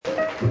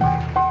Well,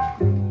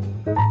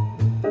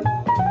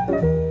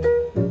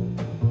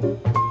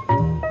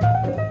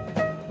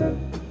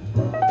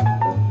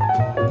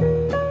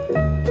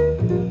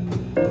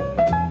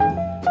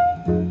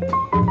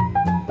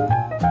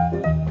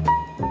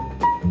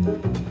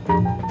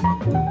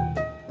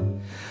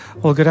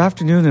 good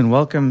afternoon and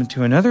welcome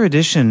to another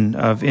edition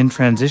of In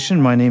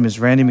Transition. My name is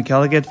Randy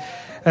McElligott,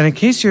 and in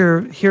case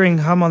you're hearing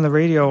hum on the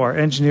radio, our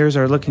engineers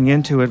are looking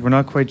into it. We're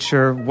not quite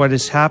sure what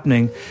is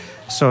happening,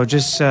 so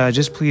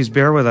just please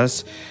bear with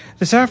us.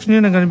 This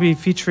afternoon I'm going to be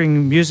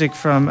featuring music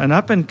from an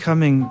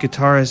up-and-coming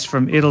guitarist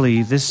from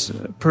Italy. This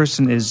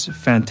person is a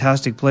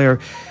fantastic player.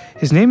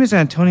 His name is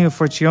Antonio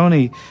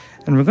Forcioni,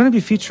 and we're going to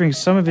be featuring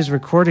some of his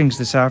recordings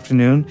this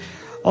afternoon.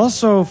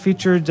 Also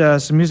featured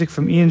some music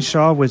from Ian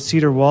Shaw with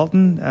Cedar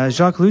Walton,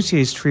 Jacques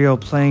Lucier's trio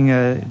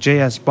playing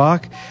J.S.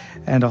 Bach,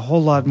 and a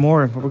whole lot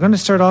more. But we're going to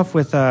start off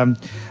with a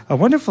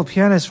wonderful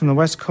pianist from the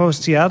West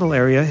Coast, Seattle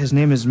area. His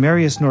name is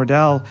Marius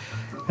Nordell,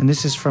 and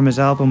this is from his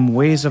album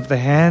Ways of the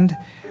Hand.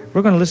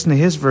 We're going to listen to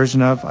his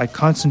version of I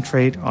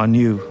Concentrate on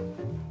You.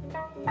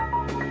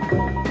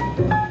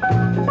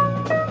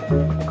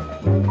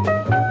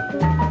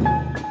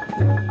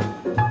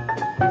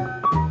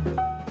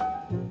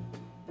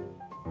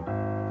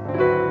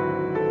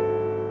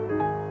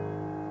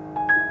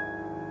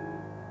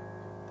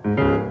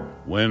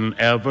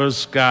 Whenever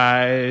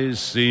skies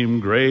seem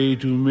gray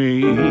to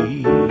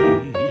me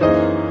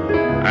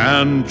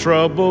and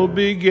trouble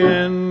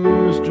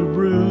begins to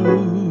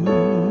brew,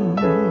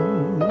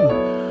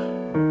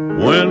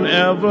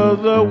 whenever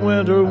the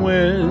winter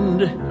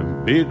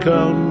wind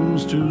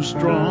becomes too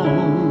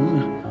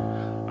strong,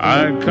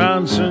 I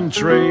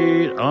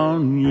concentrate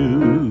on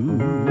you.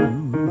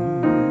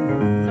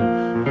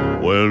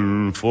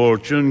 When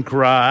fortune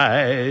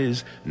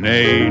cries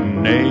nay,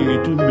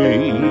 nay to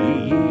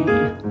me,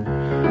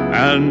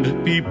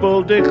 and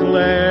people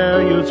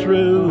declare you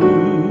through,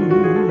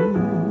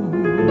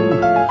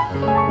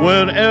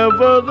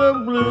 whenever the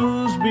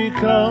blues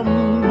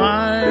become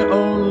my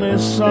only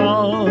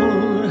song,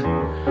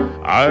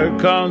 I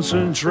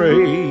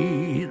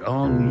concentrate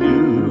on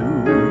you,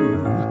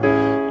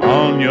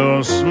 on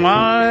your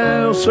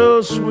smile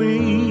so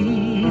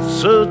sweet,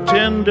 so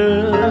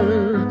tender,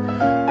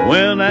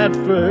 when at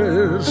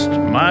first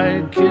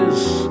my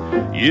kiss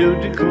you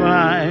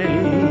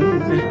declined,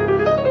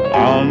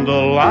 on the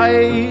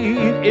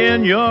light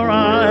in your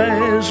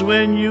eyes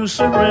when you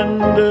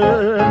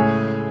surrender,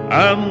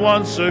 and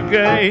once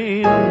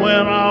again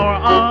when our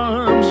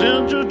arms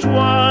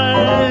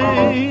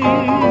intertwine.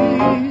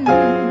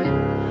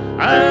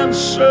 And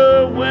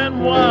so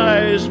when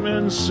wise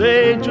men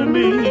say to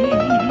me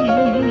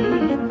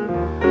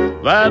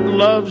that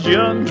love's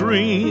young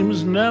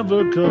dreams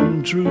never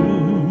come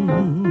true,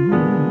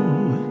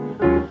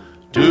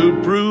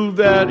 to prove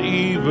that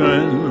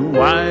even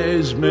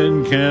wise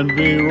men can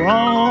be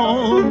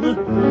wrong,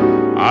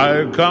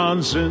 I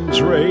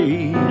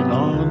concentrate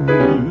on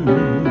you.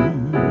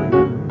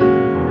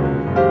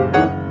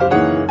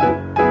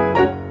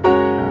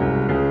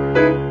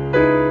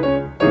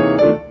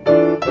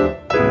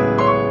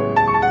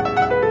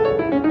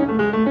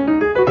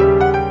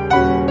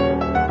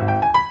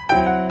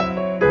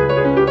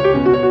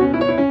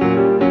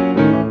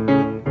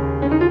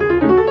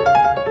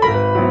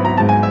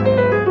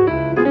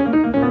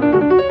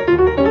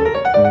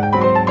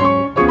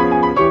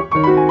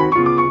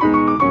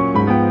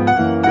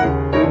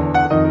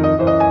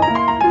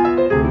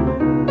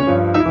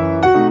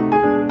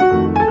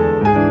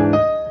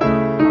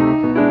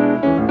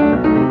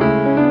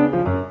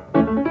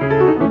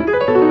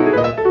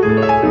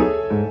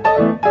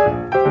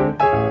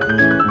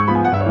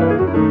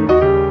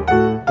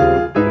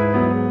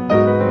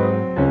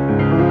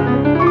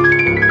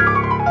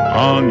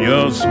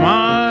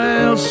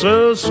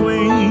 So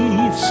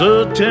sweet,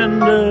 so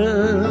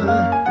tender,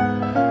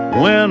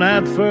 when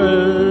at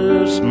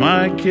first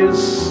my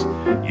kiss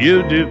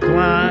you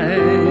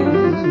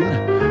decline,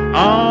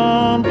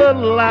 on the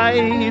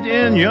light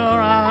in your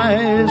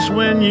eyes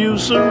when you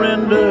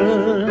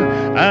surrender,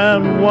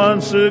 and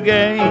once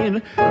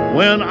again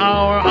when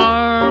our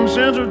arms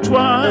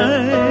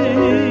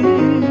intertwine.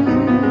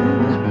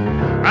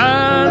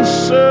 And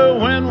so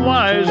when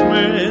wise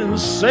men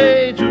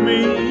say to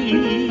me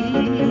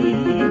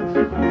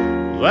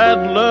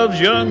that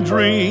love's young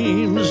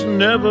dreams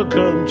never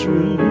come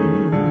true,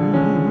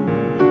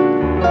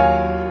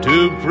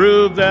 to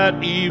prove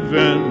that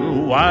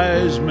even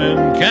wise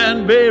men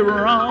can be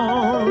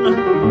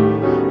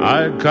wrong,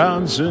 I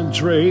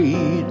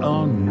concentrate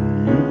on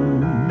you.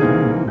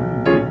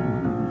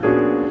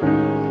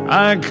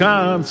 I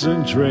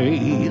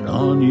concentrate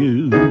on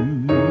you.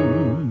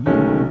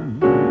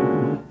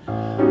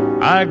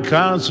 I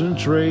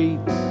concentrate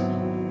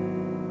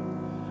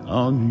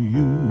on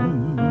you.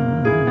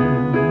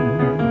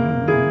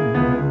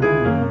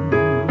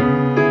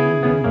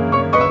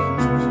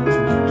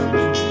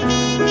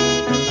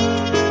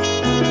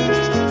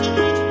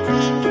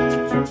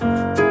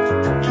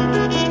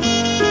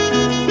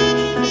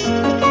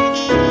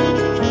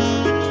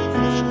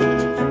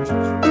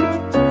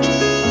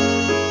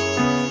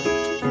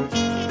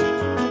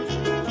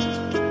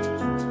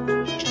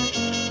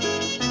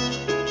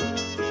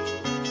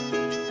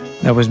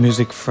 That was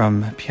music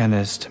from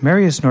pianist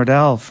Marius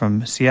Nordell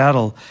from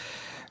Seattle,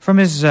 from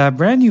his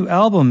brand new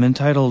album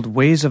entitled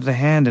Ways of the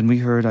Hand, and we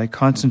heard I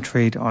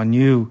Concentrate on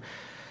You.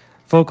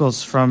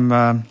 Vocals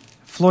from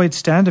Floyd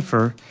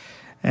Standifer,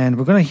 and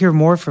we're going to hear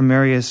more from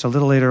Marius a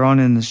little later on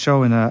in the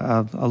show in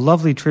a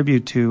lovely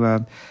tribute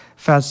to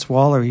Fats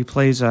Waller. He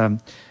plays,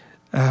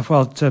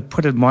 well, to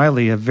put it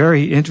mildly, a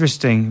very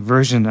interesting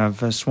version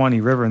of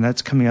Swanee River, and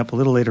that's coming up a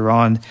little later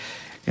on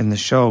in the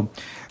show.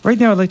 Right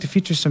now, I'd like to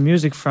feature some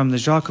music from the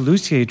Jacques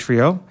Lussier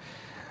Trio.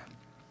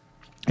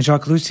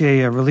 Jacques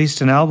Lussier released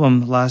an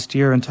album last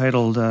year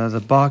entitled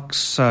the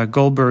Box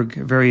Goldberg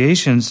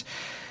Variations.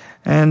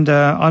 And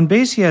on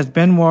bass, he has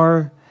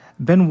Benoit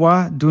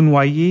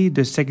Dunoyer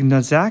de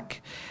Segnazac.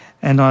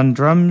 And on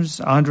drums,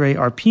 André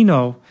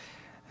Arpino.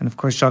 And, of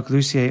course, Jacques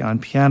Lussier on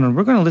piano. And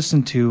we're going to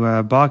listen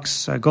to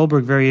Box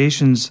Goldberg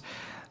Variations,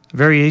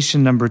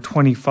 variation number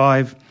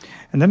 25.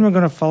 And then we're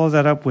going to follow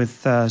that up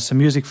with some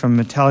music from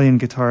Italian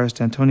guitarist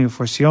Antonio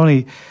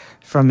Forcioni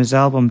from his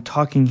album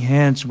Talking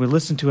Hands. We'll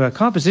listen to a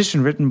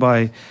composition written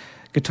by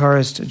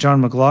guitarist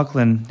John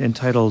McLaughlin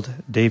entitled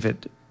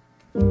David.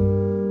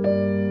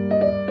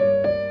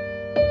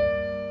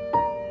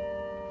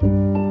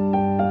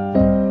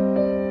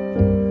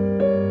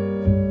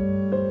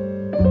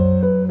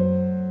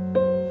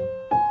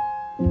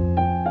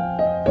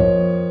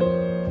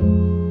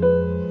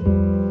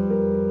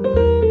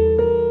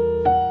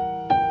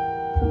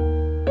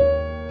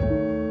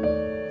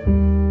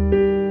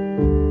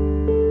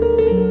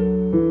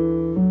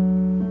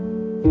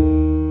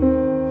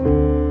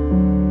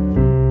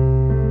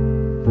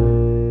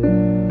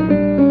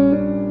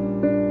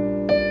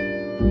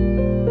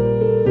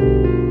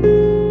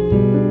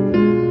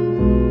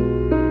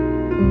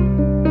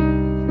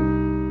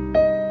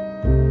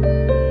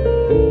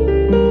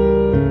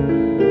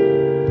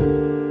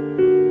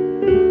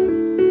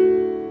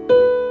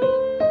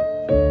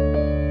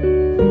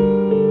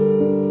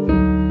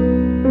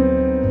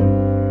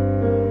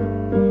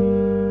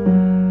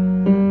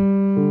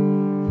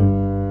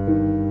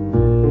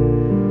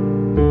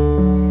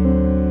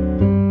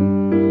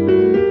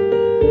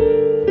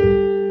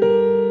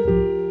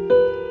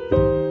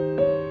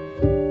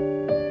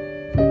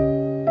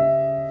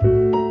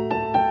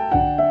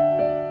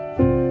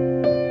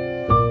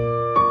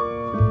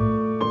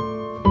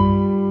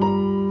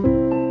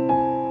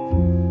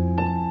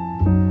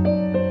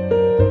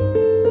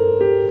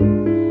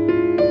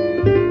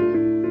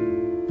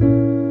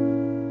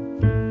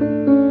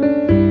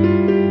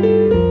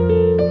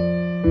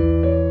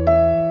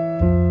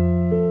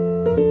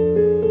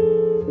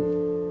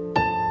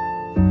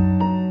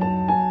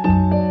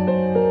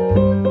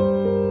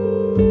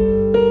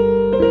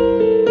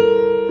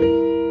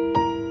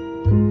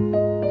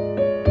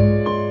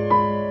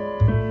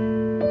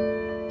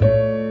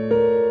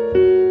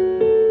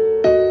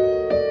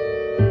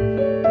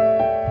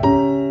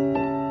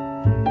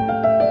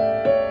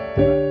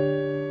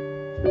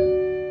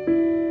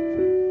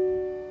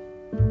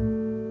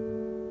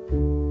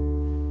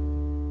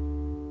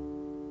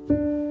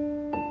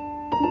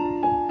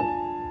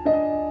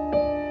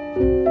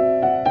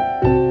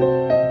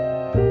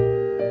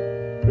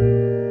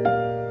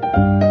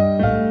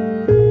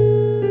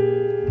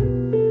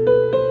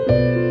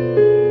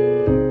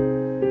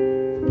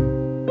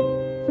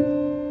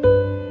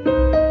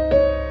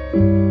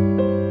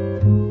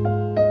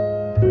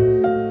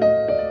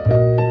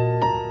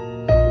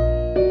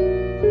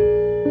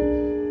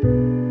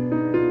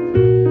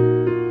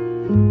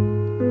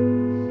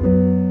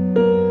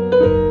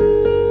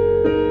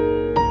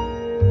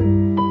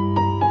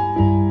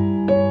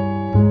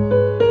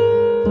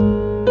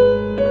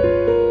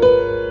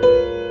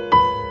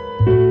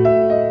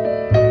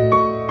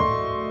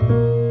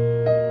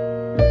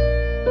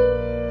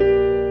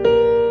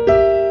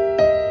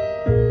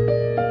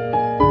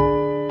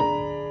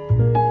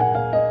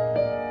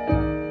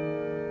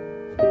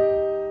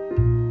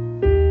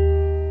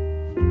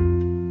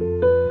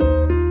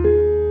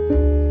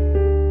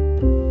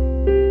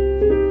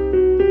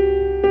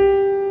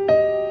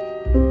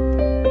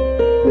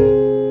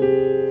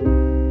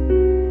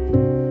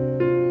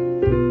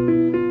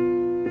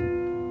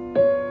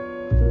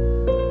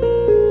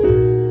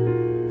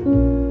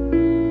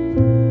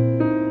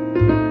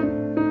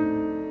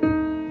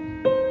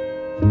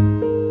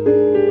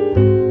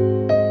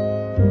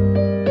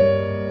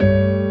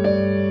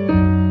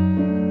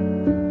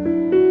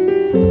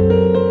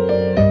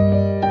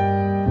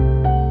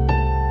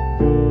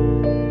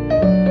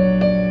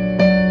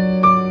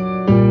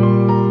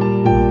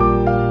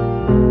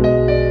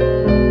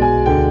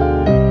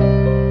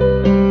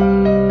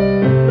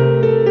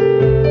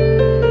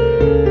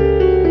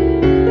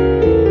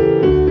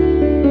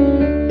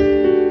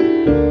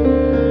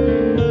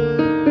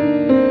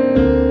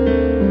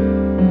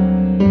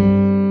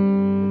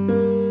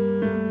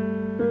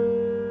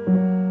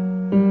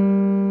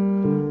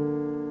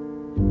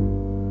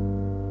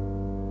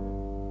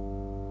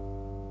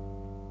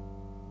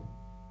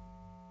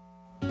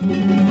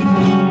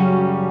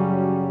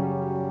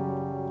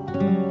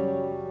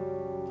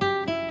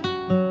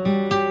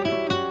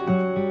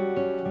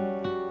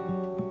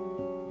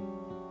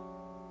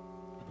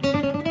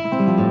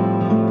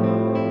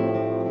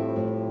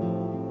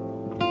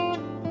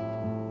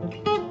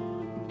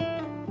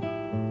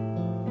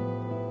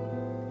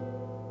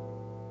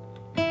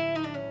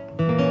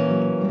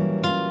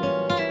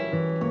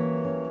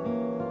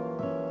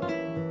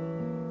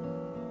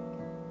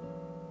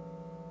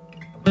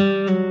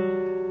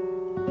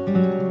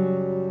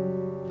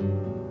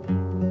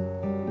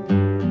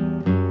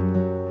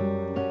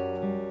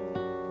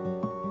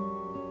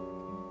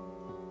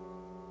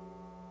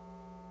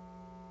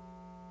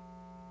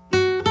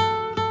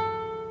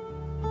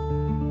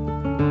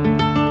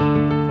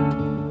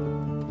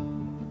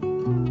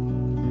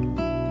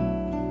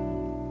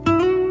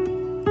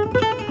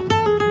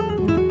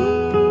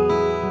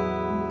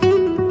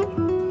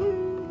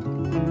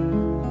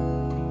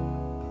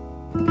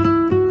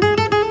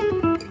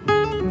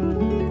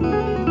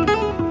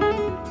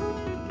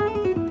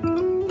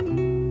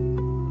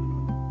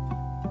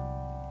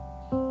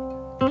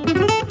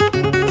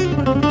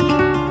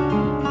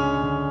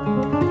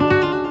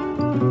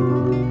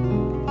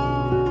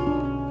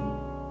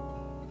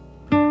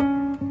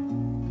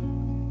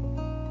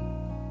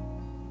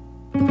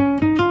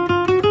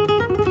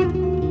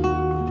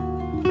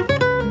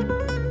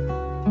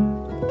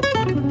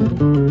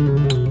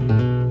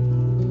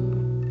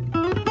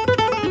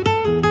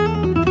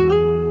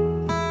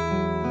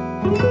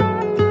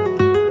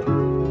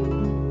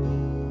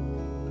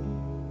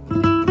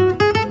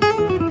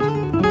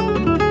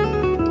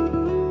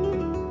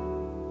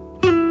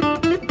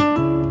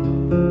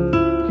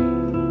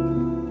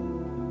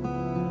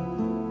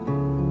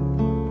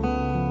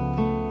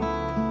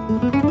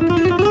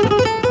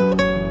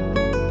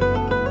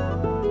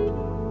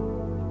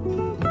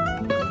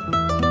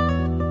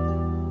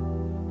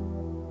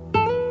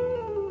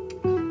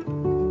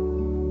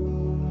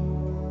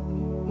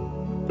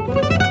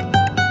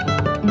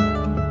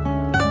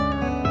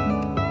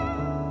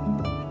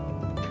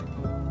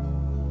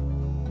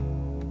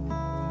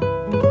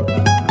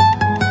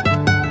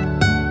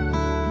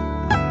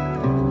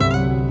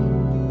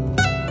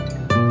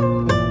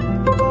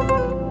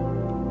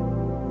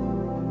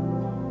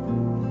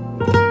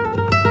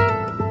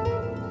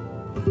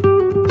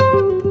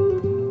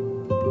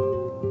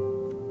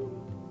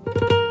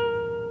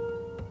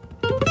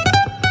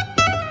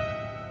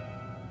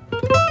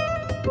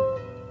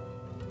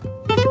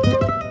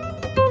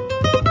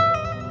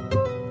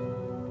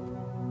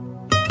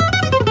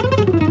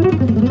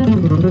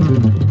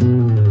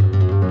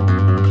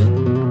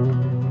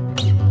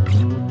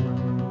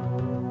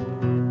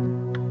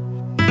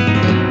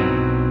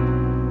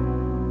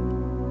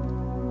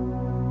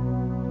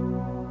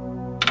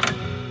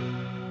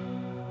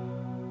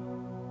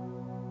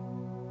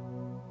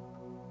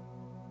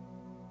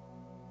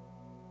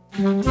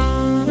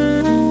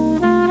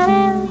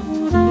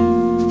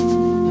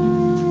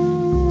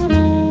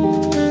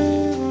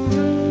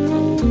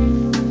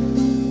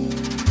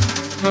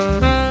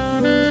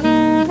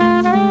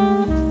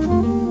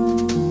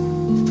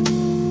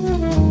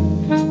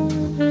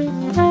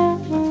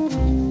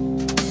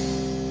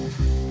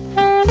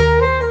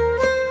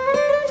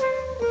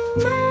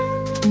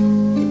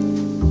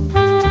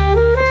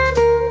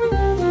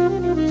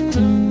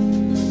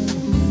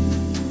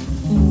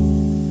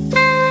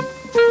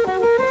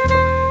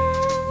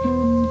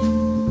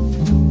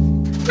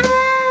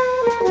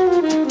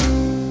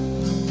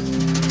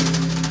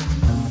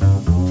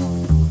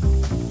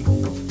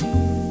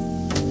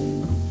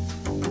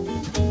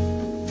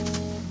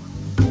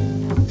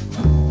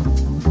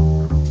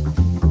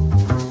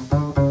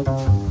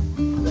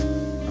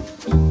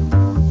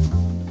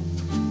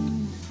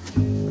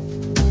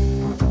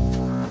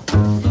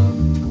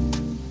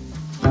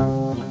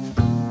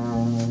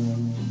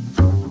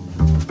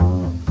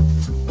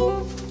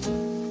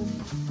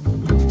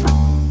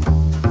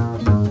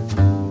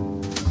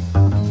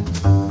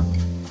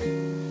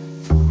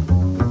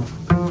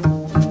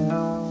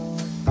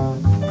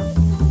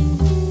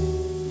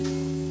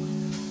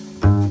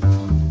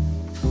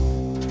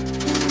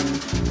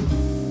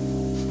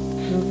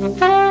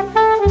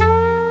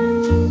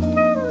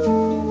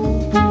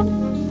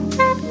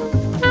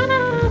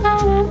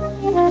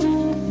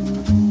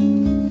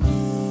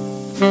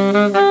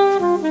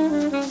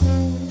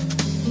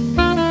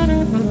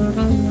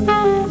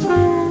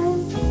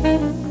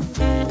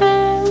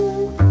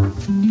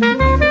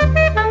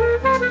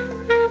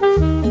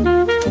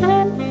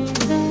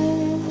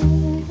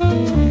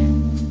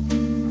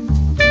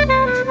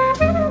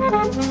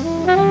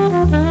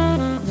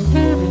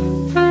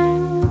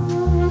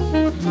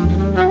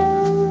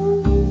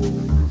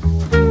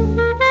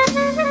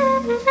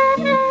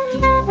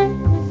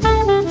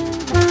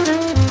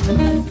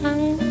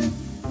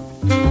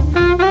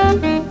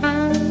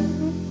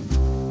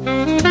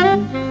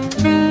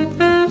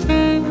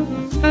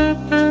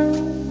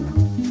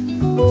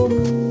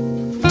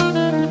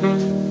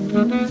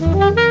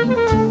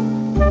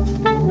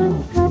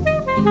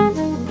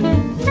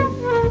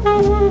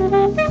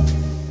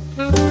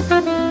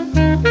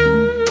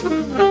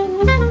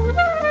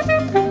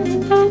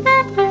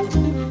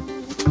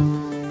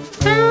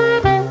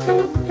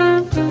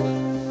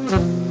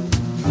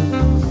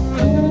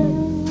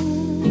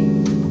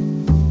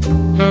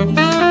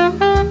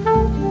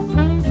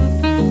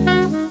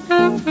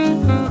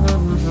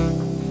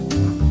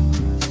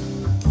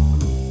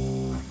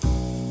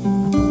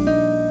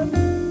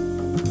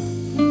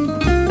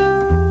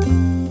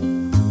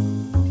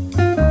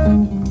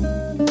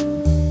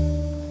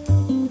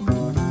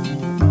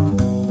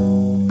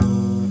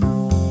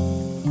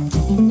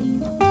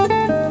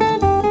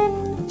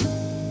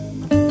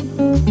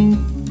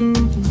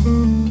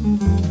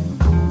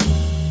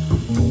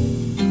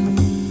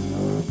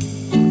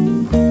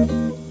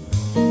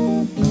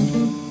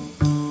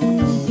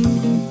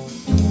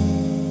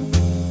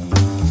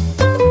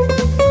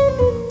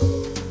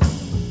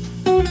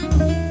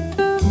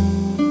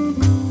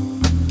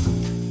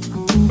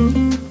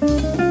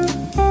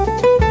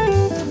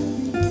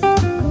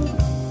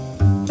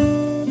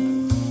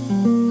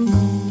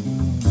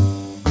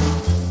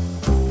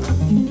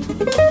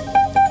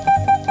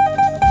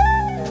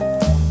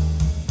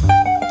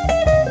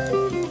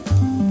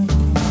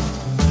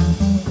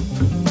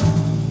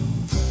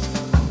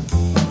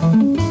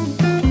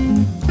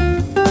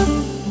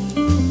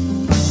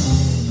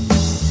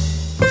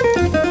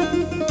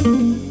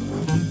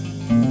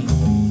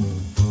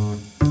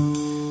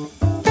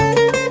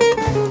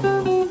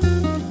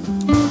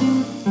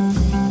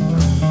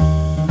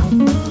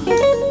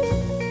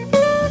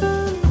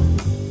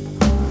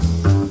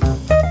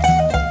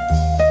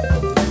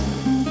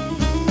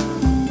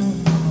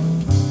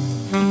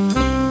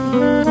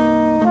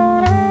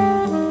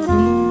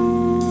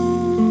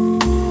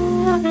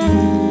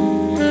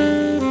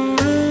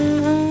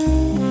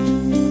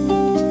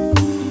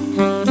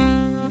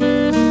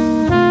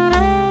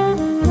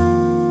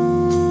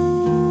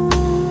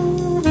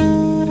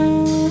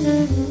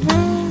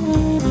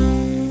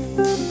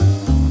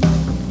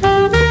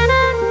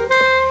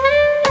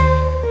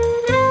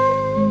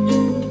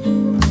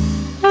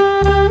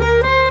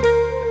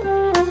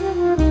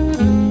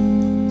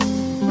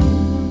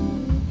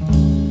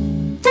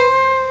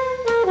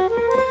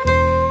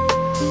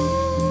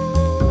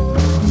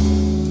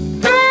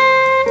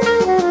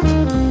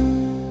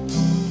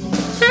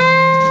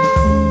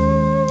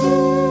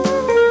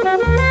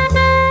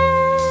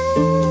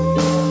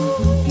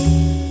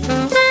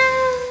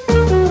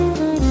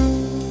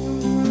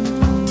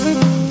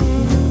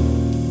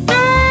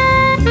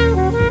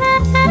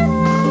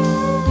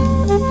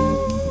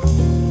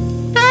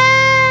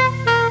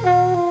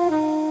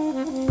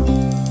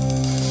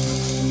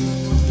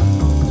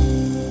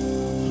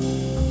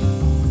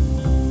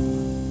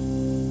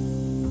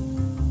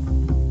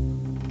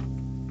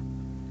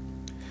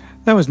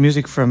 That was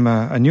music from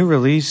a new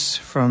release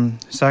from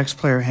sax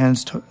player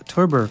Hans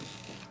Turber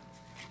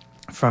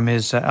from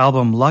his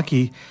album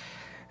Lucky,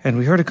 and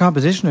we heard a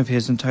composition of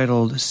his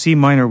entitled C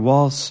Minor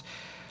Waltz,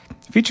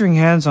 featuring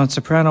Hans on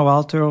soprano,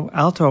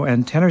 alto,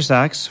 and tenor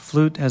sax,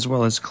 flute, as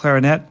well as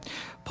clarinet.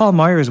 Paul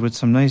Myers with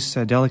some nice,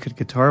 delicate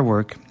guitar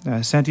work.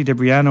 Santi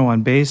Debriano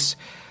on bass.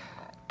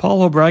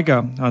 Paulo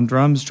Braga on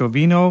drums.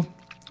 Jovino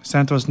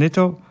Santos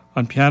Nito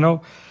on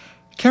piano.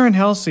 Karen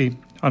Halsey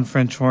on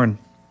French horn.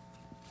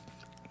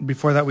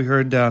 Before that, we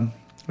heard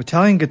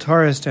Italian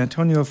guitarist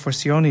Antonio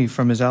Forcioni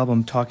from his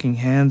album Talking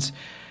Hands,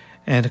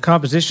 and a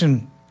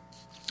composition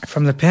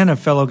from the pen of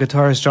fellow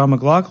guitarist John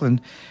McLaughlin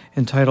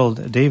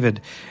entitled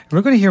David. And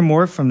we're going to hear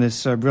more from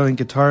this brilliant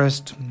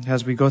guitarist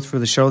as we go through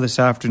the show this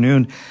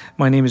afternoon.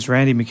 My name is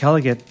Randy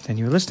McElligott, and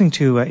you're listening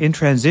to In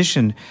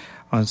Transition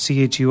on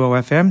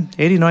CHUO-FM,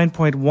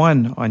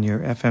 89.1 on your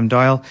FM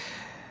dial.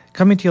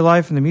 Coming to you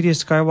live from the Media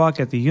Skywalk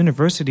at the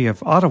University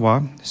of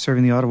Ottawa,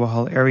 serving the Ottawa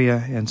Hall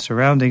area and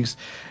surroundings.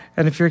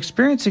 And if you're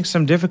experiencing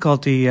some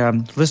difficulty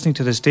listening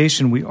to the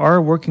station, we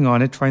are working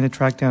on it, trying to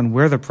track down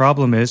where the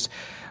problem is,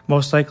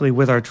 most likely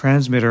with our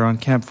transmitter on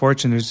Camp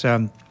Fortune. There's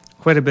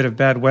quite a bit of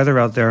bad weather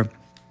out there,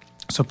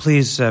 so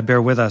please bear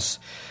with us.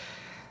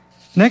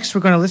 Next,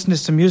 we're going to listen to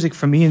some music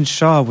from Ian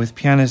Shaw with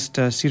pianist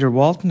Cedar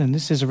Walton, and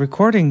this is a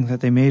recording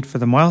that they made for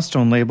the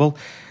Milestone label.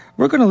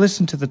 We're going to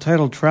listen to the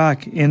title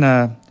track in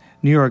a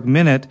New York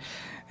Minute,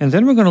 and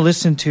then we're going to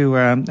listen to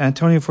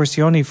Antonio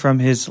Forcioni from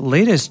his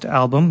latest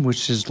album,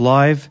 which is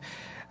live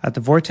at the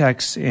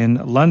Vortex in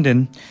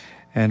London,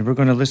 and we're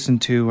going to listen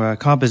to a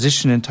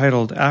composition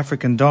entitled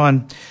African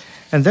Dawn,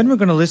 and then we're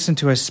going to listen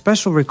to a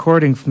special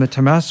recording from the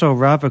Tommaso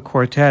Rava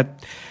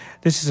Quartet.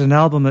 This is an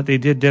album that they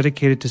did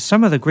dedicated to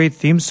some of the great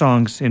theme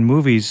songs in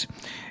movies.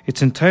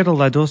 It's entitled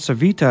La Dolce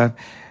Vita,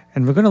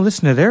 and we're going to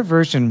listen to their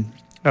version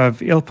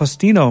of Il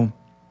Postino.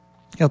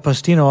 Il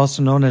Postino,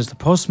 also known as The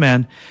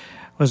Postman,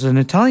 was an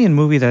Italian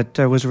movie that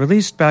was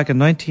released back in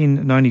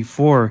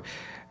 1994,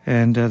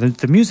 and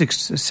the music's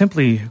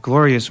simply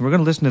glorious. We're going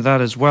to listen to that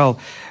as well.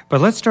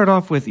 But let's start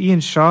off with Ian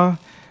Shaw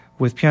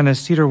with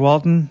pianist Cedar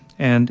Walton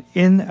and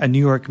In a New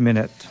York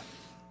Minute.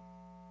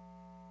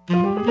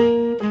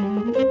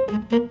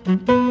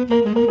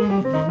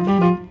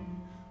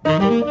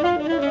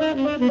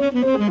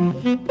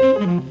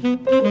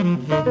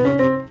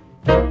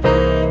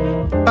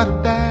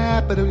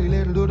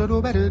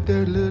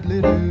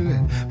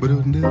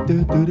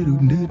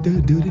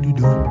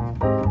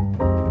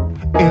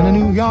 In a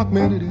New York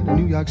minute, in a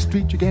New York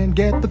street, you can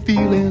get the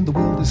feeling the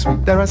world is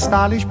sweet. There are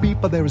stylish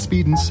people, there is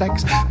speed and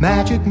sex,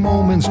 magic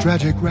moments,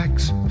 tragic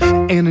wrecks.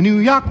 In a New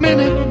York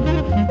minute,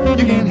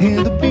 you can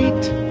hear the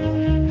beat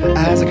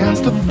as a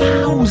cast of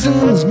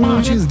thousands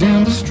marches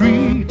down the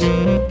street.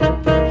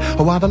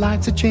 While the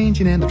lights are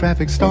changing and the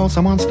traffic stalls,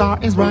 someone's star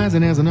is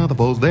rising as another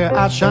falls. There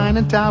are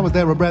shining towers,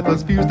 there are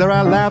breathless views, there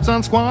are laughs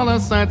on squalor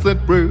sights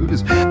that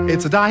bruise.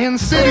 It's a dying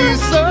city,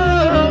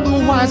 so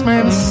the wise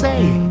men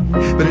say,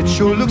 but it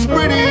sure looks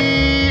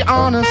pretty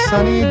on a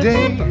sunny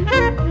day.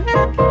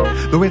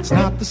 Though it's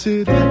not the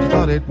city that you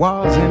thought it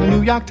was, in a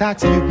New York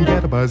taxi you can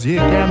get a buzz. You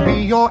can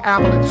be your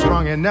apple, it's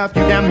strong enough.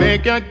 You can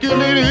make a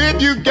good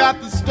if you got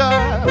the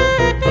stuff.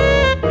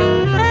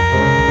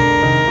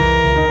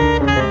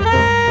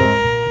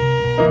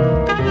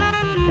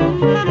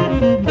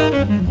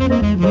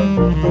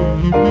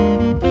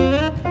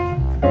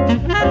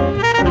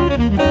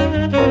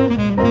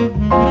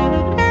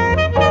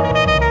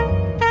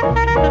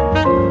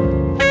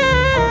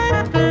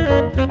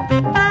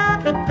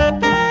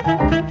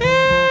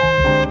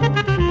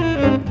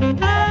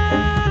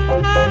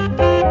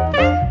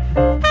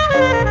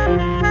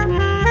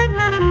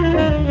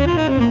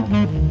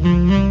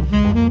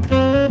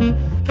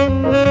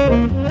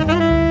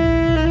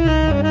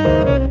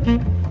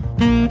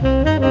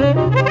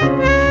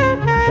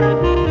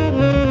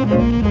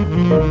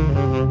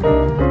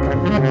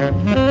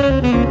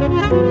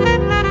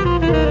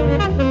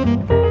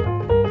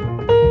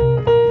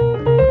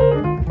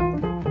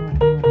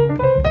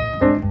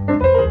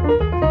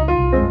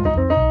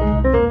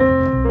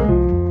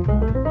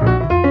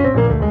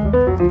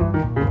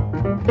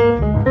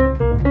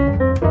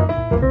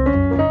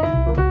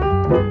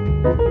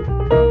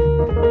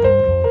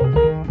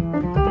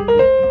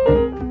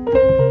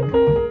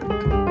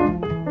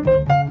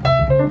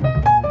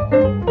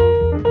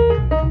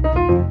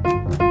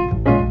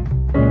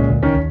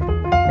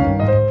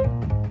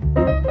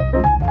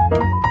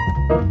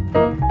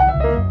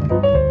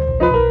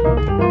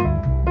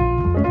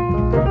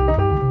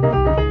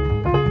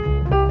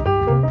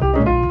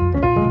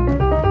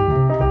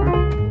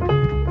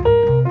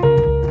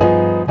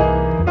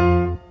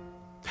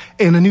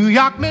 In a New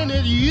York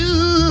minute,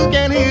 you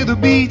can hear the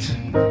beat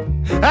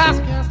as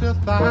cast of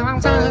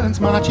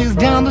thousands marches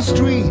down the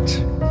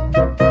street.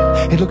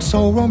 It looks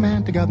so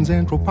romantic out in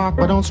Central Park,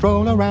 but don't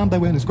stroll around there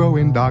when it's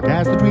growing dark.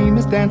 As the dream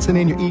is dancing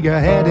in your eager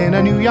head, in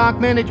a New York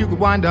minute you could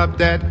wind up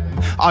dead.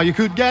 Or you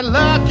could get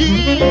lucky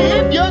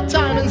if your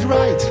timing's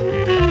right,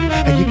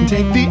 and you can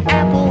take the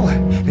apple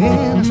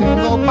in a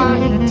single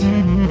bite.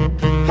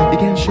 You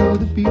can show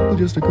the people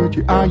just a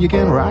courtesy. You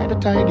can ride a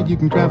tiger, you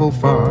can travel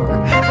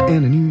far.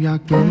 In a New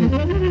York minute,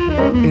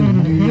 in a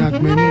New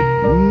York minute,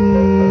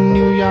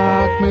 New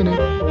York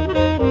minute.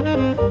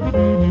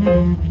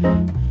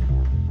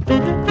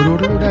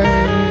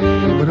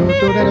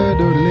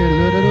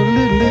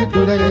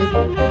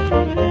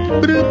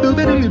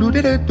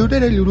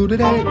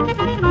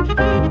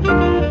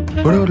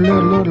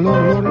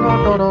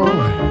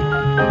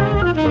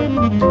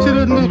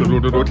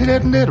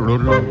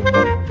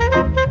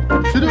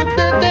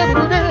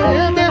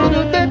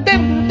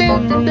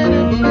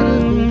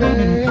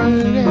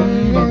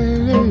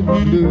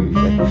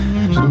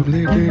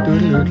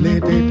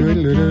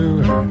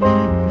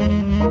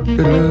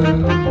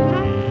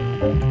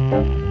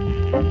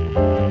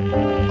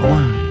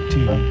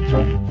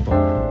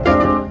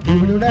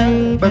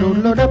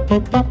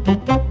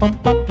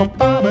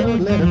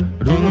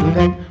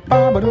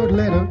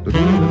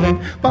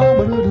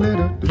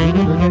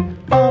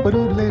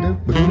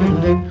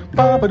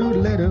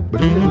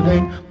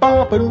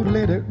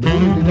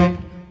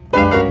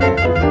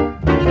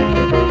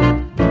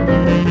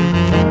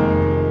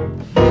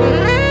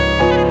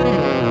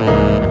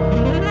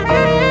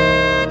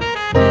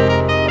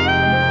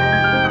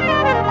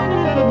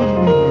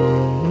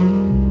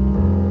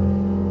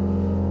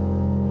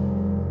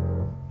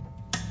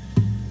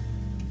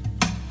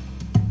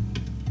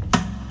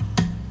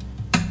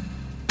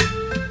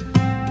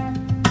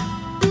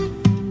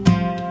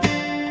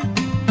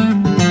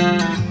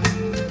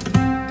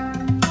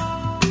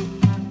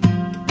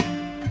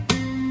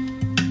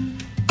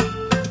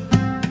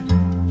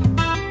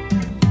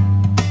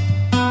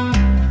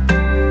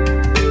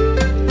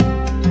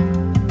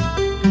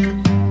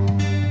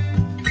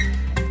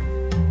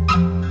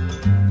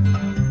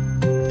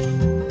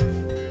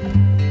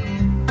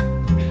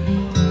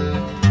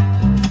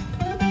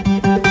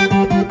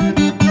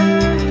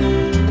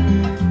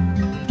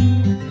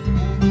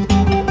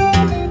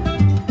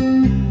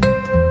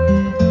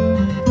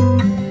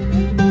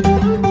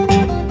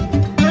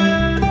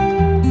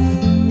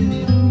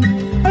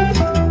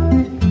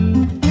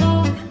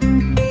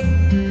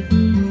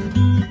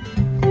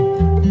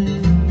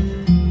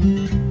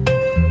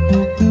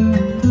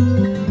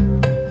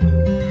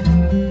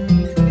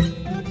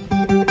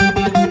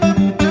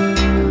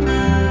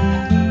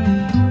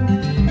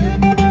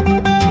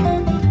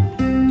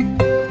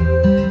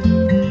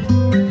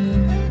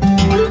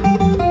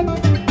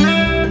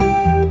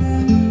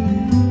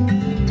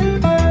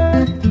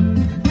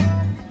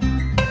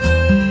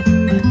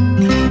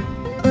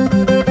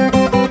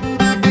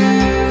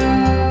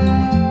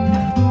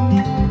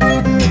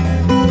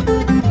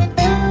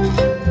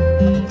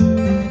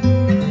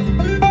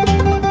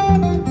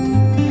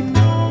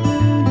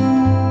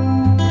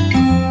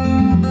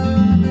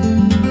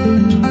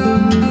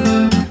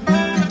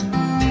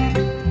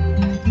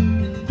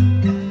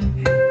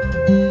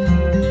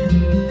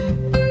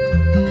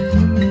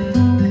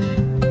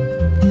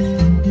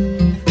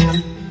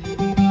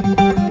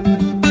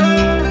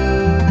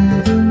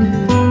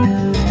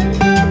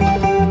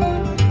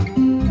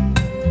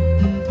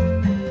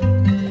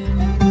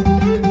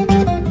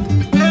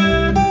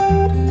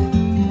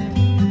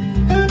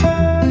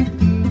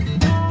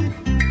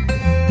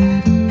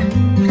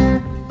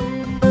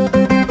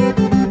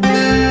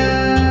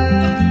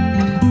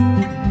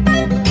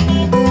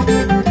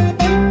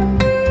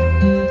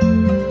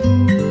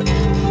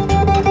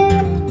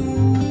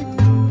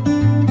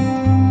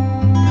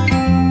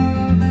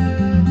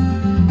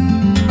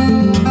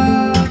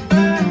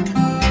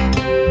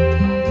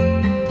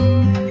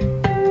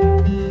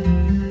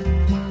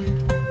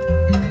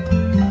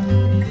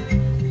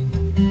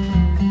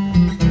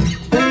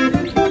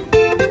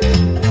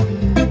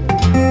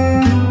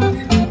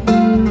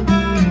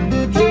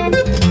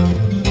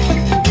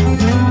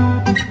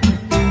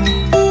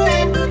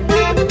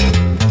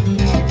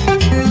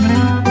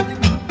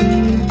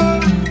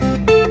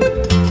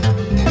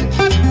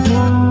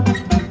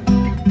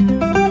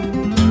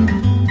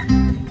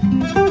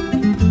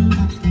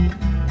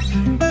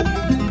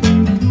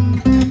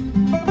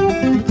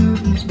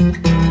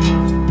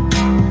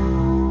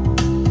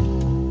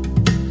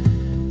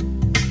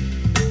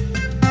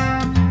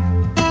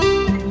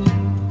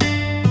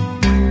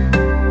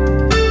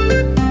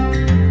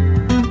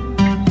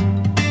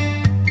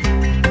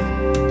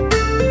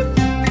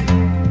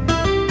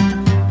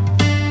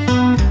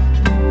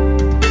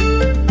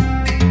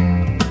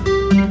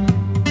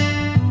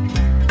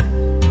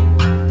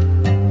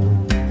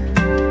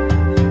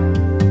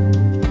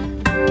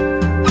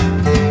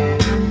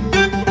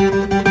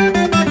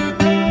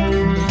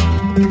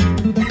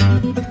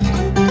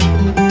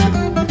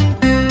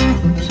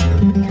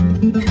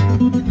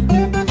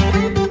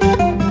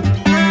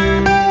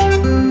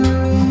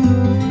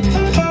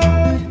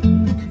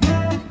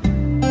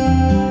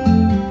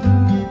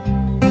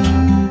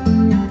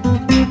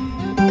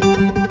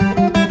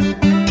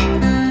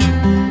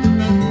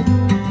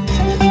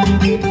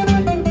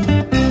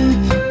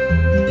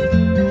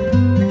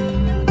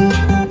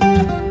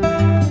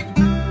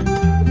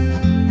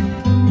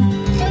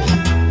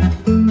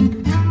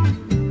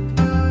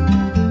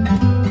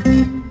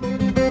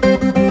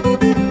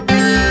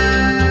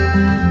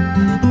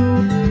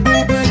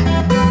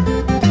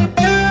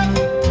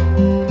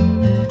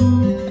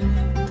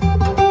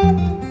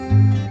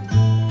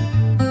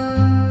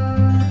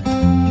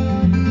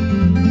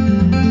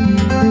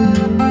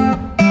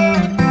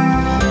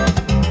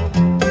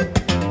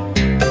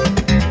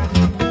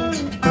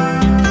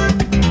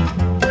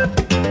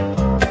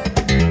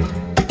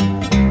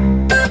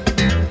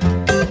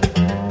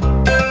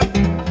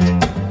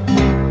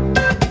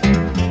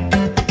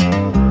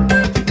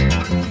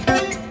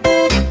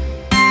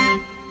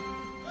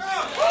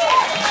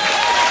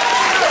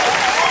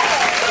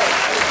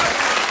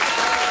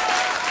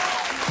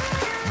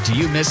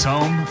 miss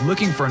home?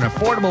 Looking for an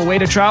affordable way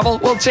to travel?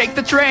 Well, take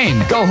the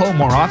train. Go home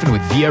more often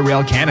with Via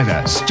Rail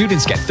Canada.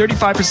 Students get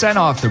 35%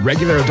 off the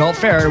regular adult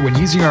fare when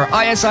using our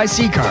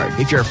ISIC card.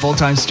 If you're a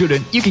full-time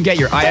student, you can get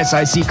your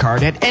ISIC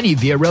card at any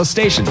Via Rail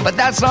station. But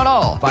that's not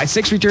all. Buy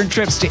 6 return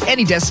trips to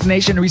any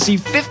destination and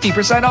receive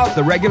 50% off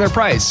the regular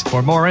price.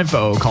 For more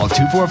info, call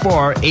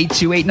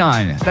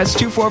 244-8289. That's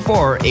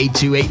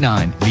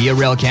 244-8289. Via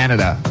Rail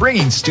Canada,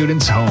 bringing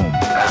students home.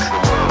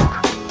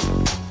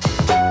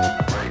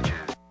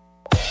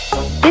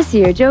 This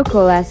year, Joe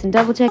Colas and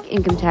Double Check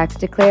Income Tax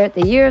declare it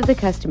the year of the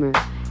customer.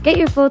 Get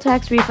your full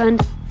tax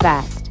refund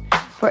fast.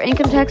 For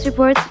income tax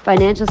reports,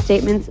 financial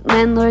statements,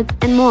 landlords,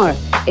 and more,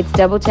 it's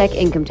Double Check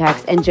Income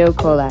Tax and Joe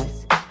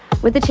Colas.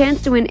 With the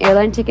chance to win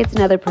airline tickets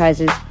and other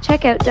prizes,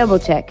 check out Double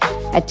Check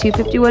at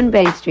 251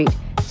 Bank Street,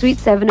 Suite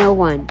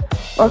 701,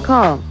 or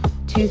call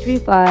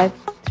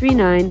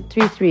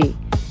 235-3933.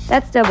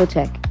 That's Double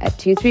Check at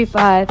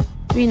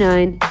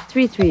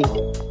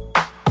 235-3933.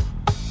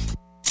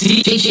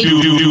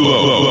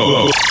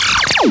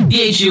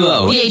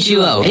 BHUO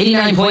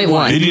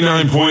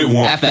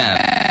 89.1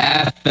 FM.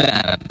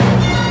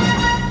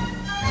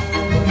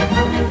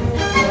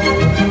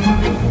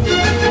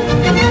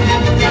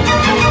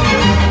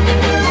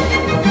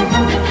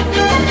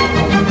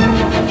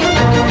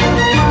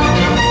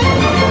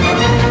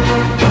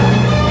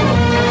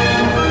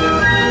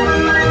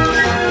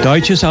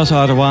 Deutsches aus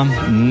Ottawa,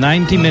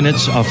 90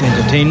 minutes of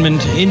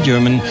entertainment in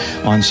German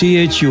on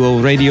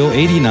CHUO Radio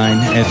 89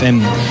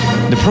 FM.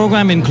 The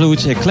program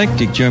includes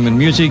eclectic German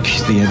music,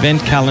 the event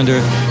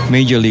calendar,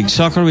 Major League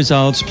Soccer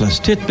results, plus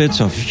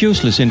tidbits of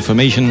useless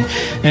information,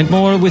 and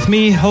more with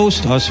me,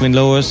 host Oswin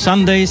Lower,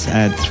 Sundays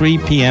at 3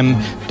 p.m.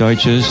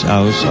 Deutsches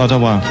aus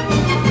Ottawa.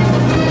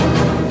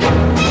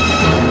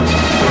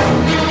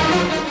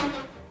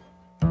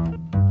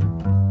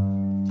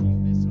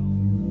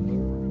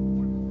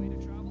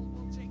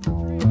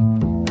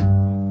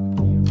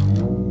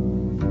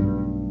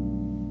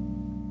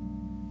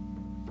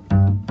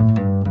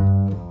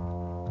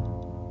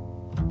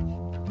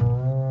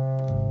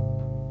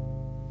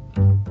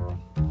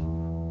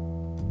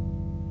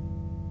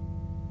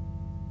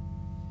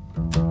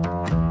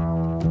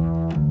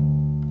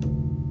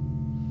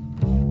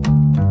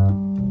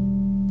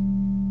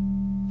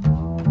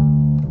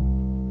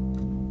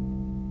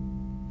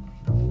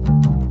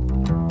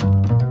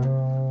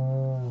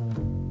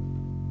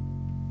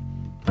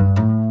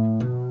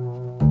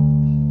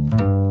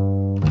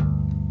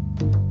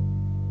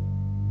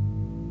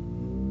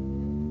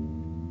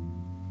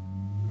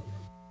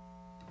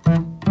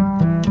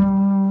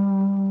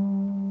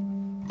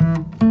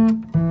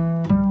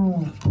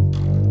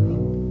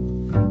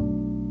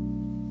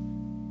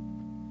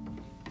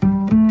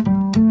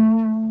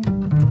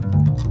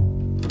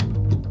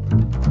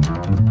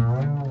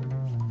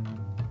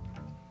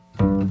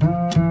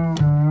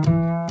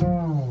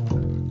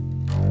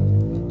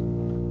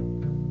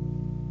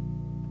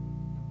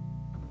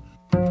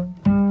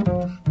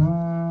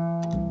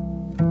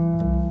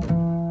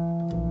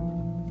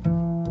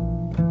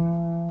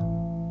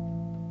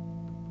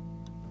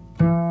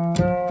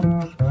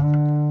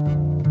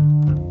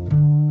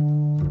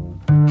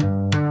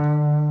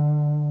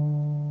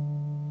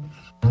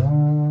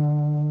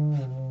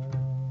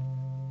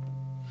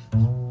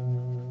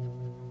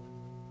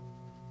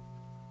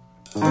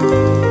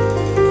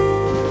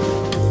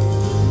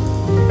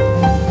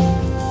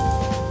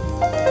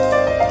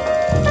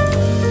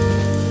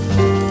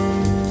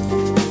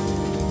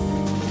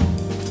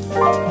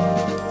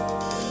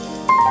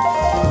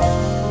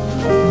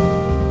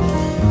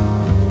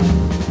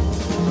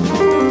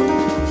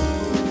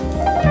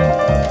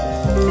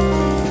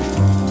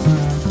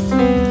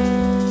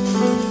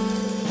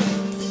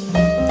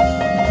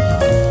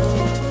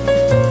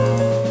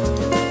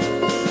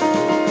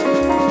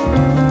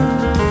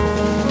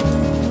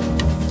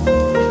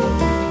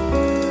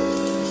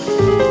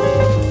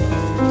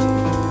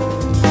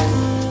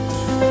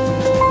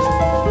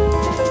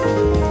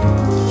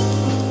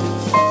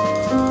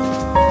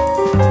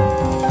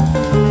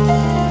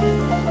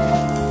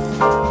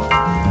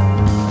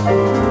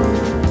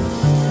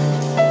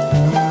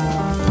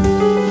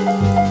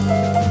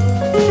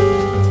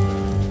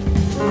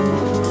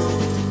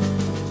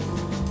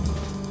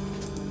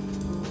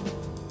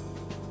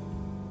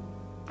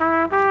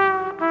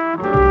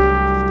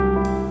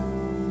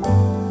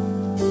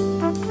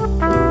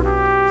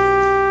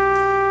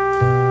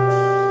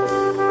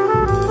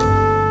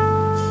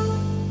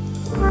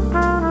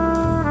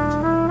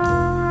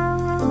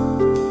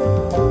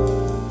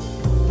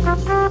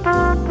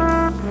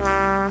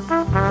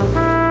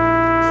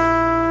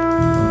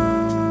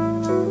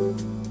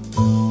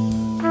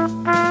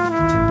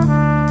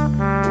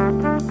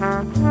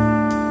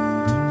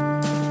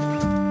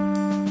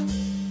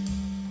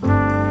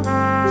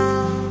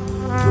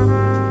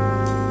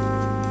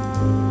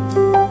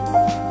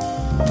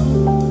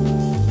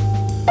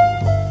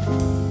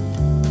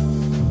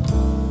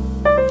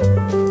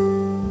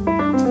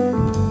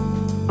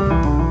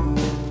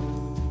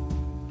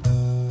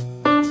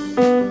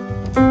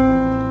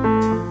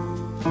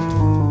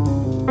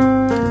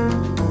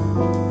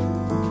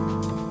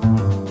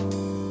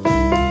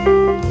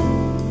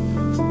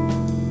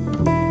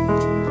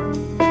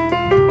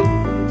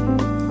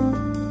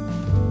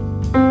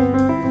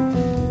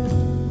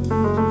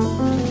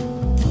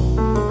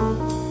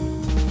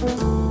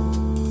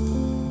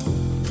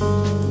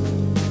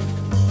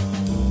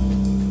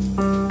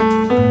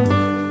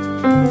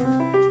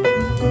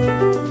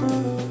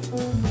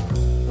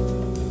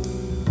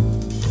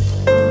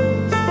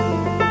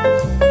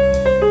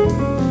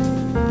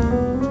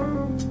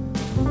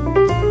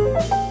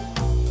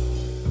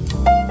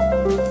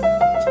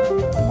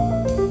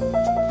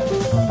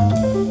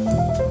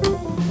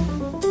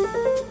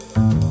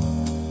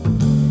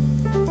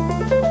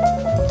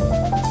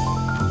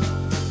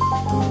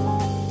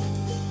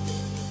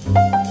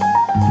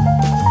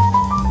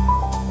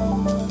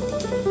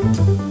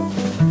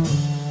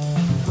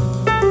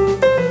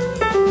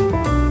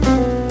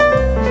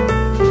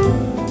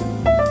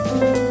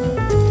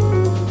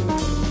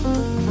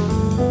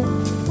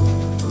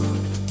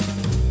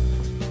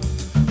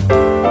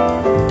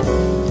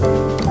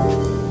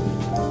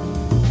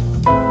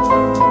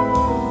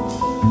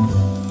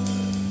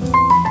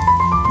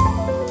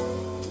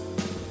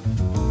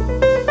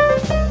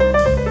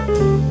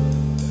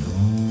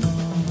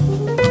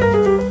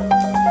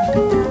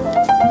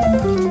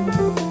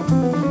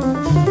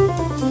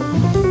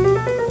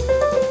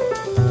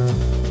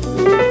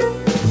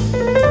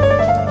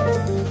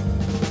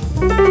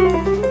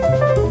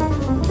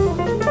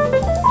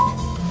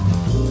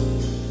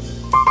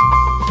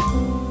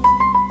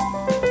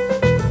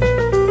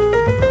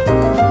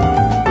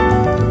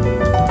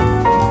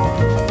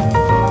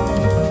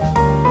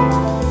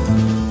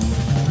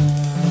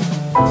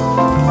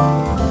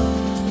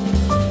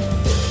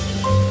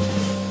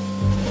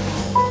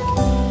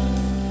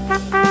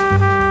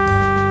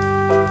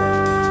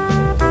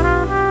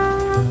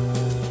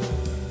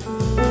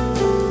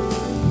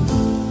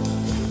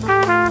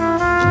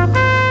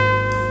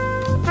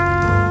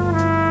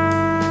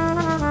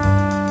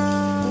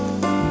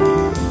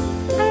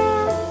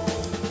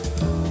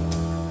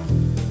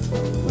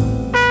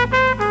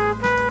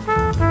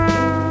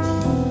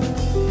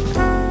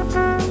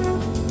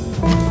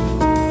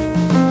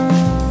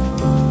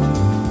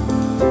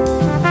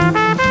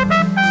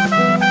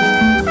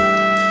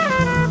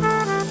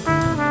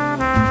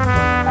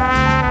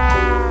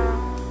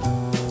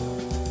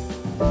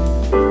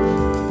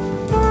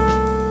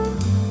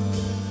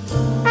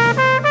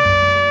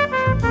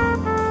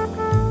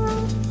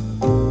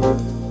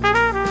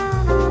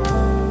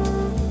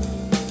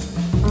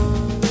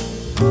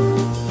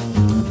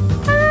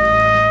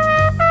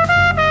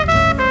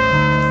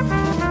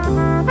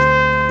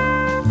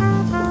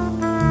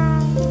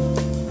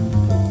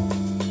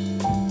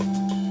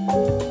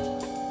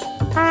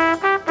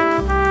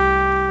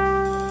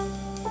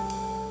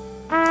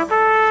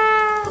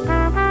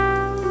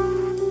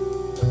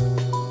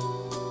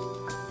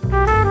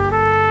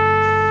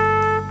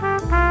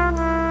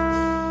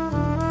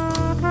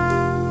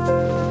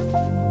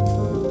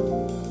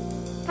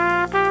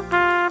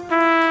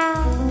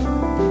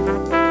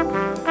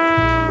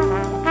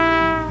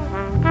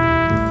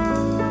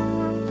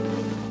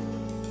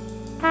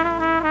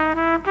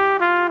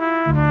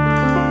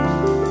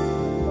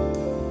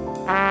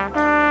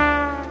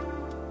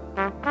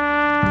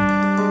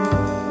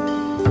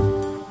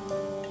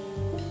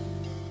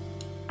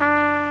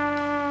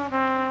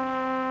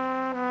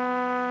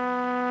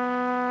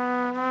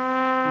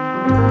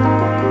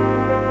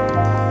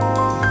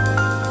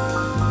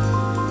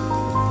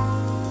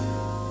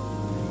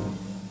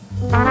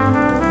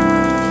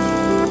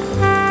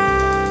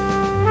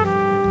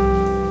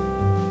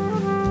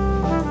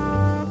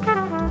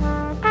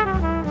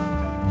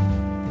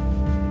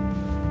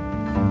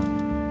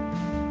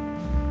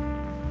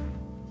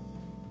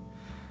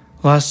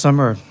 Last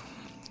summer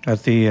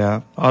at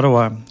the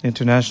Ottawa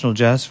International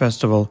Jazz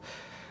Festival,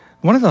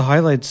 one of the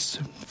highlights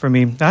for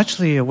me,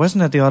 actually it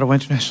wasn't at the Ottawa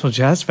International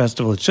Jazz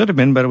Festival, it should have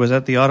been, but it was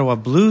at the Ottawa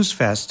Blues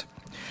Fest.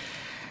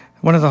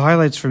 One of the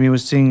highlights for me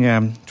was seeing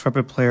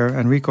trumpet player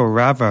Enrico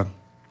Rava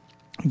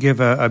give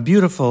a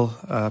beautiful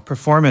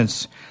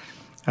performance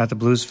at the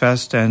Blues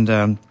Fest,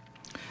 and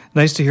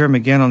nice to hear him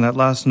again on that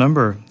last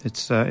number.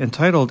 It's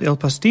entitled Il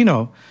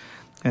Pastino,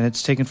 and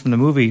it's taken from the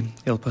movie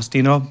Il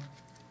Pastino.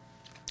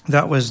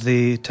 That was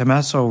the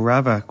Tommaso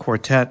Rava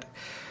Quartet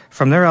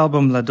from their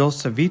album La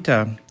Dolce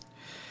Vita,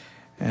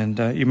 and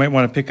you might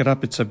want to pick it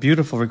up. It's a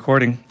beautiful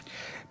recording.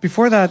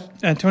 Before that,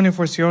 Antonio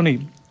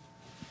Forcioni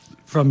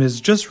from his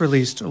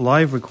just-released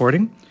live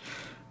recording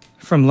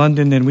from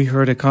London, and we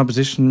heard a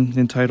composition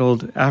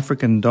entitled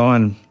African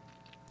Dawn.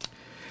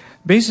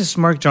 Bassist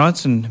Mark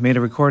Johnson made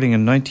a recording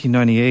in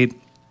 1998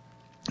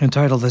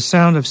 entitled The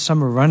Sound of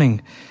Summer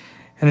Running,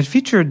 and it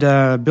featured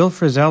Bill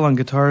Frisell on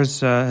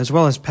guitars as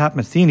well as Pat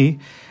Metheny,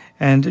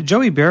 and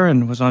Joey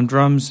Barron was on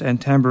drums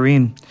and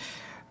tambourine.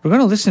 We're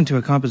going to listen to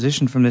a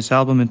composition from this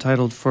album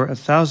entitled For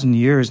 1,000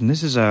 Years, and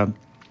this is a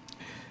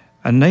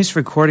nice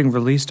recording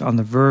released on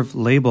the Verve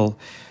label,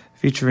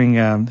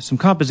 featuring some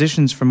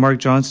compositions from Mark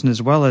Johnson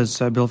as well as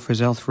Bill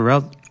Frisell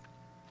throughout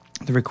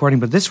the recording.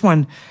 But this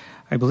one,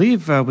 I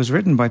believe, was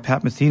written by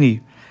Pat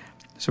Metheny.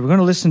 So we're going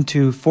to listen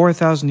to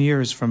 4,000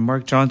 Years from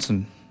Mark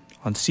Johnson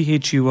on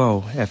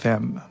CHUO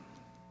FM.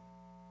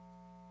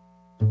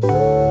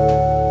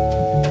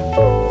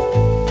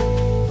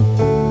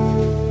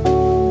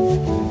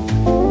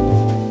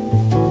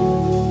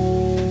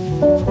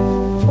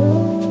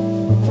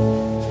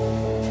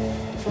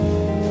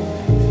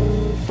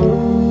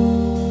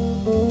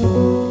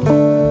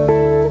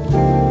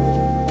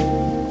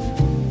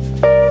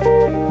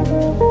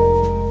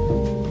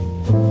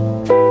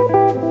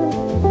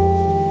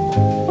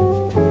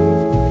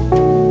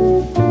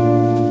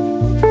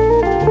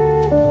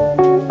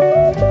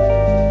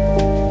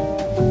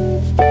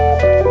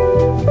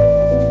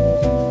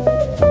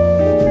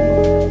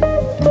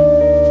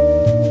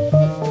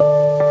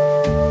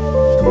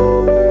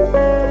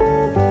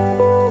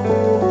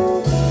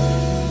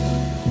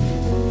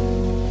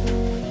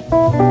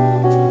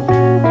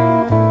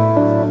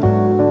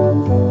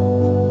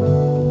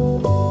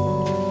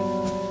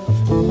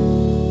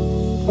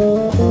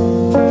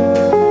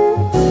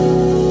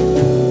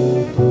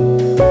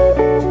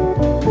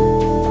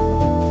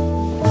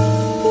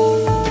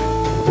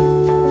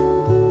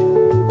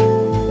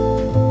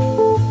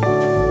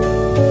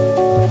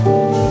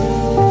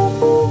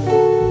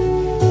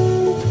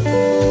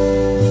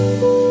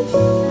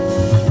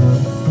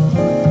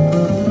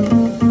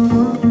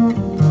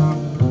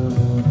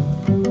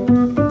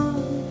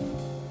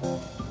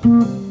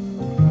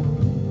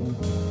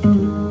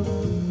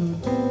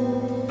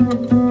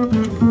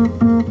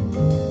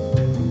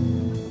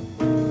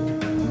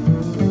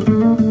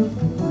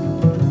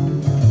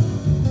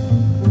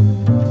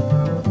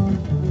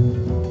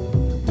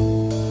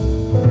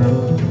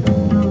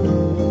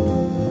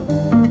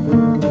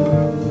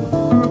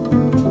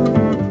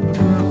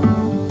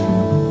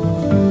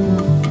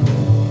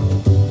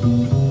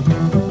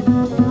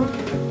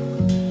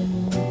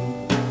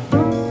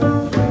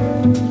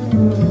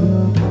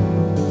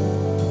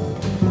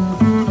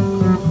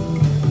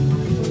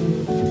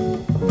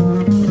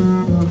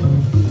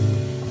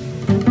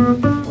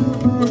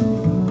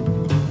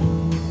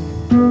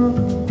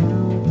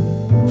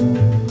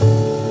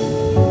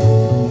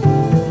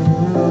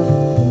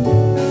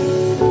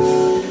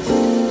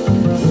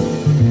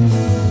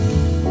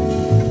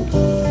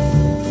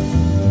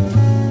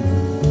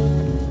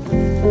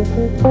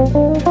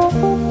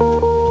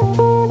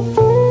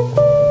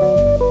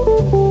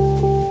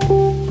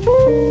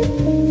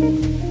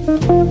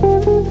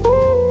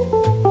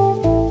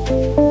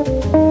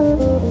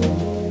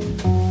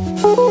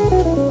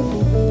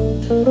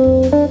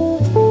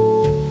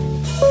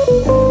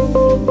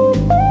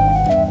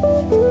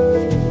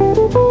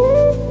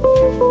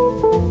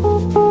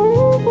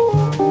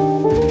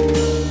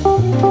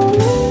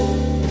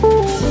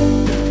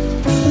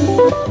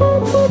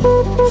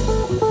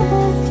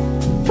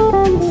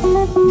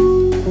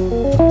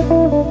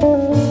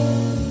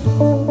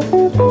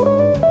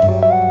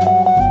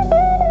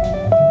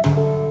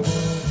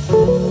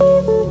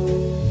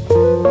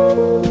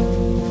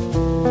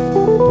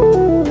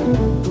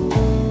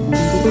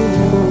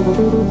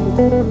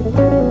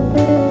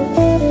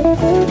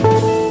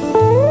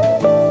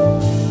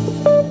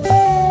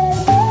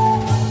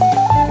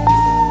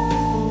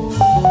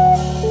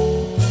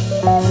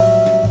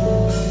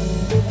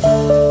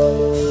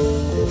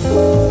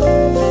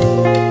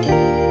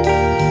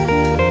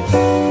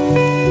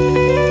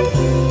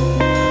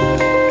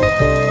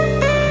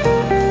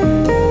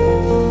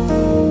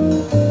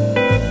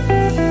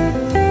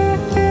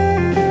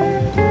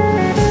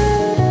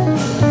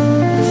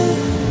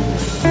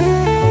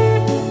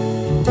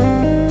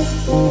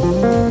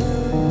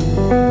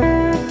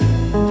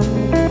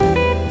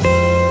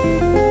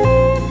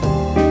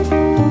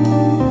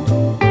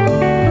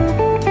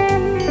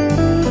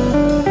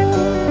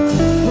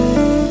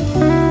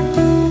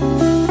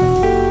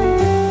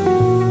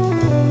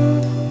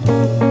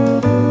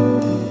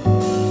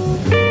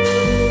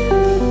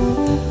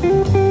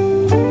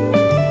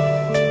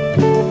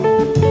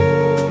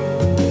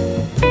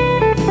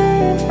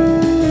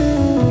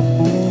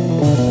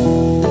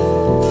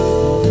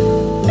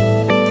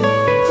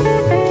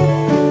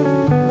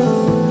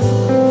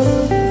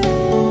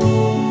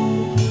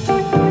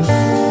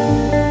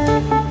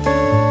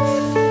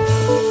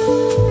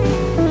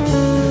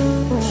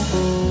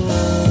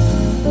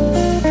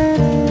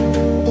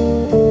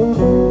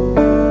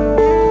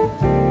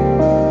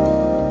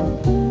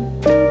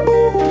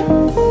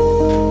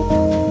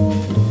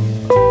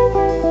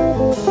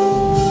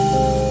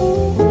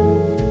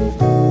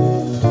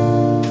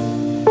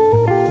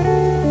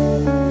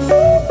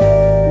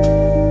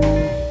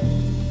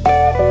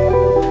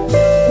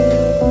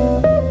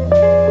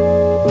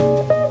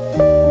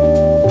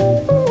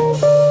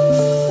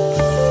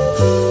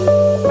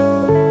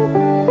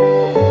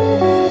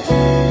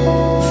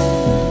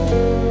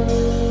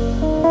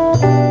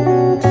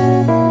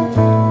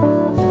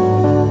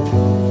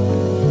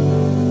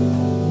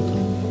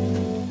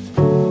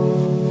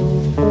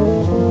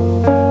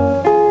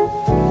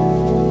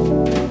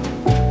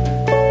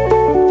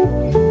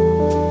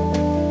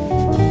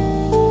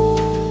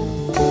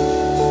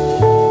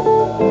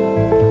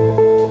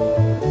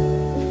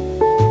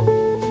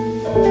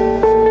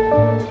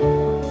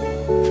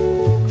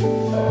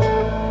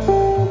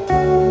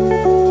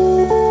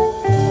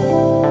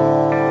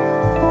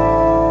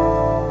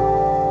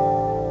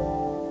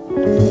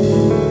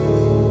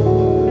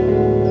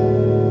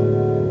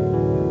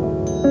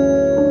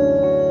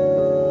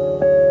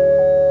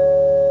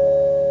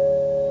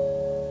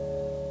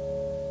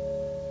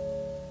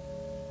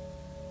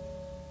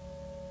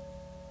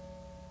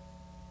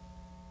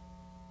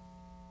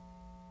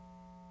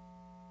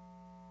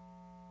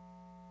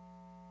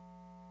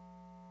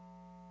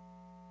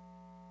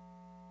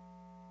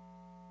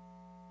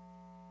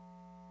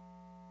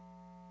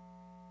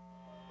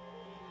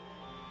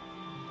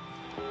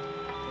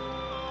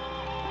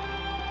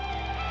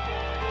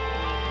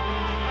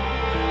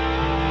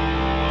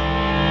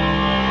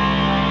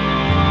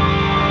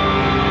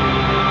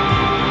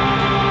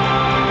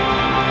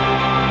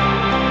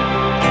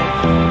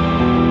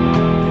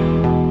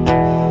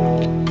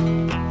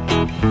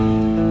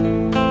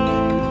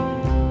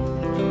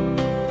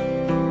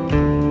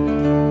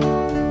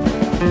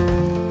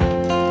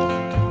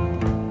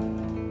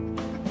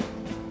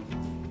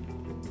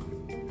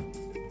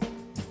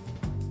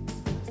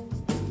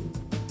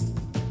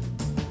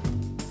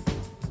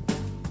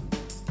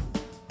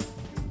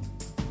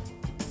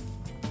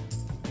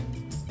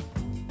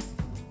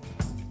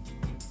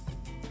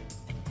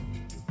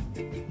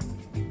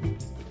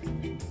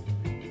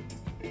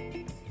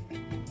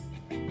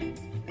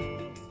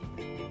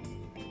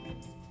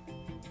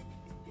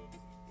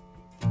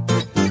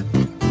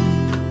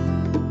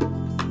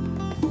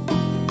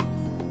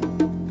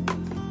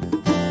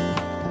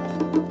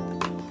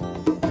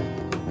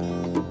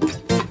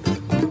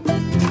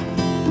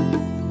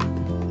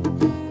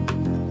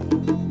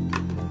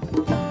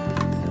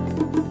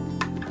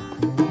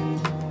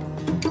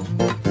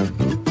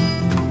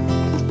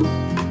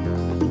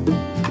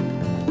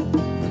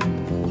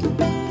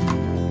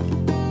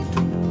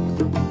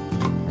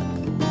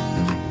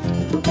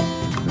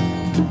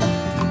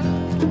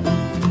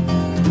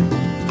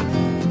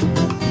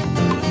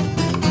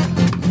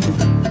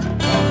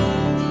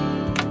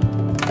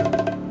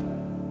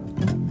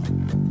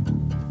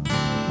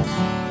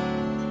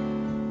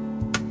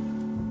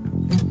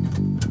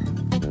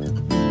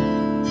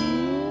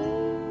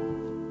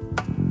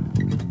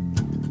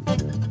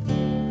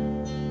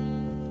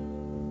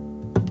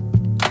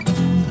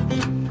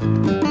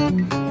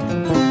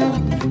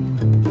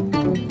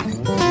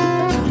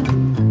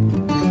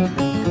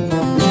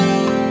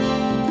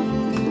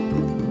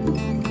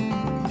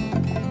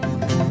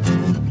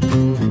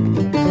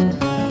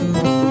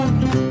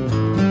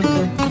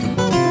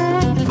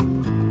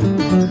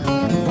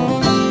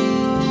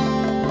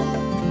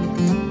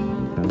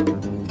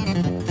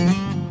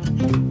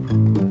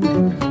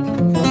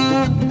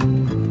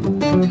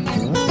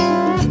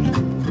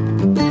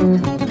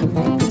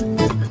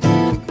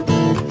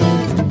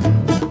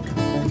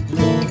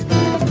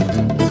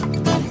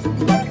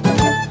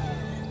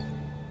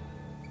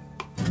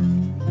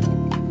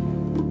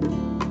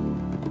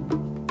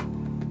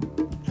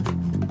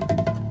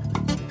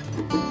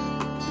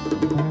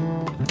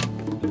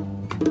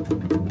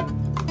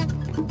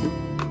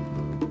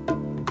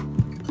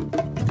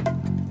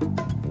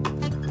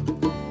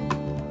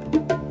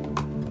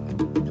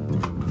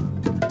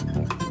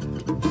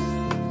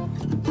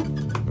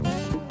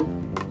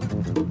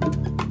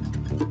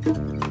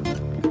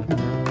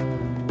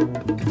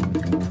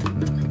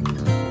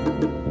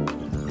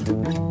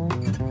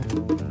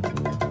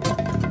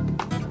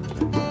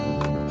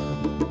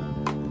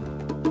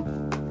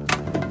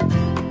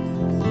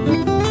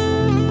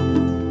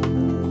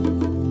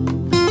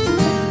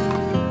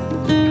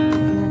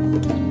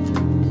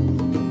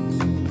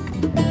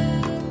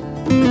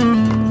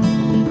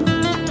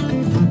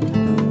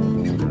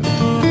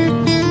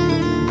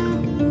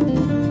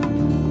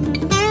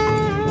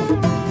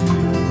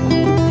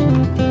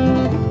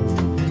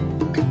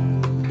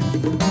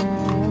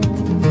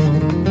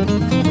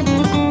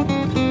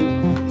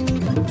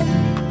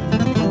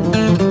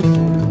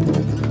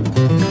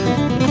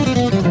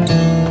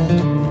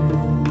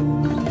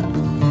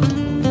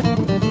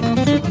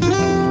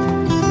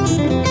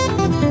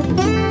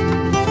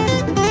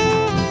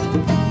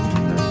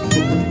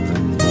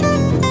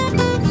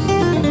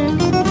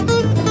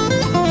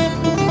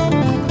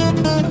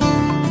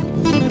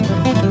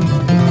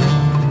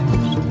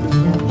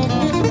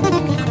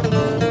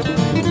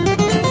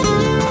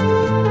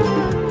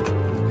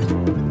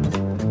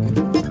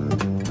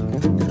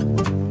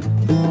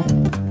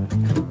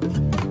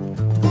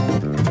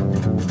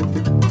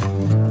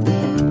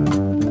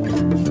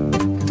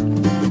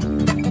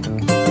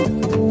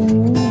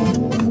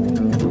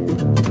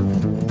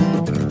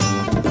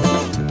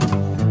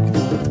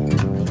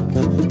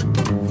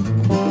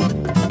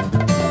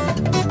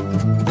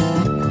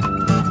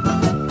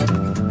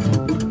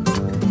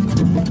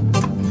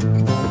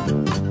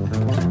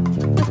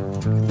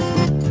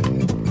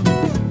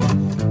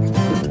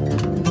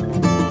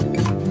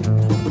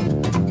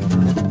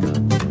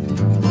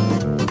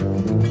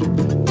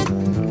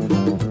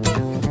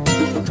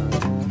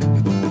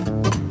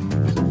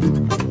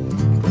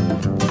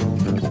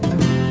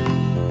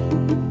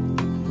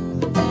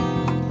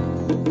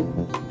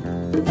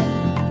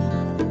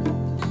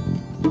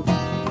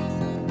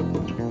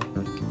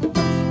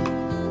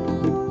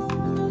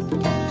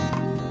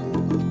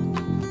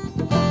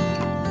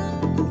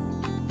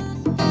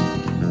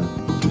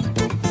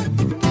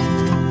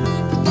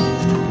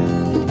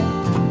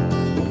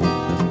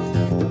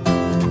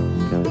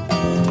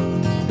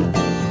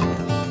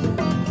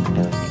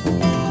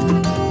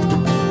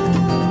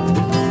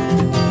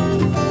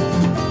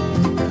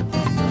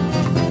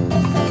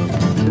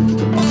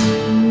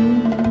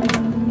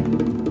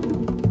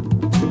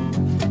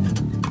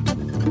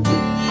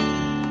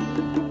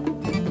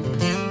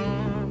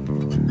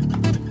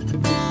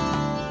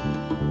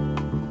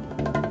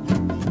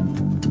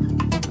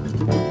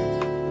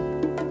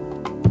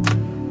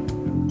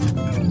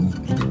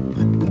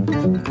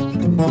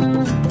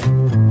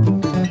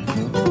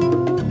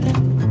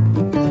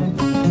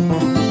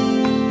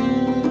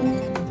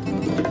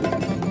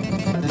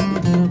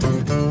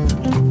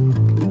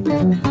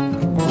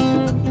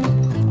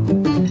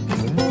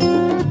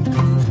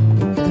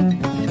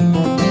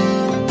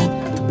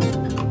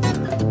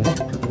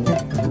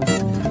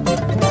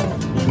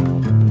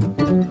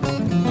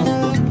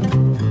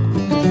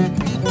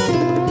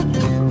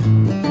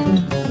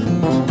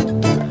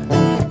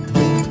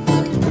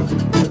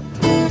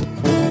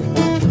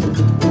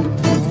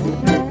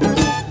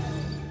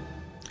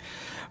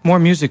 More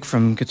music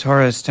from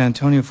guitarist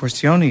Antonio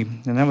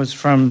Forcioni, and that was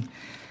from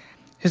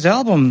his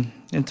album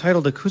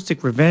entitled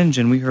Acoustic Revenge,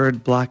 and we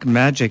heard Black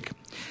Magic.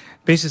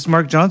 Bassist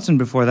Mark Johnson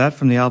before that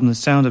from the album The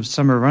Sound of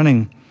Summer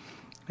Running,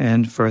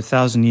 and For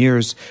 1,000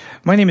 Years.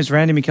 My name is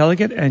Randy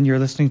McElligott, and you're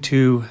listening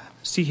to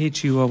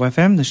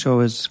CHUO-FM. The show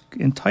is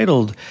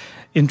entitled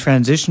In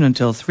Transition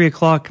until 3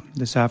 o'clock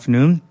this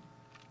afternoon,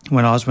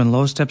 when Oswin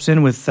Lowe steps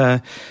in with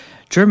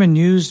German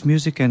news,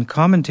 music, and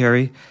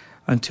commentary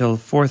until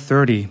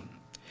 4:30.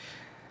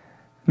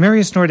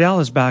 Marius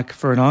Nordell is back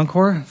for an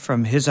encore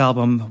from his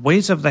album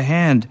Ways of the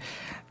Hand,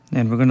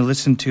 and we're going to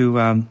listen to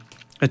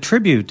a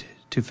tribute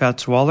to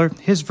Fats Waller,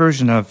 his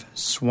version of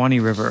Swanee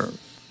River.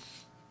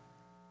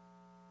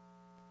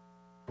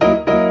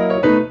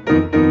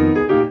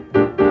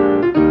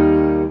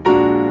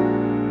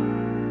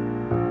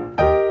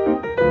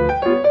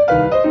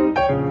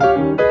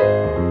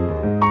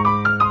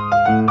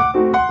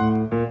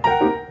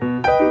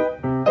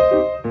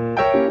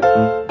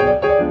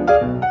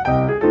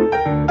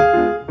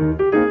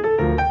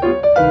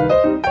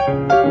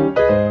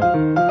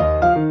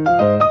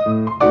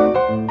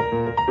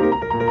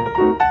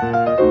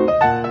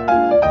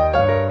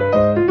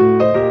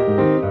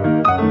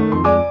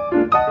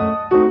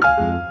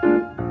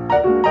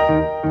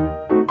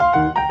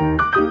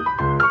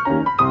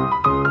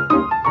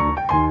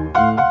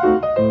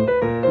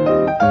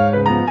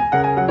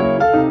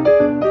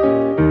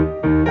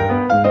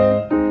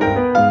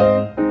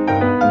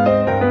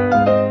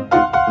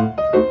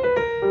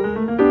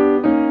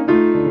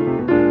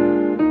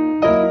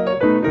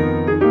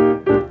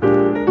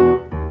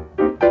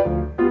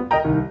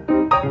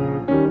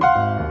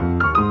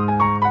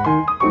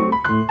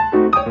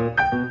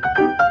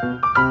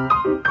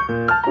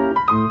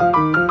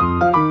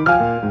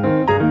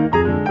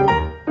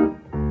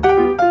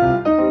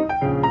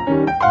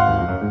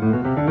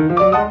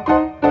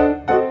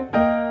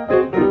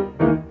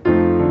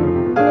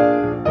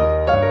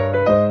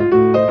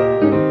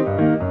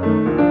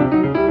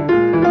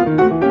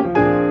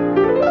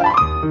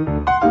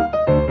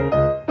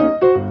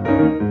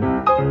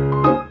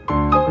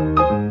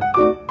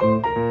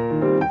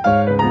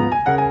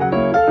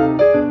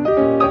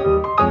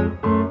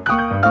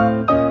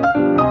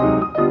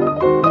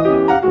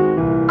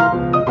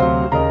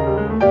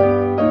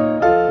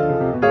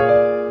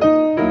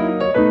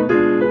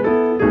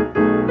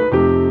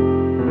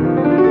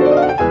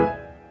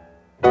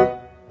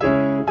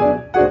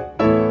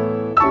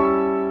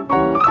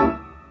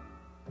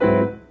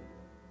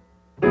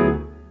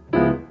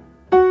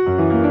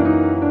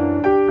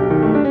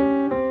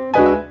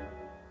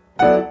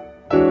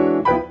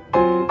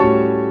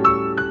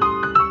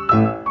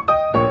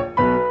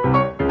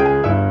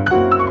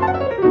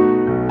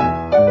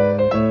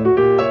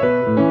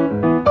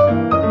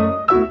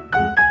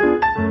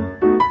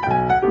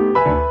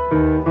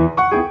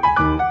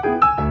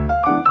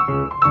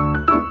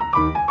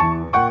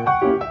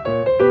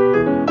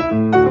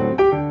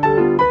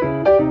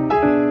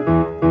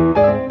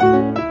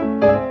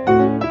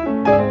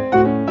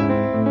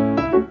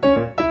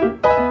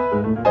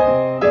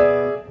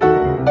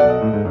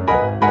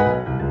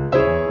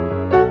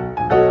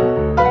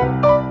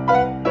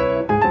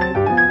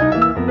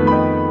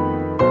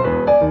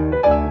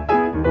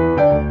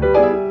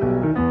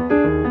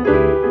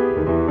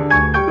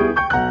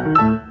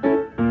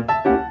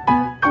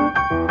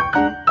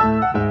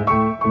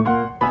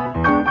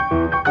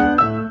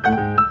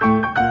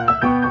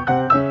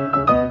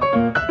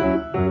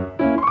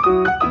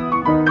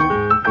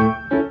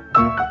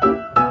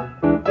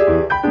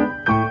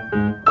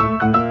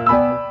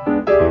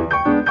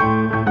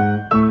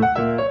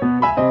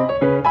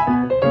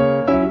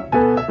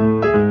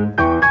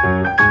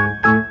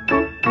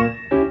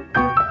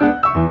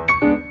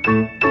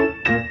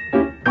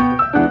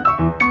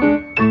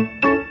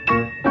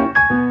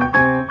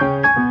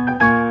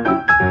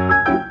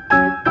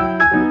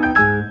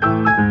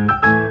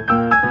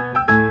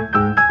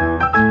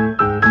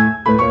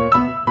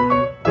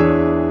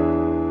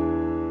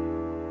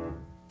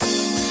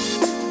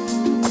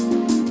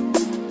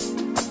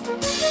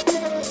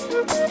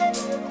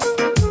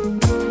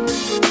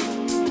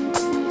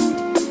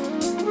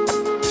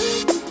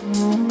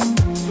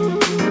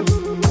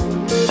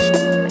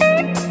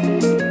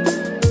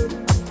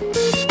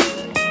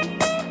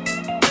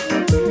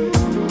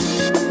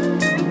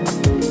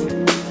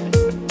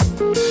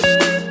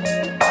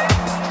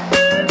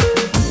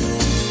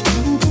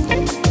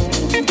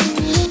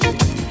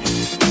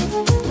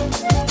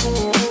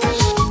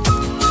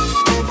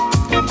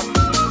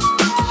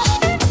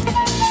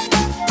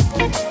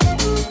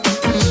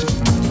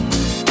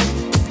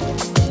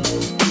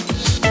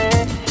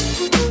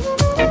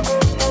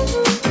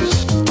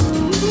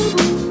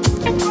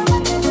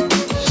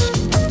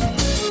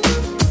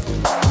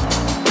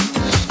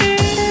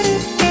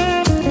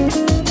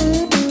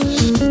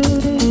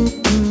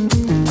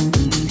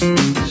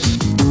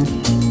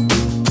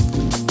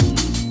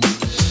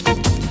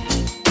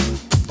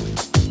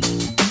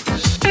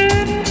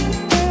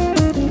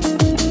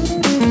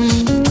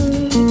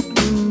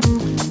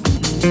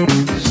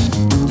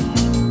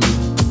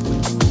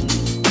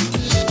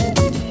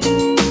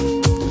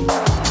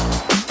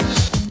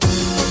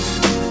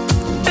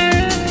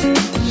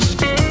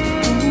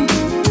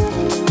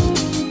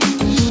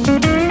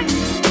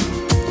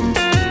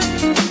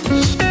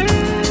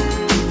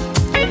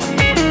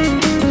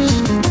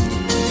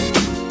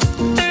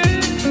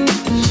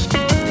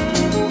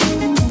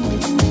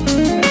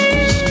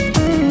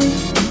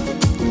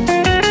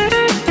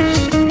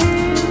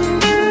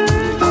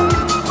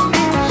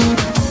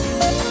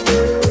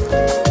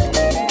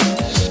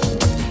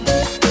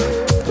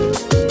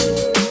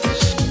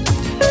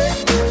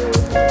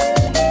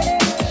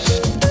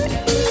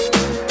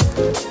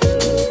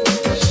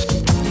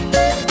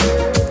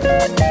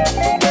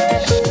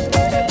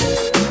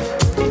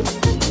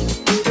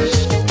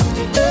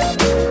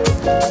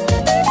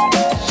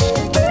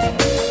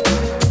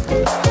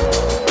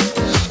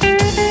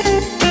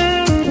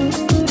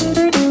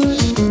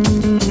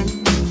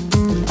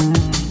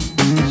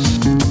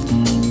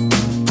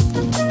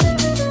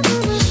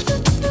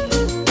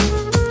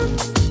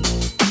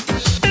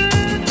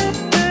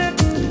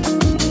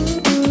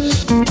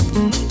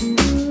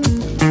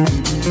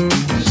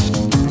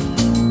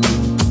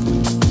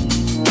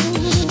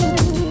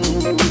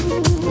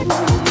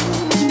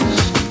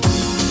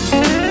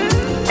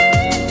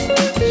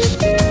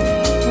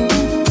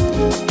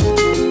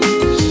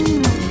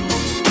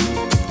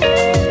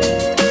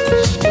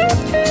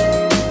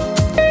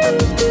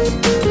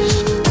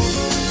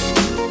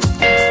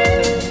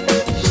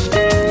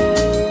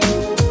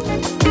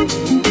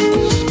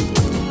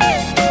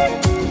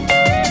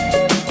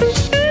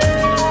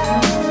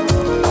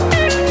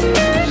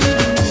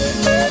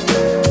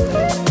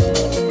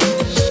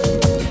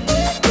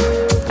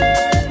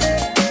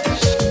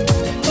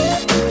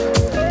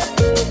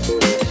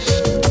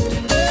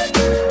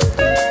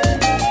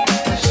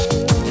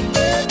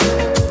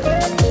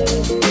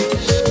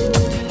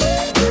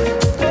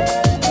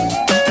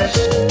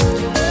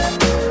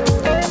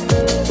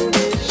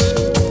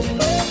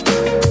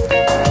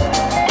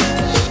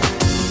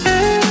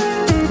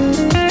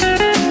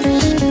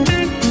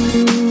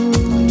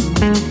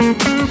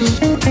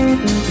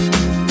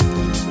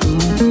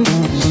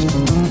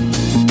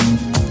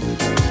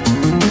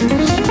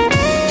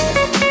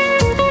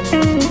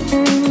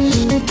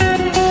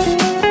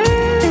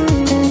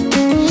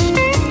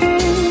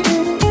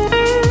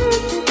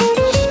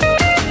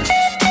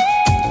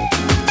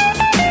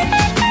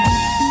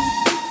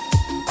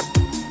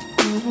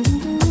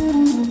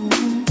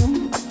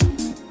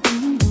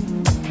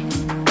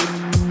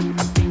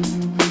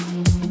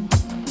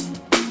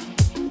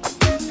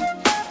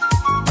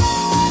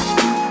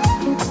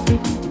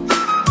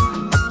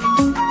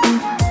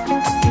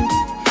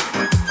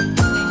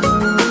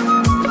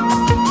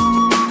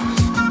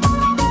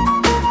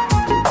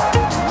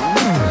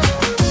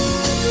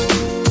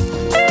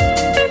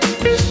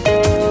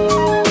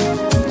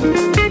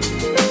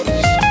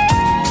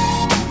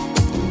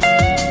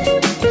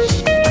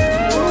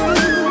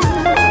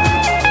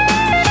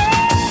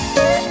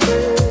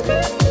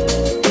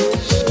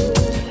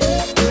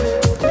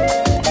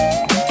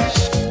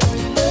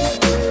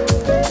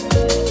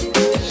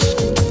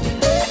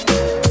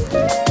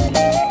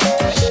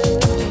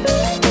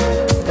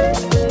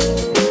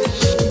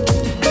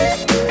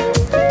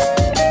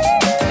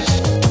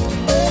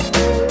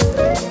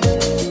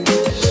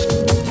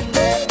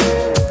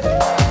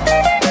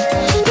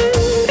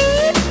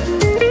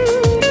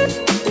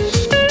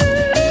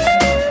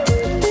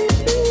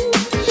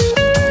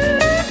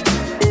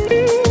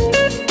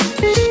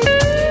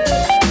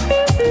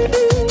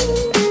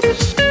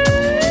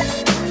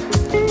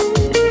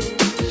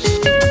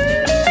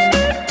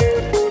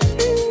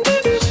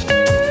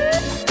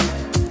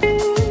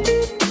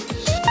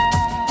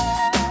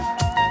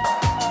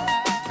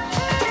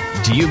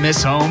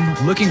 miss home?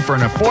 Looking for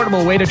an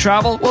affordable way to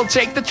travel? Well,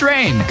 take the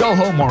train. Go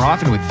home more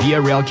often with Via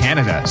Rail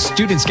Canada.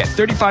 Students get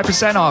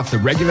 35% off the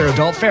regular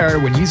adult fare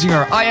when using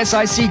our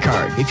ISIC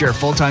card. If you're a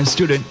full-time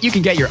student, you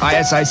can get your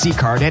ISIC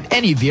card at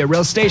any Via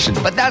Rail station.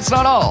 But that's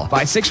not all.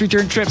 Buy 6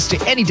 return trips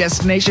to any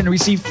destination and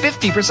receive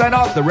 50%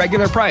 off the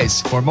regular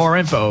price. For more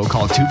info,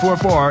 call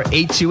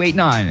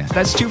 244-8289.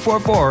 That's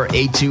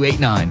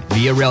 244-8289.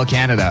 Via Rail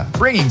Canada,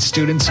 bringing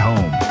students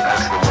home.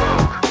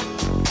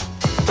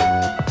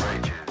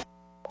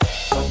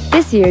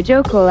 This year,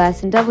 Joe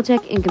Colas and Double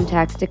Check Income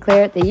Tax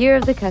declare it the year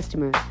of the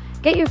customer.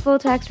 Get your full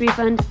tax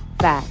refund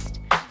fast.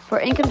 For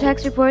income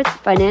tax reports,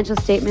 financial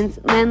statements,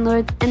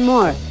 landlords, and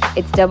more,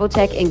 it's Double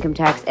Check Income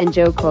Tax and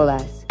Joe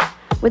Colas.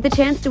 With the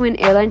chance to win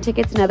airline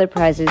tickets and other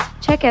prizes,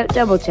 check out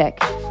Double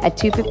Check at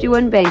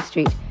 251 Bank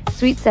Street,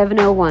 Suite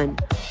 701,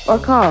 or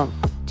call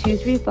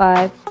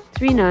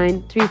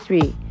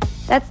 235-3933.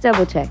 That's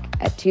Double Check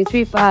at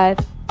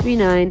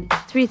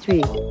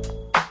 235-3933.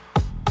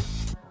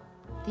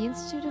 The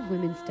Institute of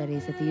Women's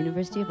Studies at the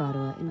University of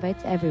Ottawa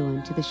invites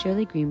everyone to the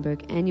Shirley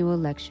Greenberg annual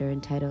lecture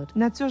entitled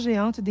Nature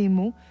géante des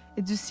mots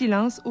et du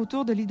silence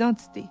autour de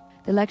l'identité.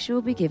 The lecture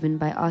will be given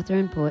by author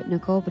and poet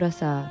Nicole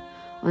Brossard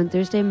on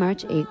Thursday,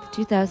 March 8th,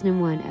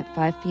 2001 at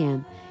 5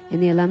 p.m. in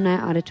the Alumni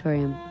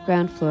Auditorium,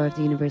 ground floor of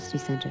the University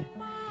Center.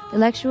 The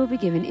lecture will be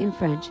given in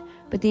French,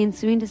 but the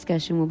ensuing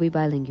discussion will be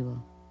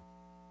bilingual.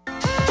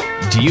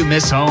 Do you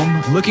miss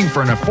home? Looking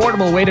for an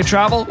affordable way to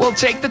travel? Well,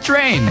 take the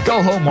train.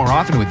 Go home more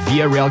often with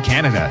Via Rail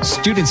Canada.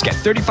 Students get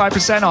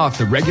 35% off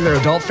the regular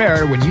adult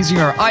fare when using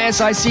our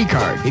ISIC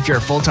card. If you're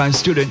a full-time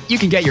student, you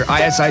can get your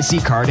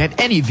ISIC card at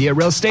any Via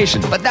Rail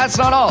station. But that's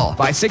not all.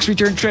 Buy 6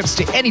 return trips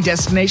to any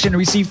destination and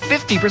receive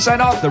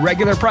 50% off the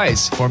regular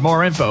price. For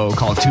more info,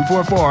 call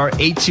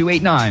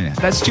 244-8289.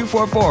 That's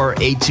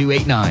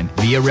 244-8289.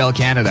 Via Rail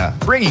Canada,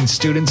 bringing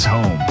students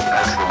home.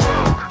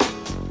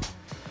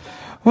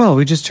 Well,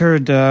 we just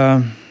heard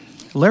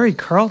Larry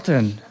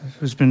Carlton,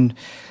 who's been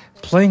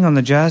playing on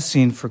the jazz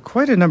scene for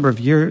quite a number of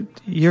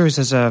years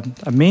as a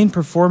main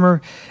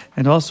performer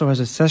and also as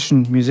a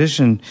session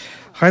musician,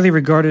 highly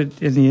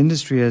regarded in the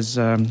industry as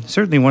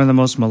certainly one of the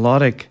most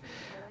melodic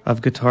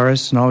of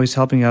guitarists and always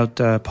helping out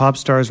pop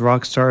stars,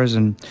 rock stars,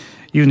 and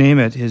you name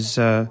it. His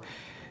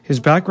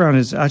background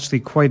is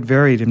actually quite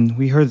varied, and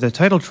we heard the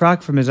title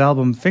track from his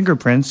album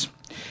Fingerprints.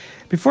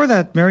 Before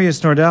that, Marius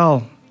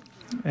Nordal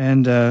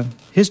and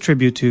his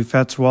tribute to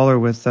Fats Waller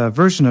with a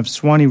version of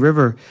Swanee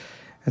River,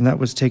 and that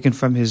was taken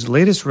from his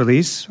latest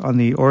release on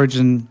the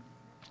Origin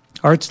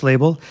Arts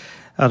label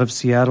out of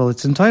Seattle.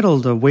 It's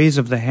entitled Ways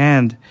of the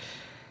Hand.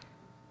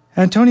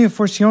 Antonio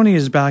Forcioni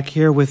is back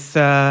here with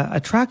a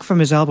track from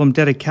his album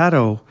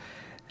Dedicato,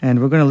 and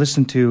we're going to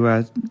listen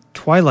to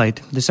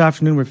Twilight. This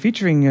afternoon we're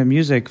featuring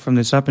music from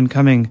this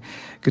up-and-coming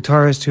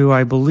guitarist who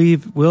I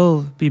believe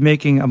will be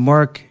making a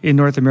mark in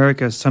North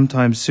America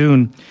sometime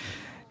soon.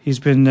 He's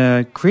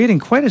been creating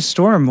quite a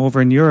storm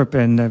over in Europe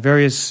and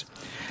various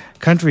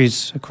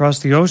countries across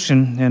the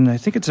ocean, and I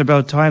think it's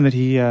about time that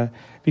he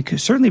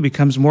certainly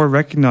becomes more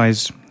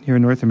recognized here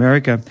in North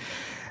America.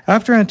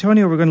 After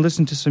Antonio, we're going to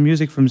listen to some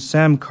music from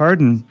Sam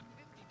Carden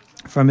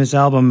from his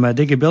album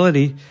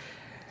Digability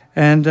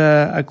and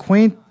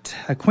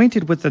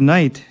Acquainted with the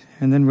Night,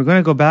 and then we're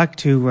going to go back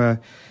to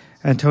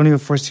Antonio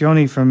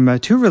Forcioni from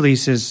 2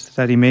 releases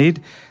that he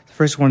made. The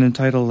first one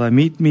entitled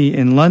Meet Me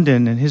in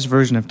London and his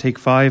version of Take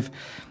 5,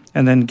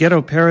 and then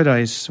Ghetto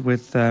Paradise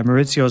with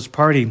Maurizio's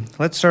Party.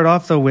 Let's start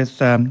off, though,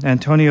 with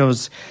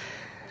Antonio's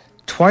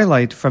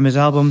Twilight from his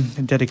album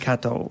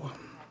Dedicato.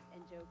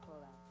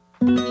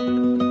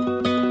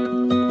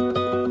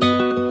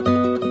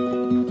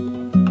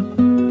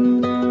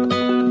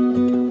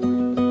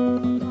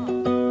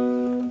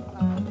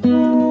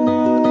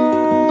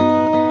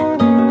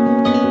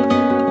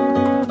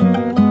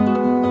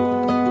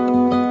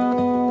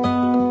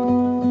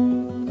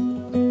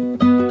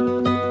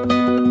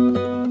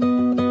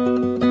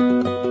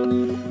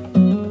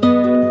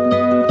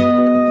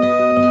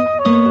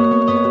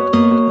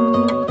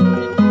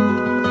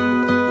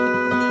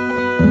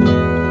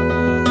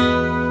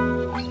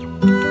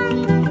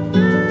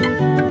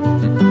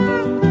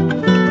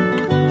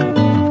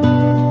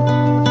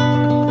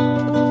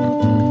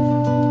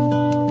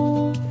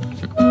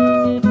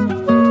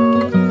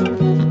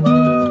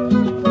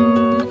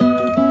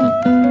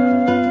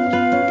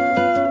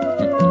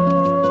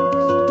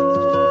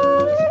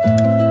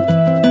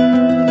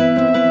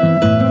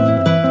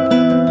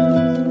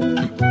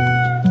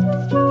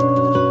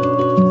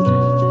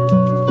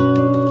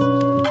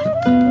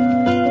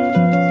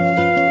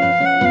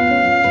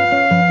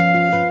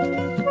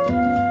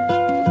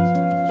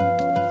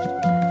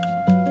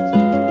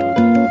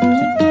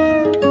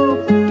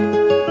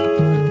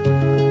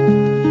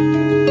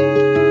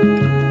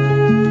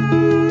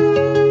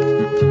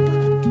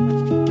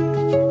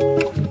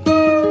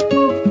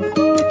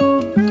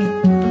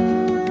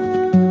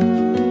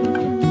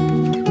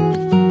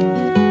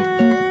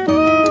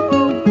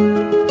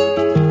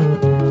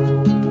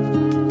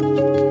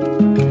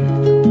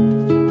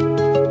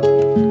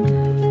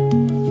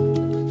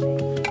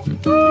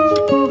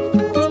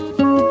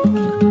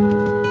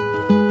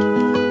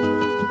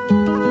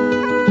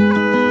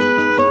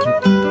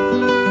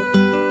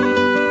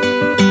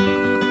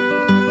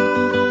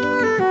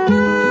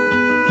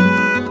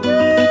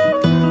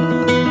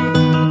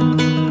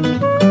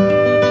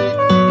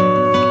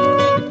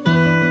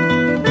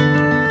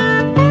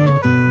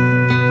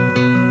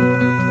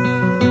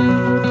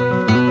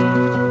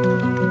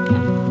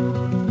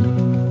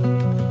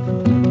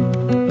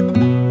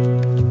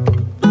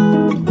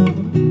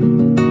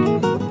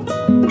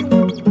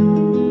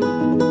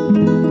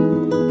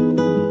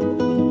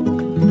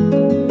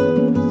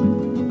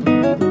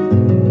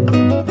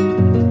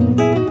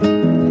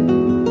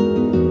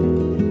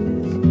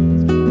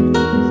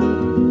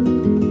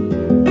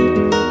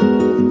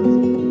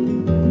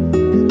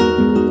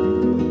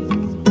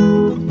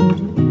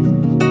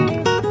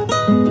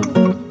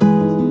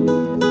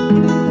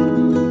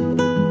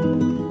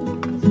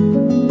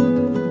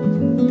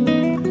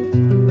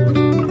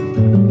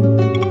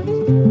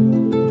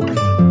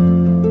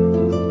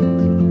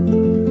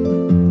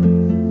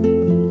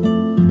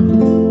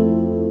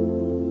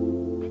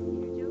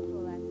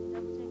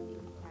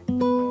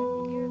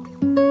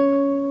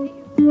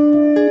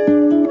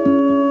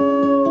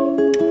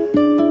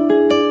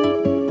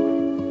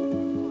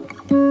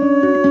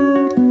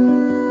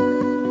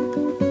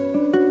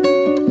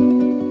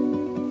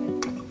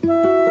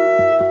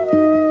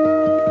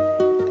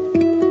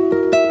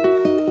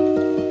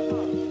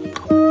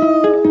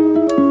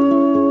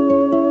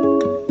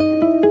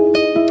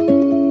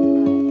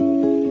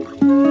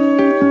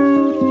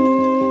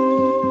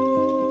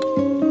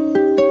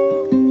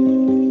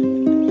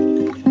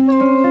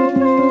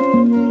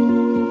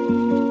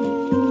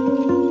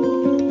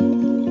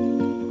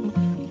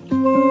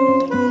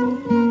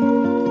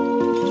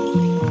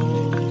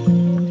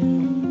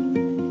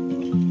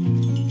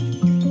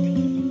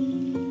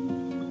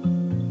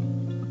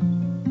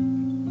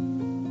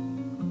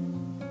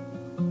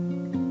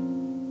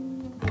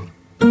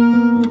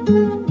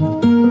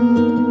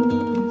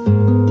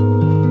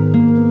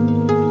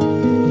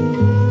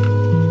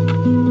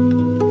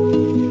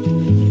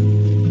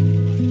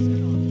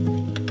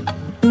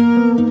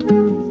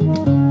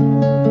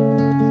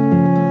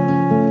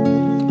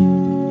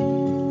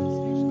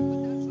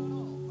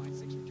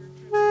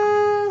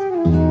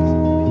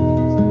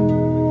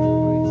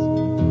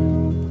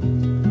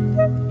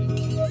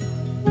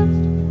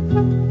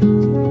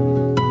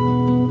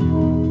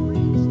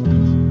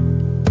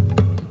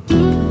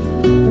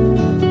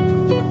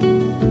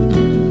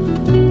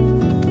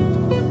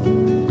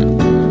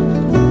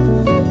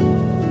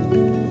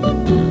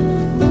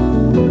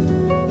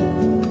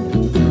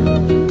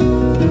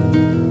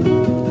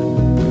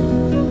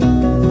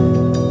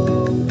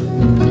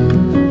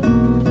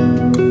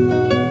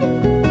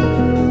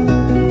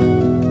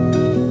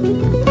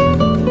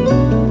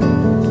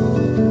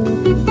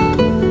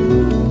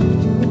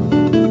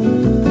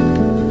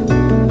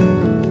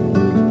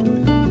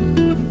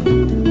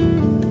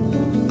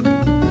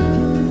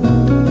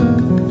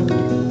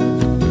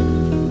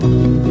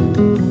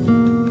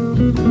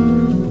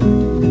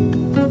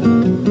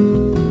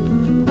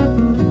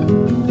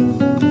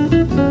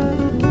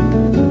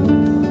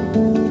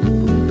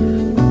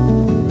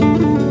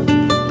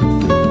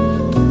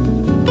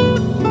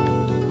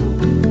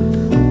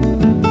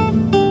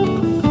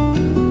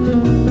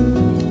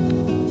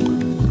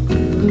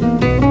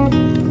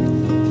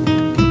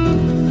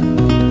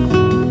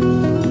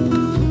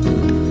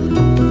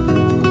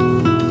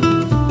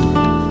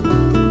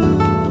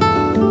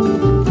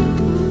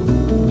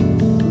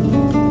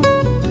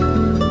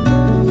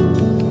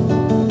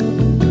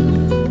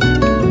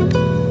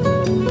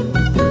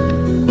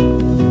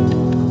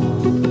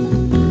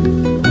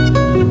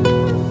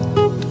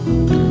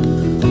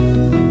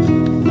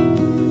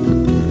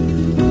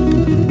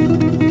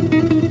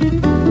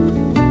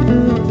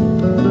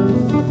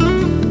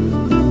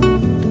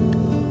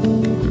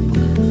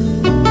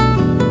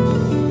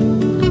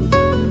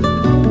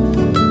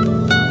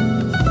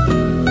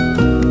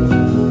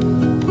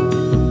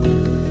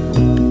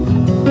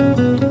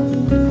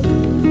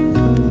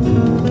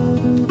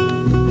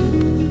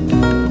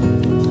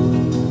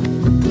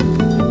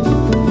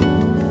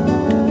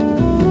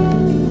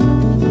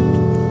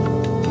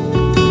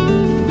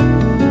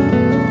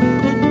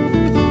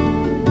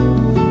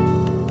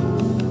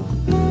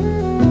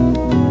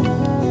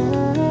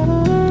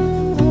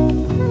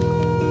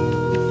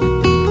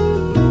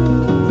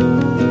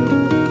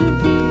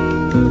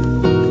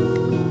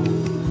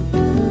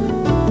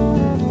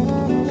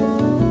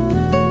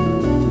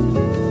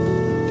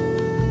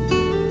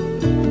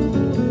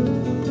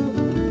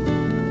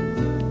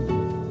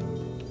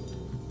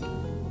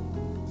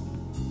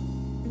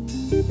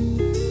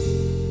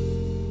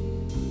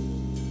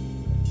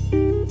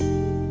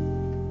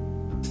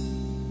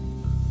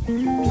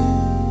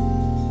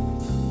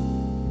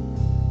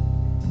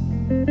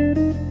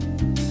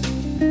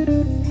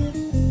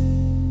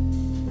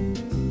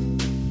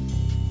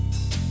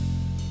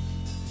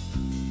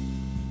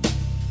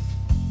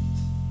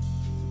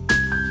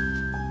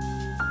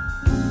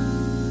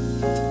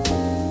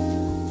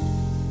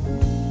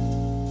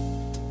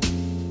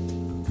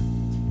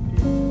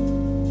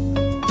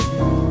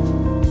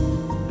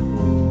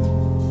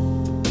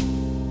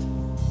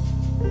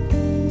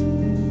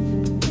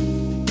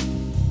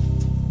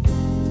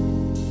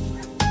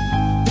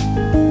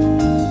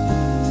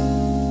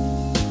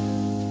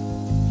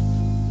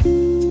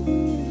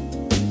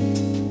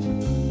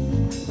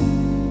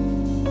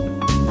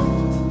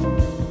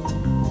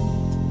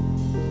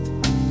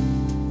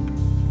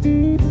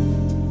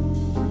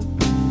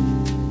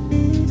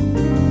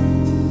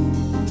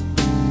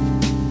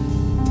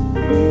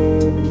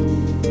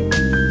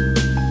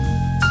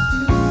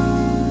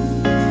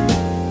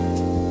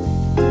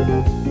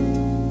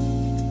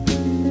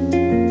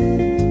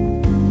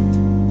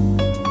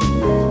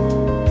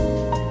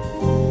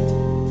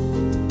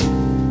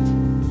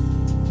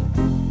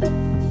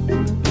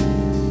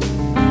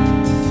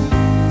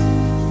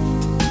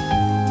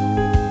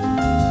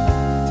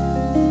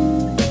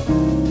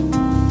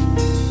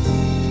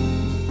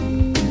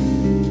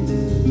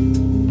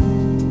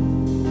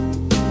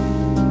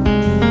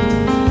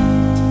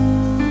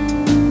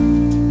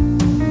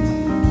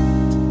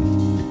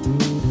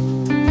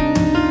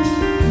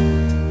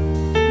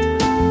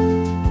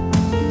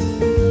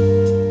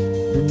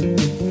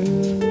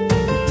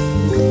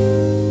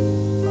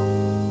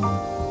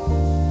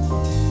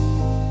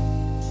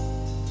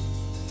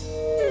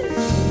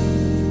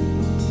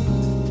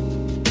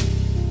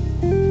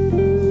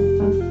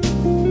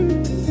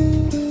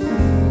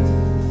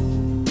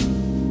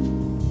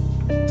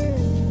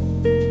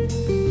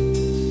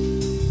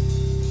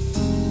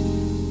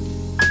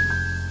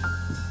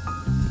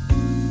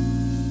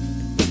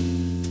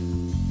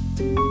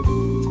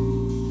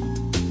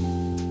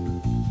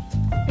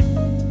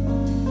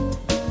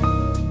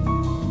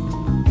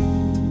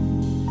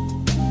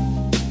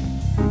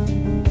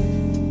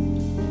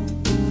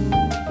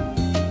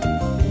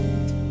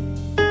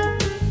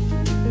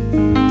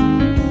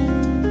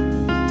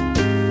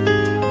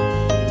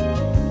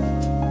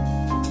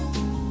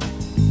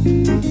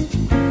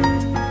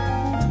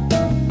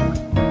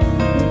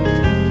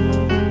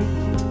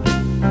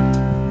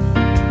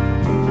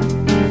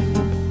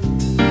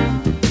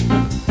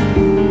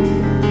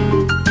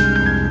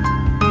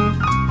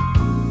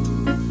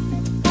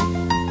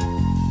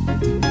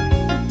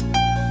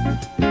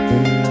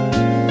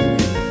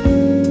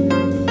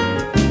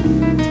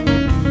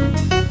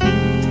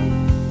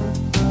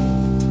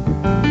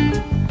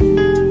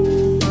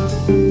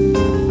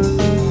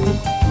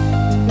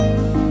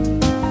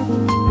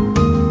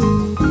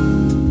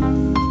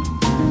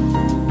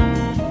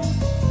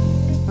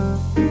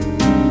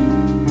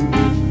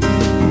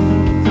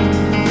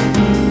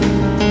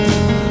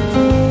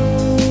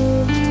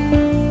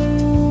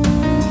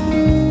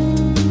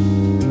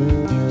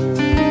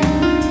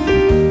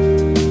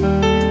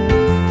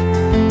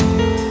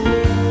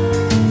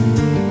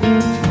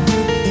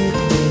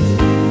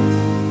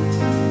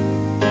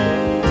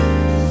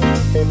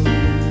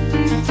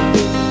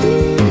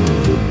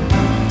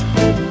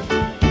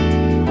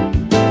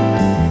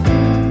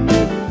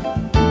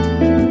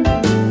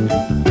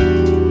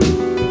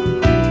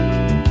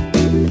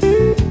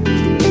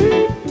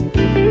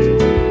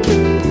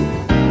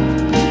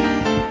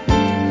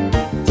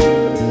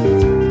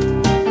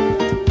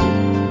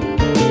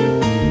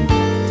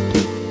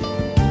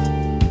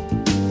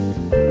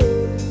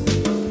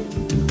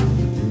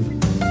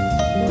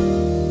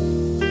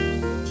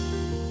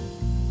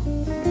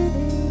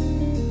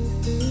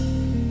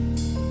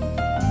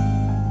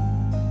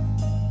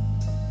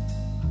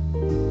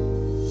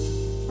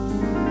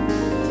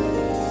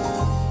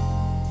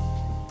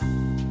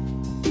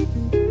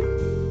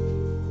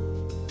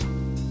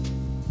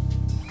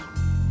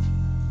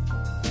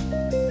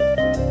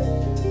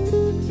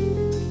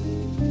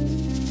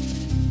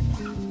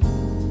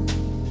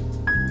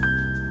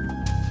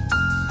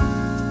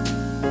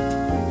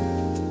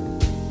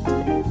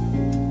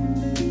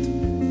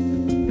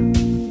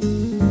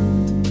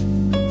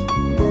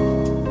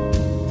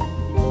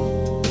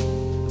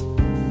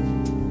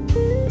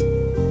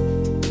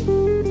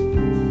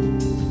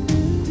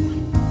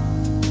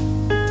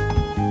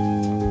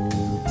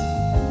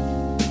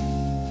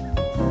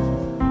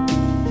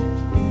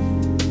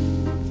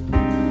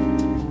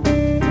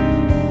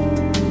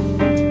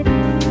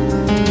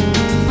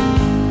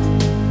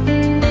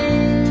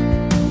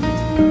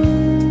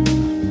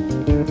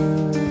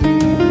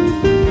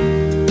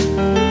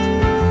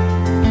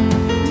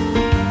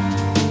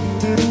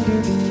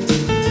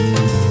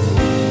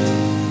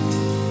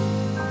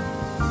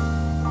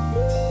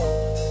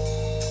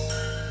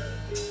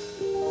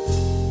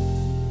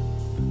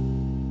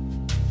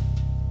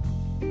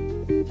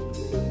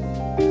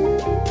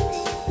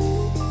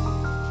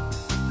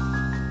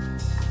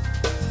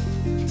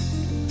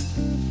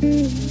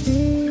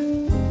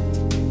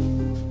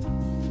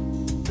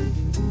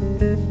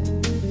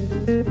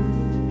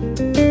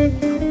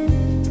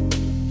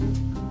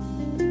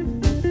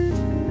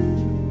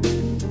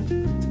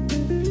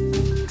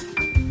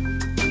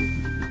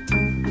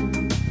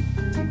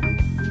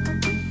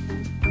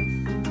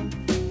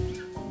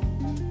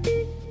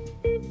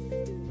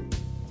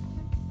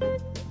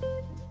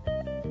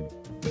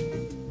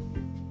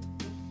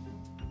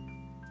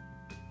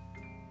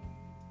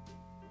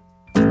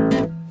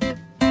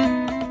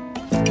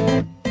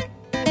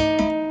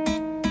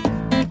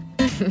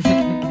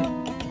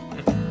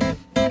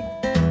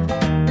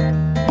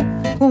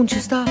 won't you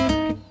stop?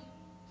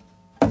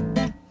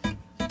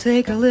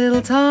 Take a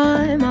little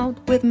time out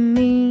with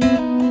me.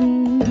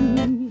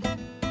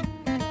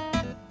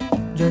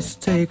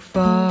 Just take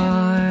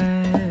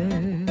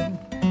 5.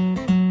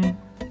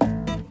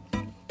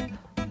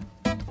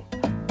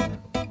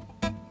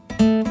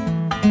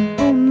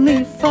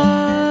 Only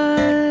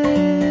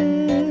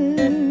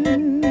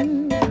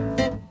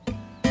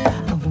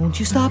 5. Won't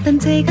you stop and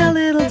take a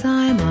little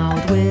time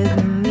out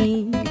with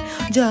me?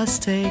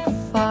 Just take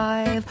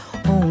 5,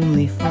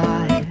 only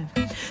 5.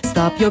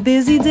 Stop your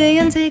busy day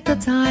and take the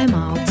time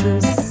out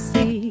to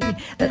see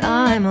that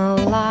I'm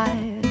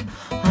alive,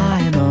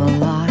 I'm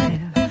alive.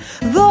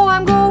 Though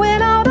I'm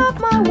going out of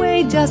my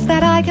way, just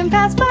that I can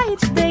pass by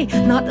each day.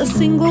 Not a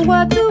single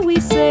word do we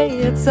say,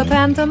 it's a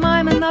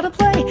pantomime and not a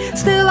play.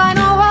 Still I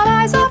know all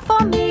eyes are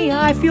for me,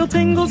 I feel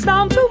tingles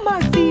down to my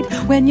feet.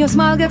 When your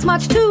smile gets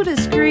much too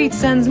discreet,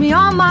 sends me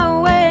on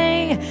my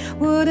way.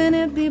 Wouldn't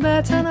it be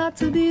better not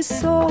to be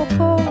so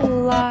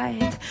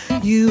polite?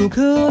 You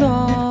could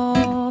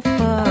offer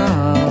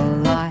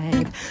a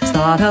light,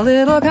 start a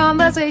little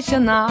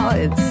conversation now,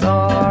 it's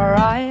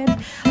alright.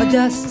 Or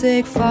just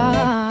take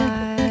 5.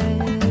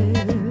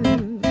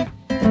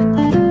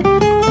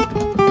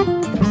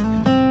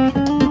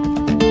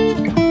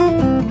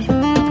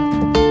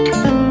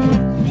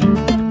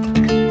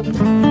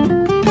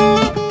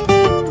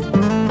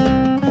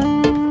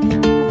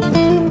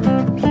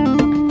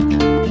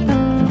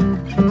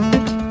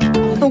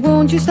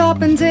 Won't you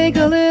stop and take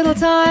a little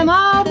time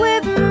out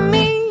with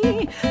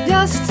me?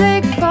 Just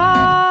take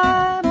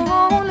 5,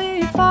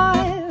 only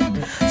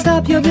 5.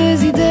 Stop your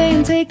busy day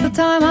and take the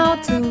time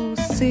out to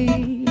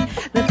see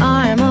that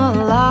I'm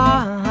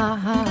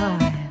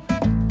alive.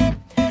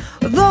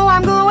 Though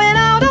I'm going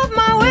out of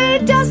my way,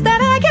 just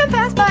that I can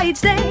pass by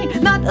each day.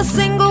 Not a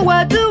single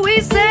word do we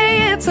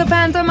say, it's a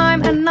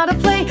pantomime and not a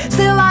play.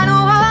 Still I know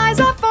all eyes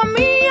are for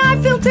me, I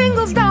feel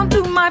tingles down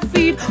to my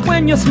feet.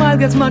 When your smile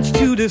gets much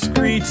too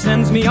discreet,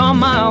 sends me on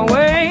my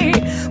way.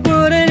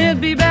 Wouldn't it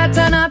be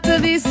better not to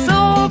be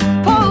so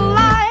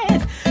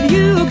polite?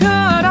 You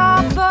could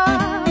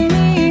offer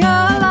me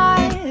a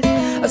light,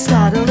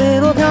 start a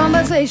little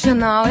conversation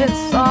now,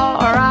 it's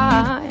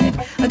alright.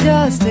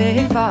 Just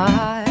take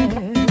 5.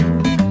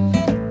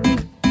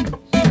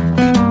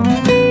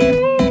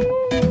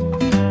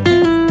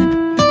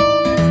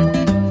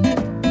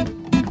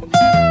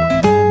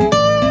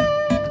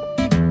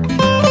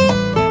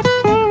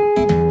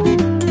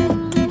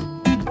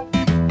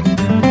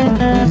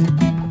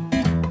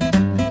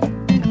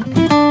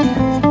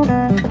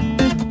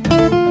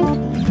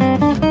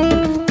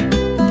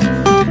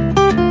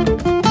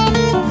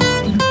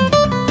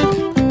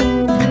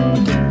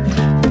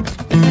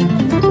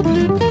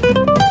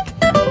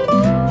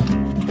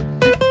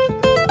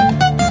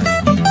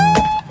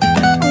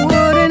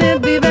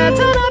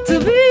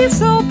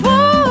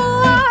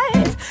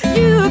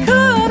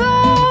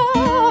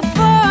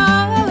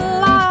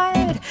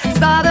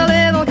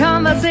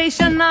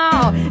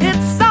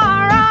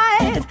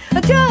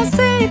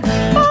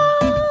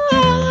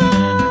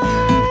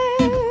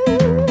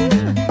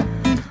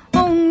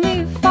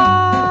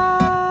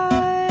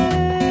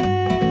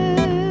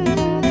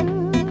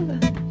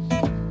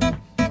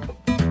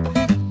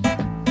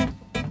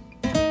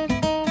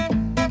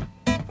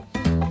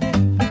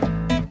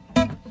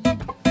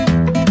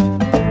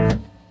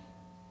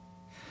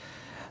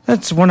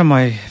 That's one of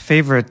my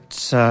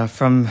favorites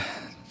from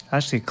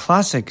actually a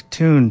classic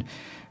tune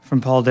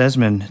from Paul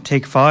Desmond,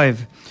 Take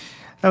 5.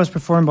 That was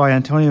performed by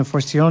Antonio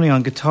Forcioni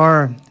on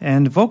guitar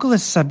and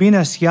vocalist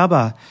Sabina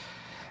Siaba.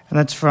 And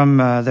that's from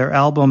their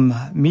album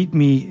Meet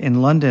Me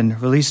in London,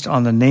 released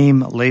on the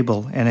Name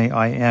label,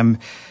 N-A-I-M.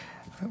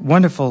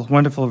 Wonderful,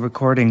 wonderful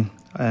recording.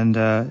 And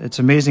it's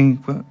amazing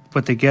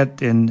what they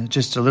get in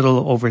just a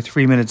little over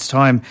 3 minutes'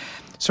 time.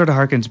 Sort of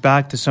harkens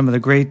back to some of the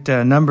great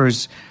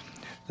numbers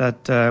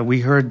that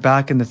we heard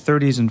back in the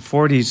 30s and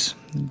 40s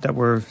that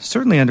were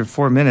certainly under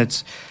 4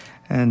 minutes.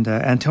 And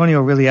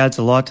Antonio really adds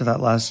a lot to that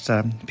last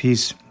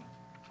piece.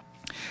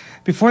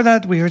 Before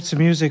that, we heard some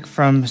music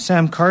from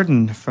Sam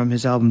Carden from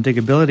his album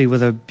Digability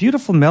with a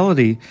beautiful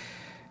melody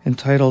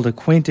entitled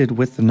Acquainted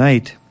with the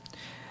Night.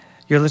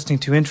 You're listening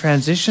to In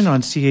Transition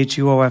on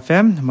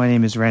CHUO-FM. My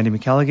name is Randy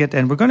McElligott,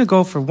 and we're going to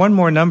go for one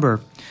more number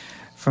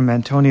from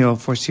Antonio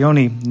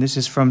Forcioni. And this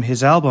is from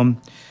his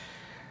album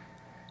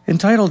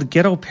entitled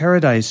Ghetto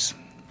Paradise,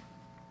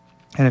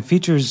 and it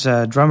features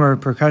drummer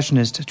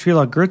percussionist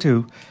Trilok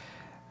Gurtu,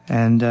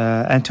 and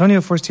Antonio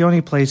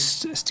Forcioni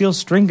plays steel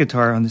string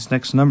guitar on this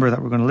next number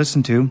that we're going to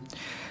listen to.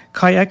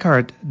 Kai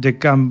Eckhart de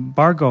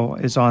Gambargo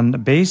is on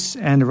bass,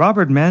 and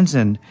Robert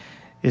Manzin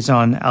is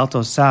on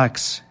alto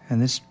sax,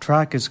 and this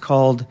track is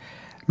called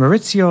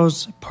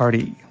Maurizio's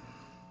Party.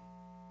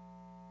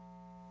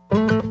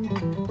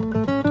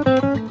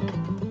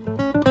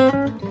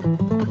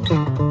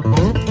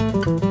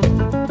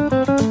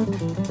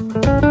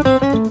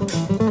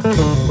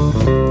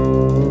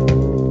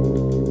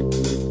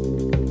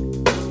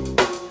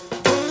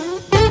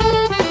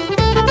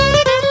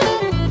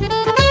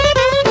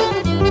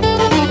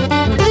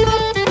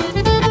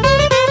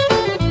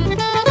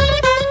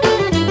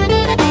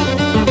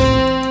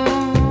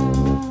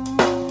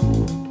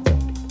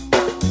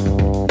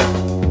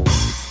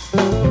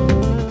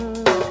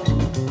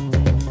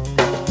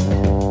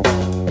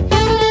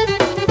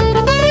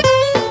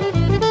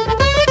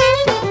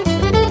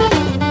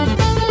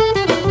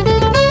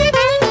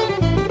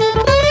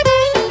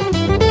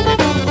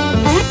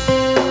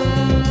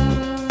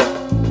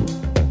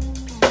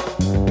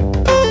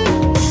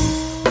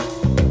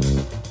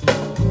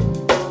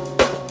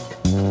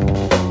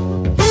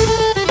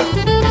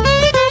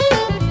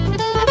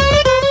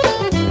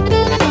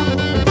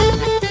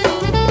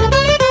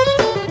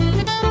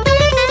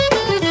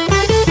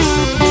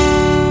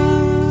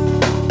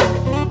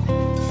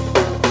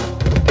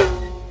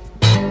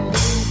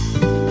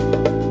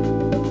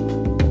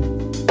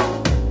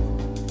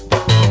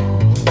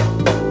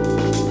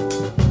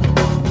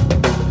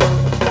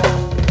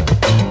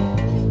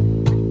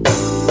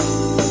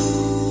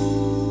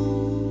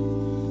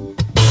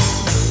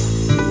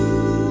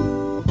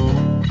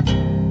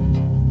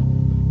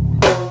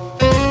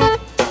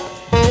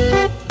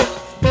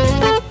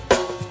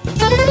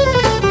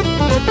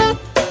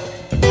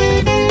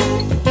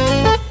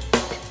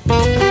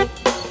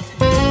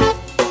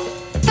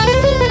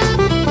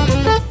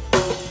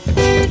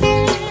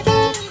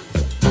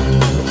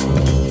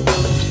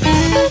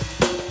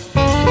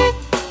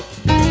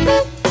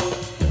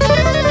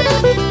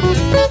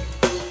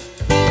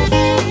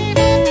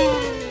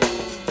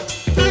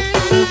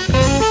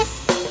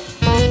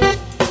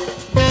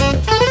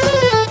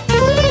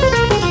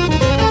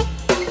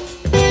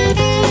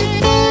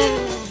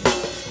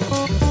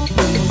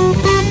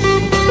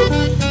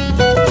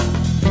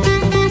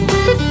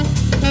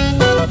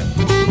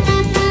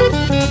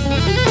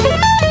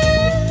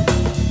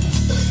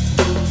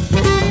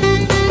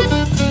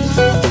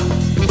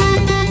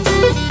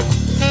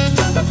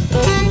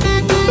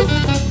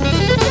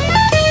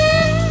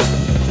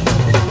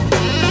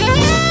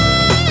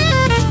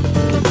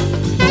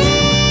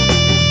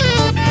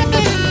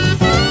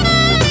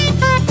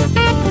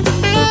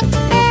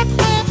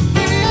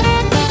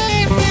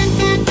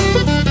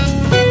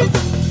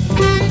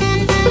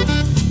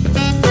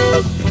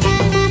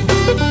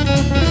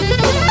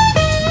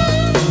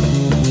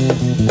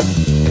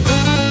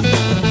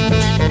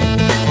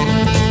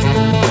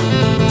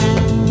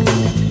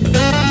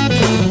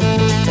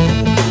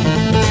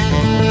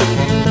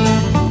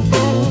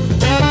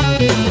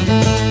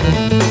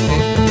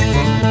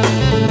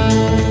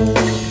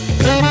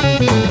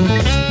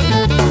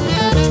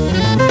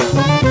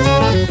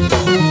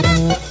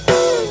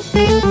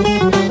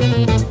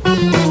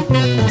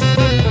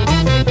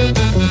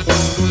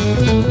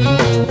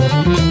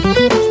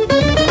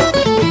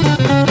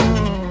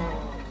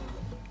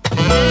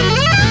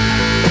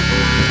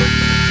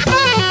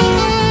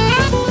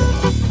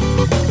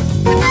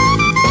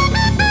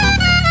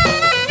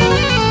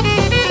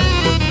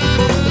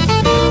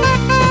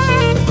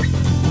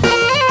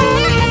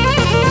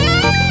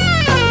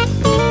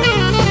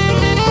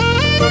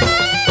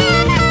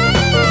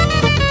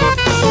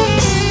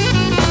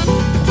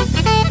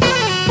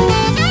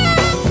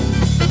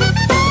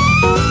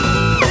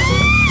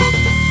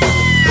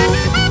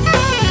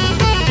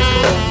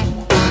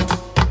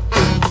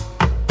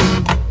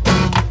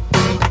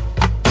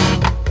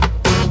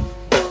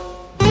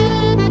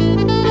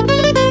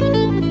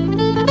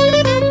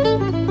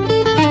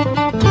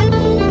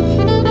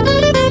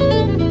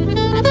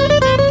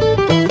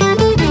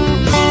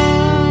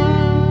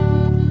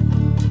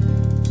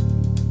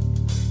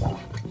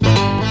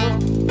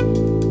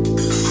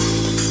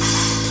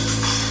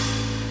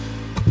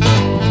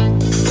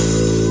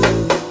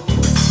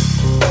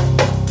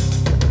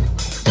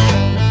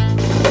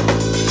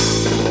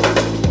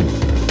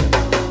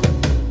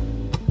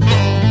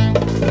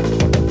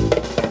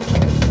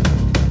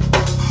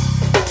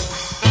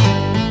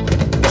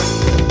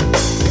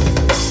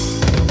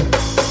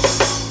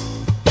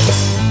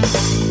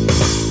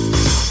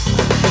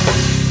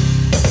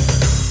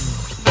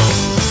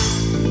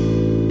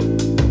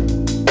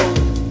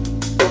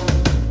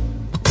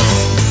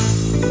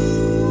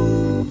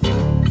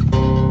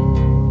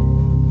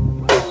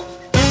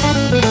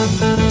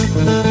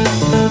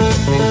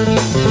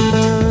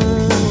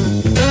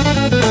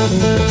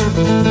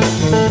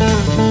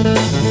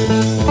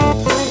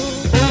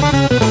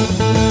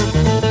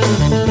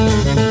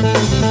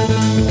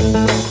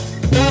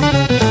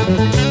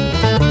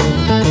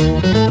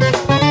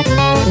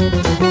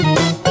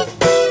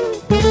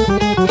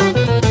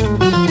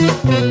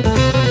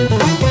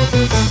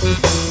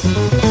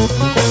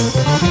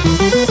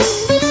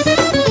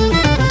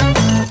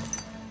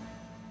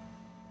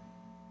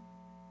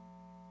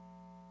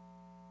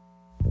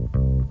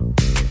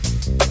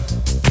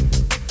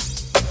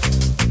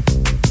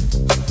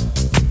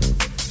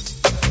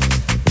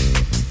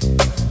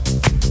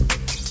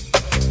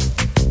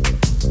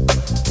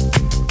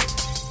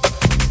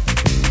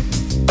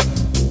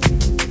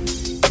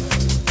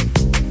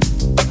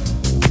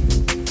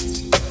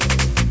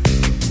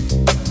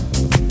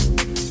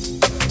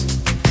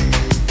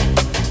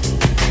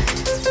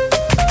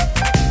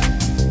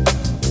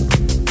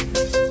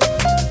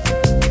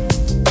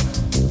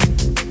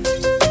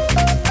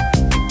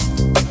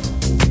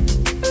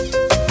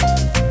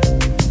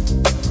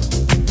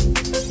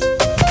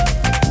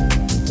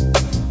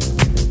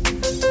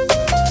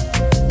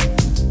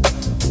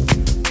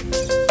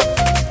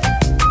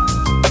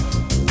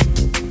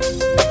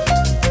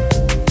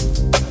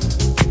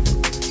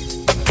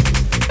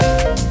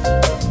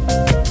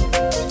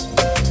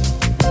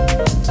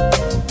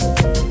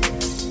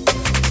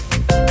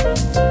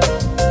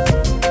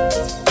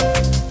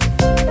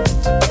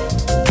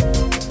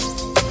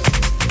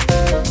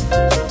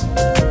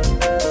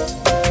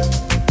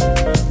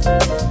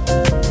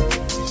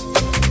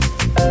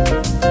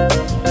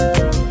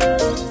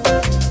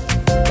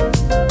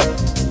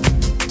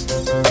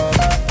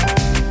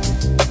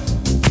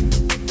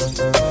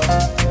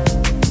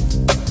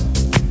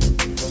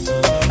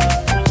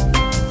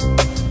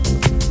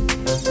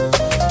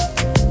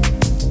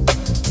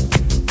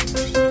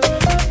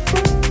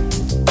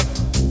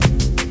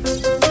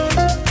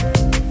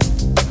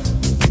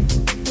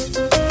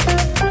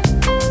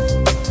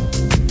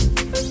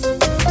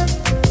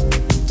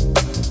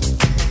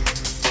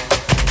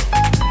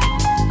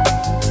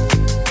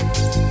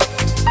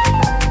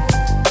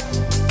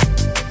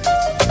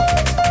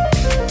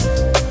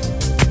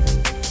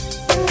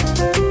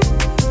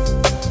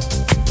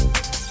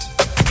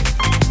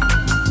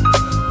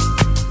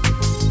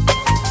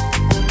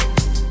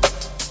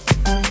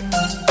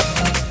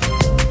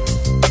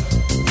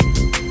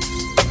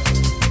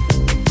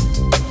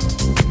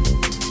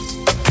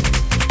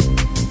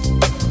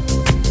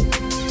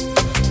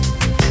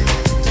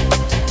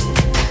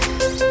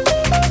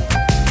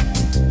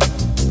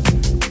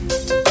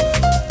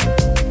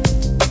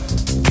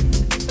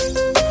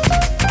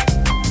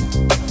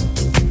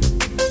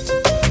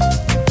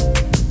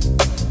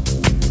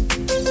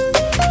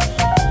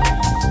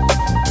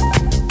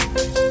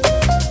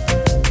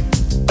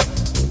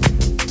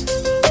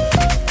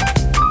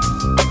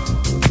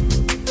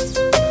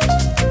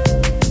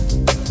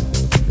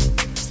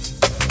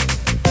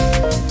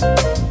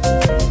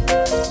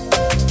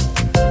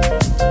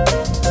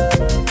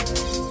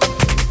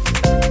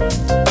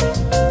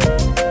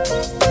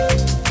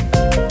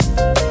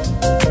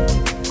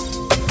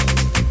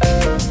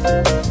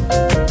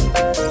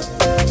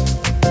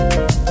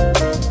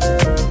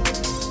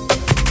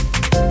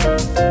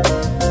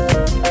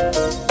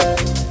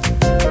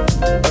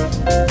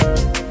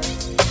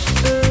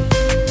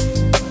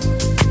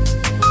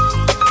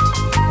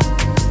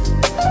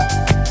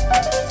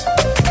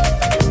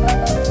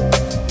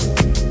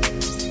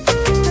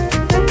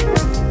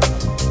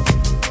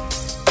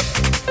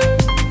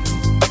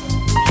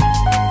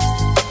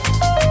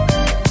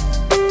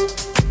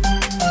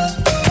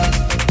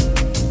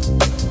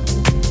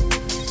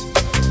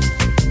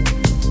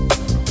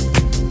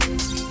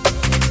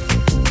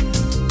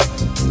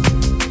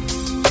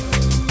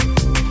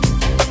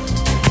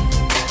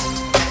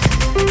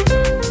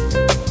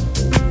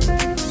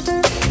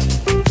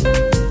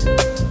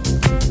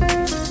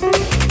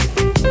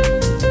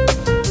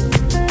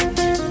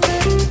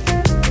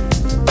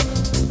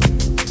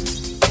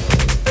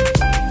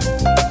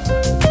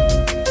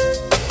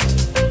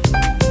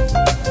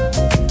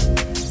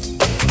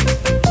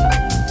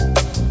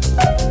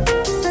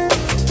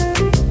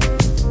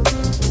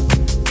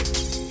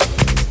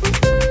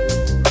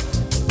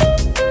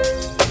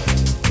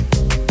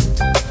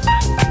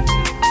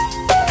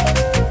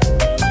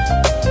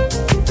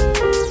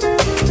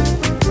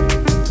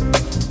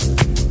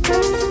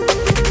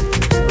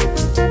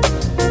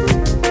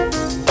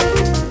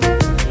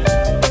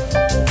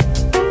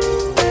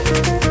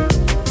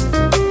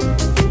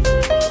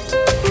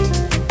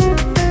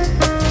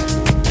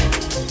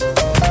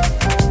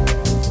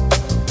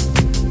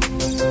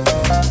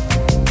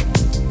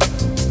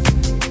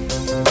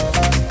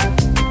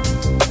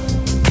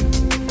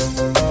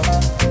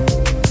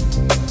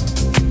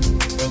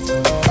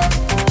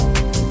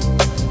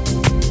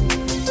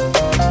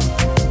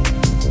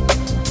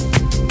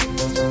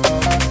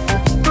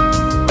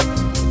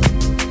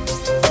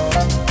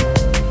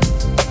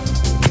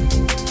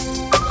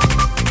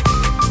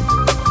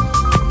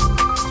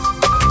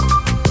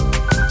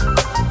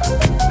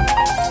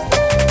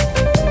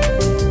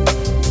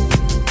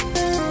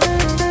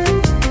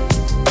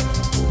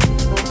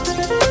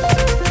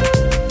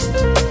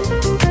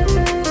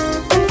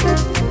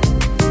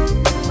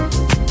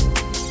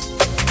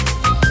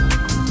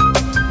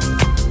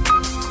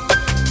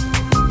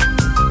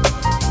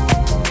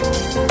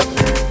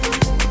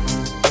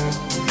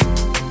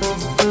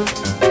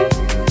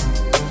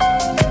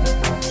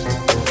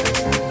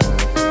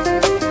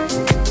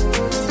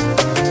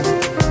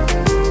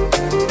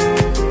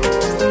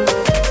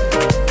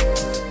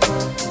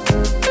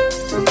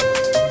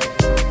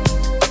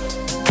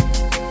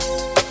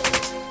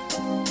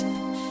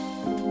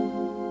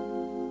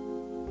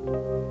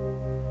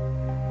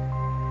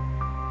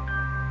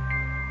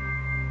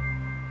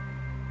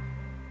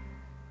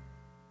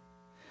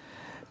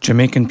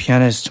 Jamaican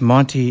pianist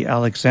Monty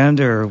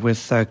Alexander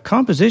with a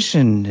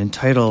composition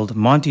entitled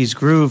Monty's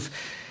Groove.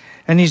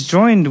 And he's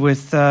joined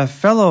with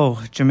fellow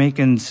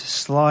Jamaicans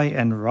Sly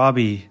and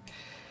Robbie,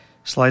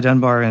 Sly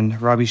Dunbar and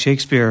Robbie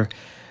Shakespeare,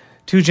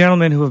 two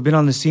gentlemen who have been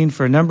on the scene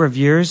for a number of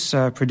years,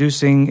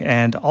 producing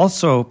and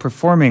also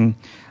performing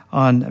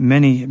on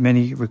many,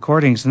 many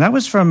recordings. And that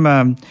was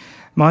from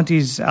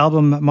Monty's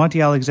album, Monty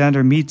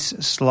Alexander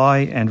Meets Sly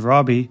and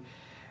Robbie,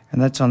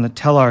 and that's on the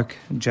Telarc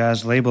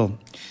Jazz label.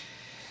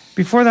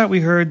 Before that,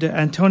 we heard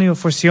Antonio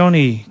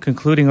Forcioni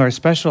concluding our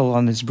special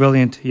on this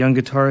brilliant young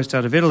guitarist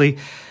out of Italy.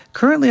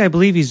 Currently, I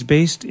believe he's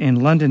based in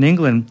London,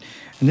 England,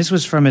 and this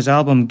was from his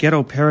album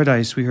Ghetto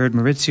Paradise. We heard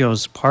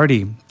Maurizio's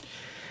Party.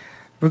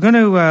 We're going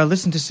to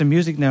listen to some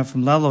music now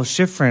from Lalo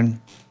Schifrin,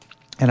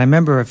 and I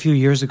remember a few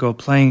years ago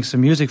playing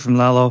some music from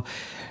Lalo,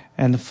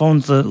 and the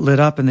phones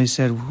lit up, and they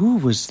said, "Who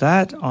was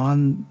that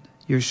on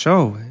your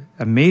show?"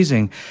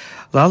 Amazing.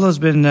 Lalo's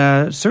been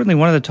certainly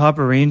one of the top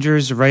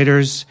arrangers,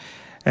 writers,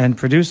 and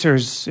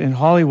producers in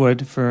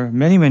Hollywood for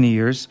many, many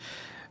years.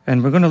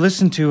 And we're going to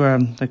listen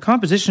to the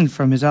composition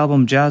from his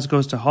album Jazz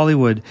Goes to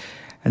Hollywood.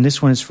 And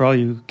this one is for all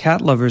you cat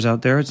lovers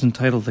out there. It's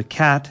entitled The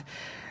Cat.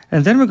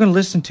 And then we're going to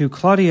listen to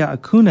Claudia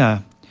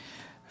Acuna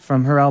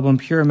from her album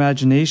Pure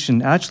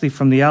Imagination, actually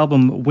from the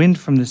album Wind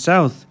from the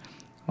South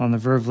on the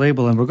Verve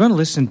label. And we're going to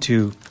listen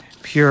to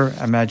Pure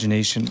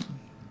Imagination.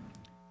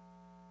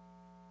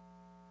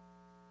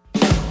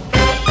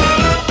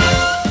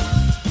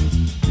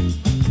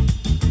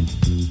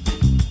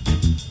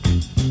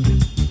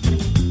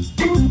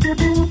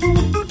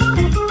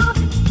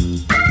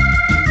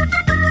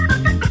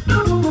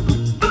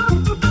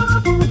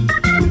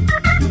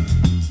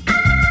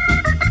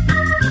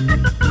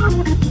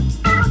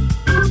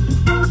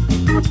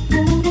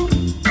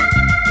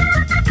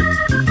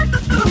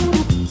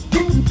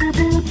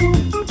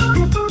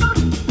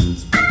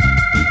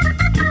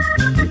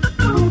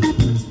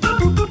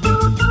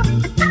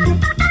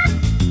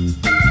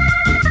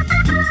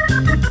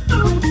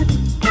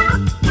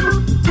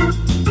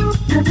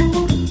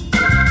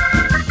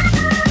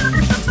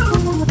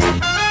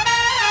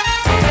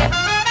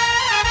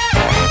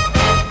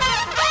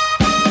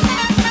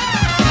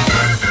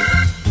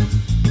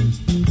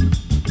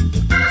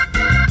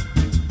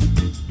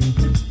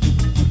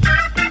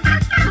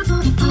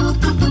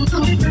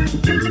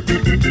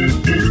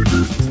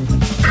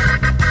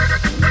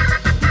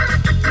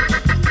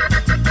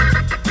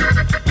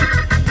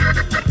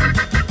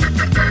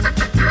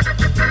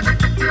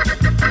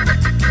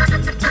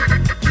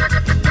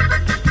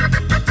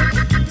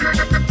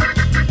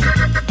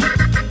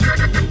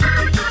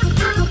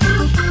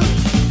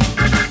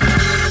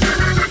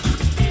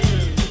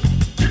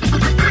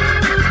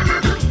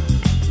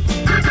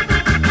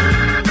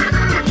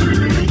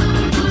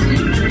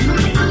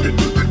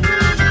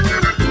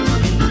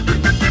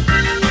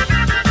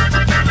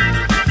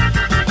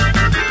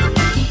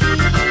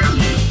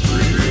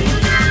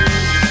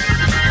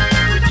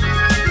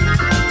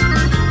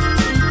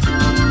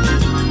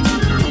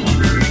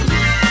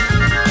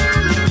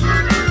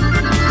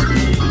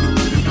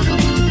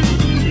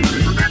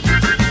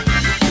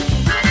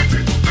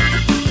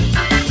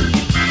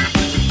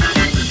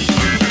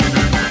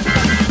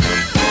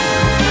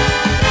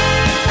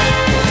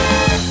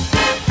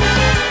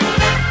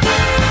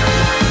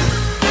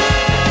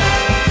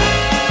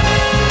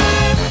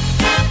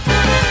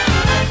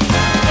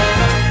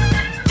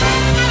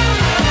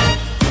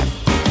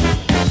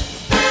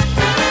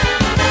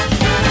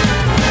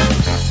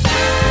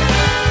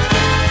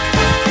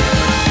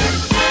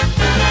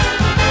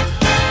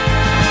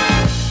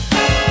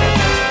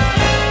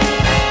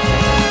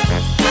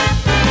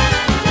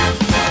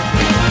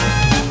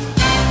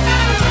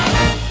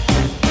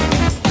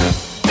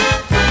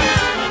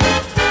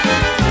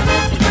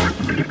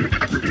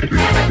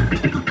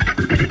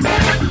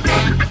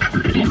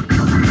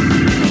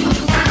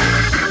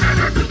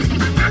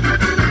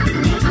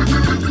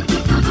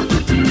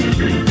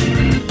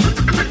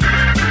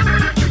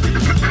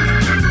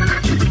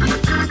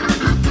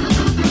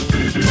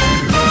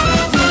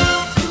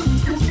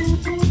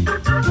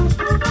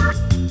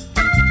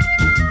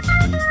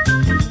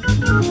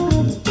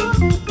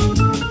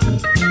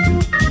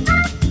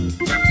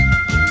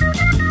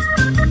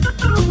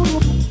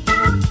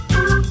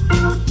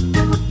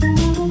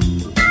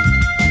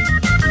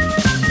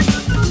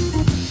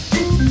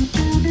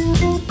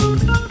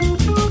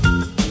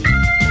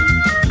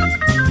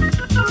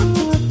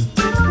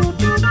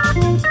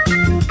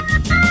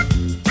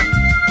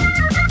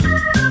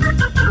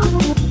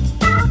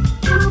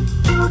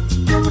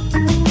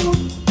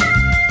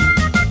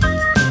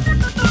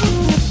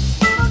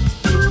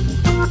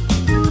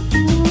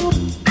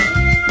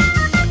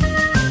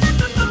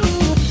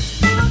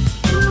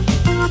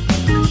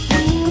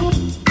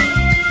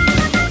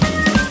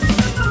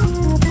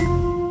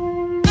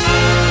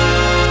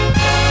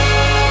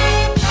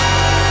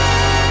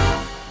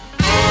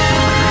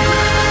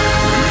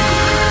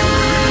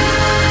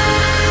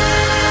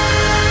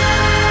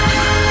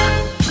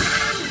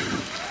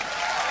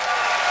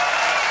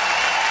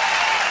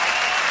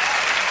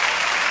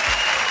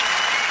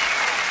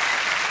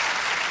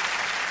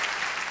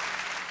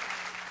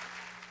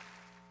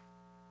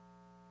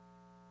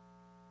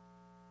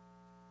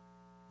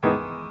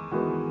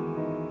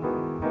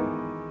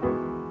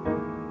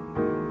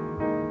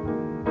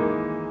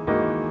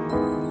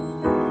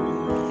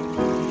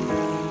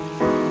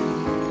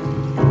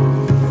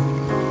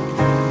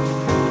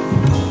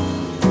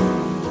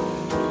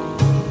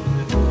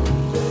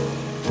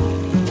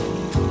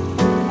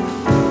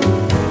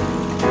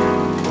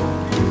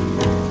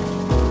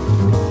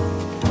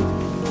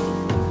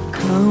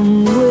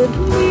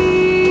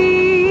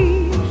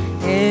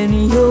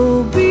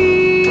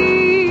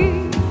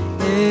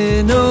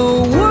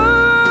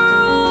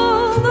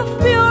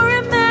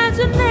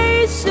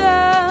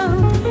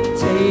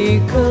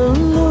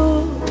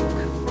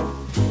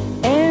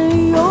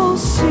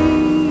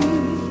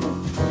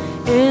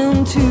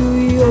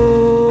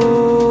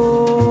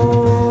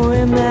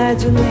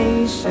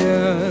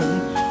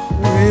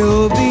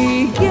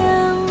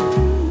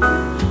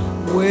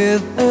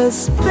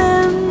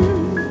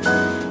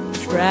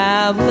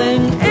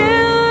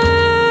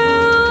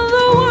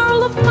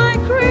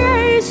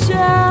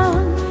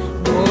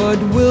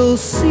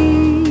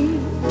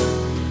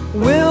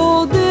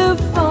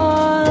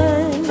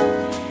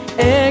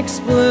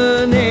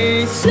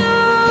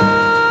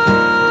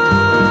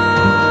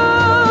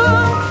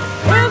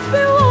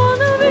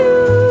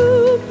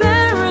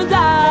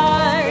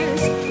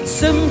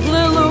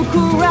 Simply look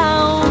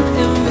around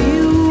and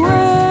view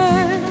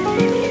it.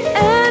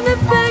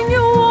 Anything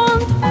you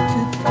want to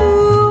do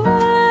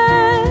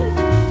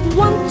it.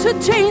 Want to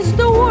change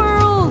the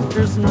world,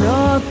 there's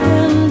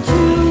nothing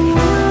to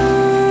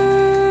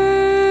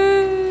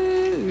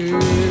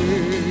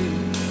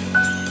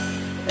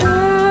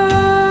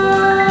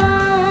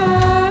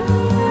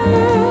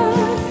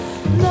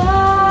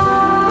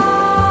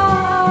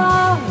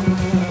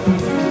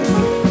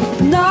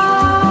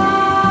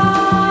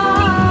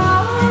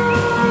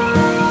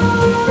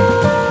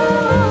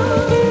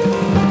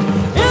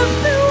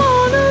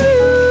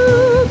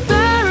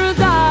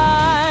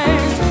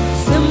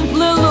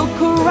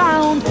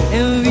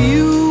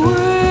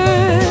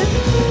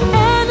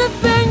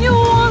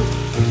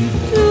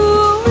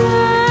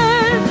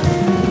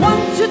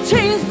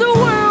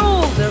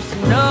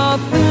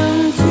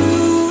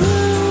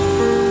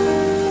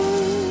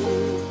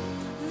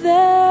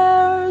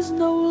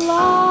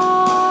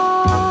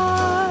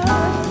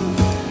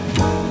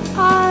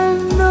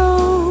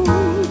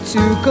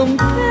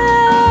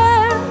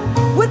compare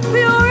with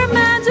pure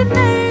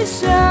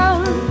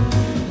imagination.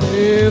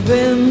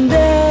 Living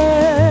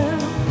there,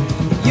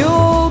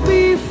 you'll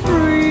be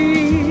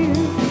free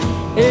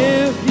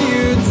if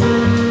you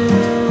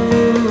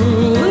truly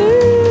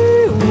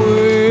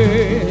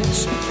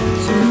wish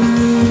to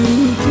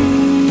be.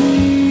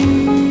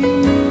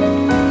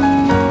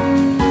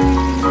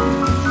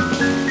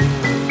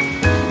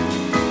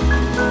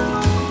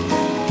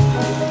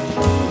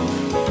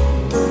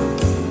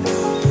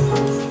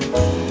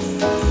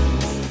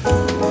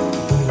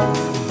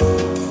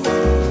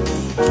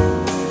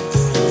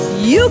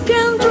 You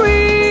can dream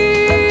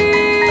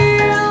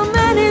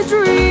any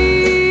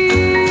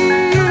dream.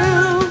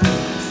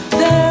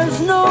 There's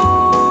no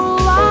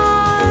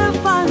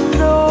life I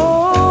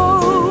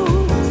know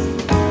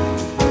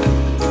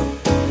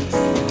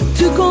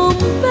to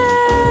compare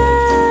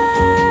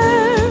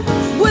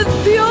with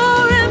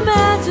pure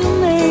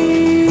imagination.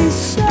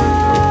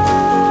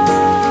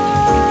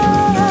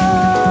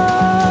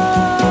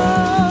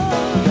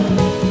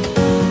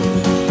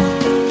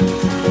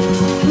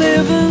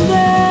 Living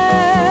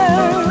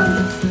there,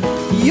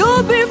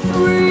 you'll be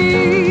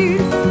free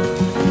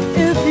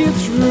if you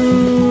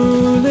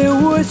truly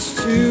wish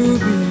to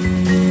be.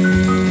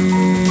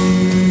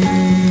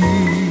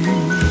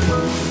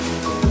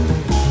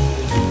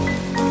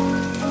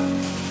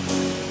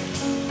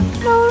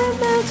 Pure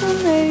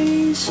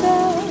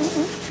imagination,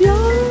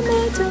 pure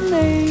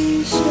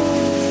imagination.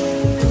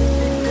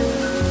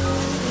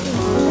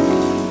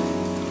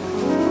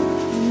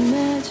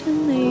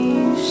 Imagination.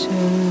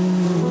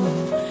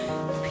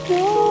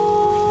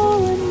 Pure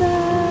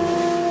imagination.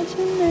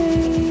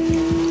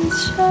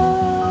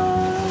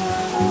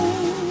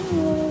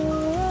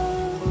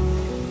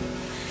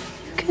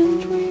 You can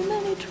dream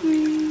any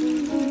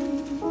dream.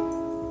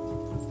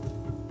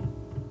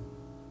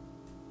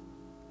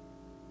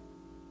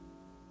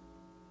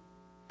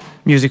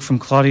 Music from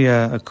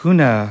Claudia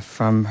Acuna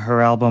from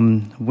her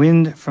album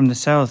Wind from the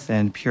South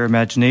and Pure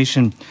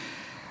Imagination.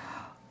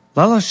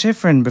 Lalo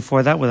Schifrin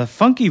before that with a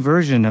funky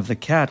version of The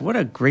Cat. What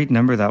a great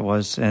number that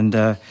was. And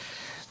of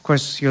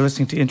course, you're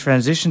listening to In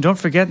Transition. Don't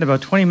forget, in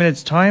about 20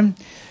 minutes' time,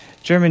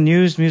 German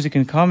news, music,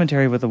 and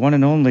commentary with the one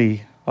and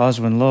only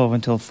Oswin Lowe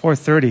until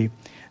 4:30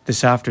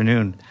 this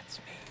afternoon.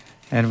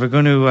 And we're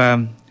going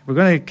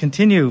to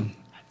continue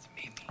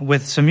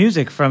with some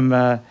music from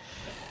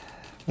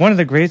one of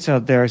the greats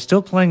out there,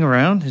 still playing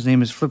around. His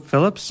name is Flip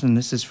Phillips, and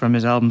this is from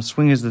his album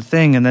Swing is the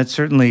Thing, and that's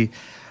certainly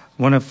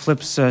one of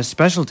Flip's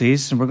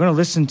specialties. And we're going to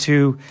listen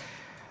to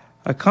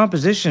a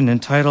composition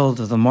entitled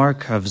The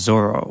Mark of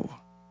Zorro.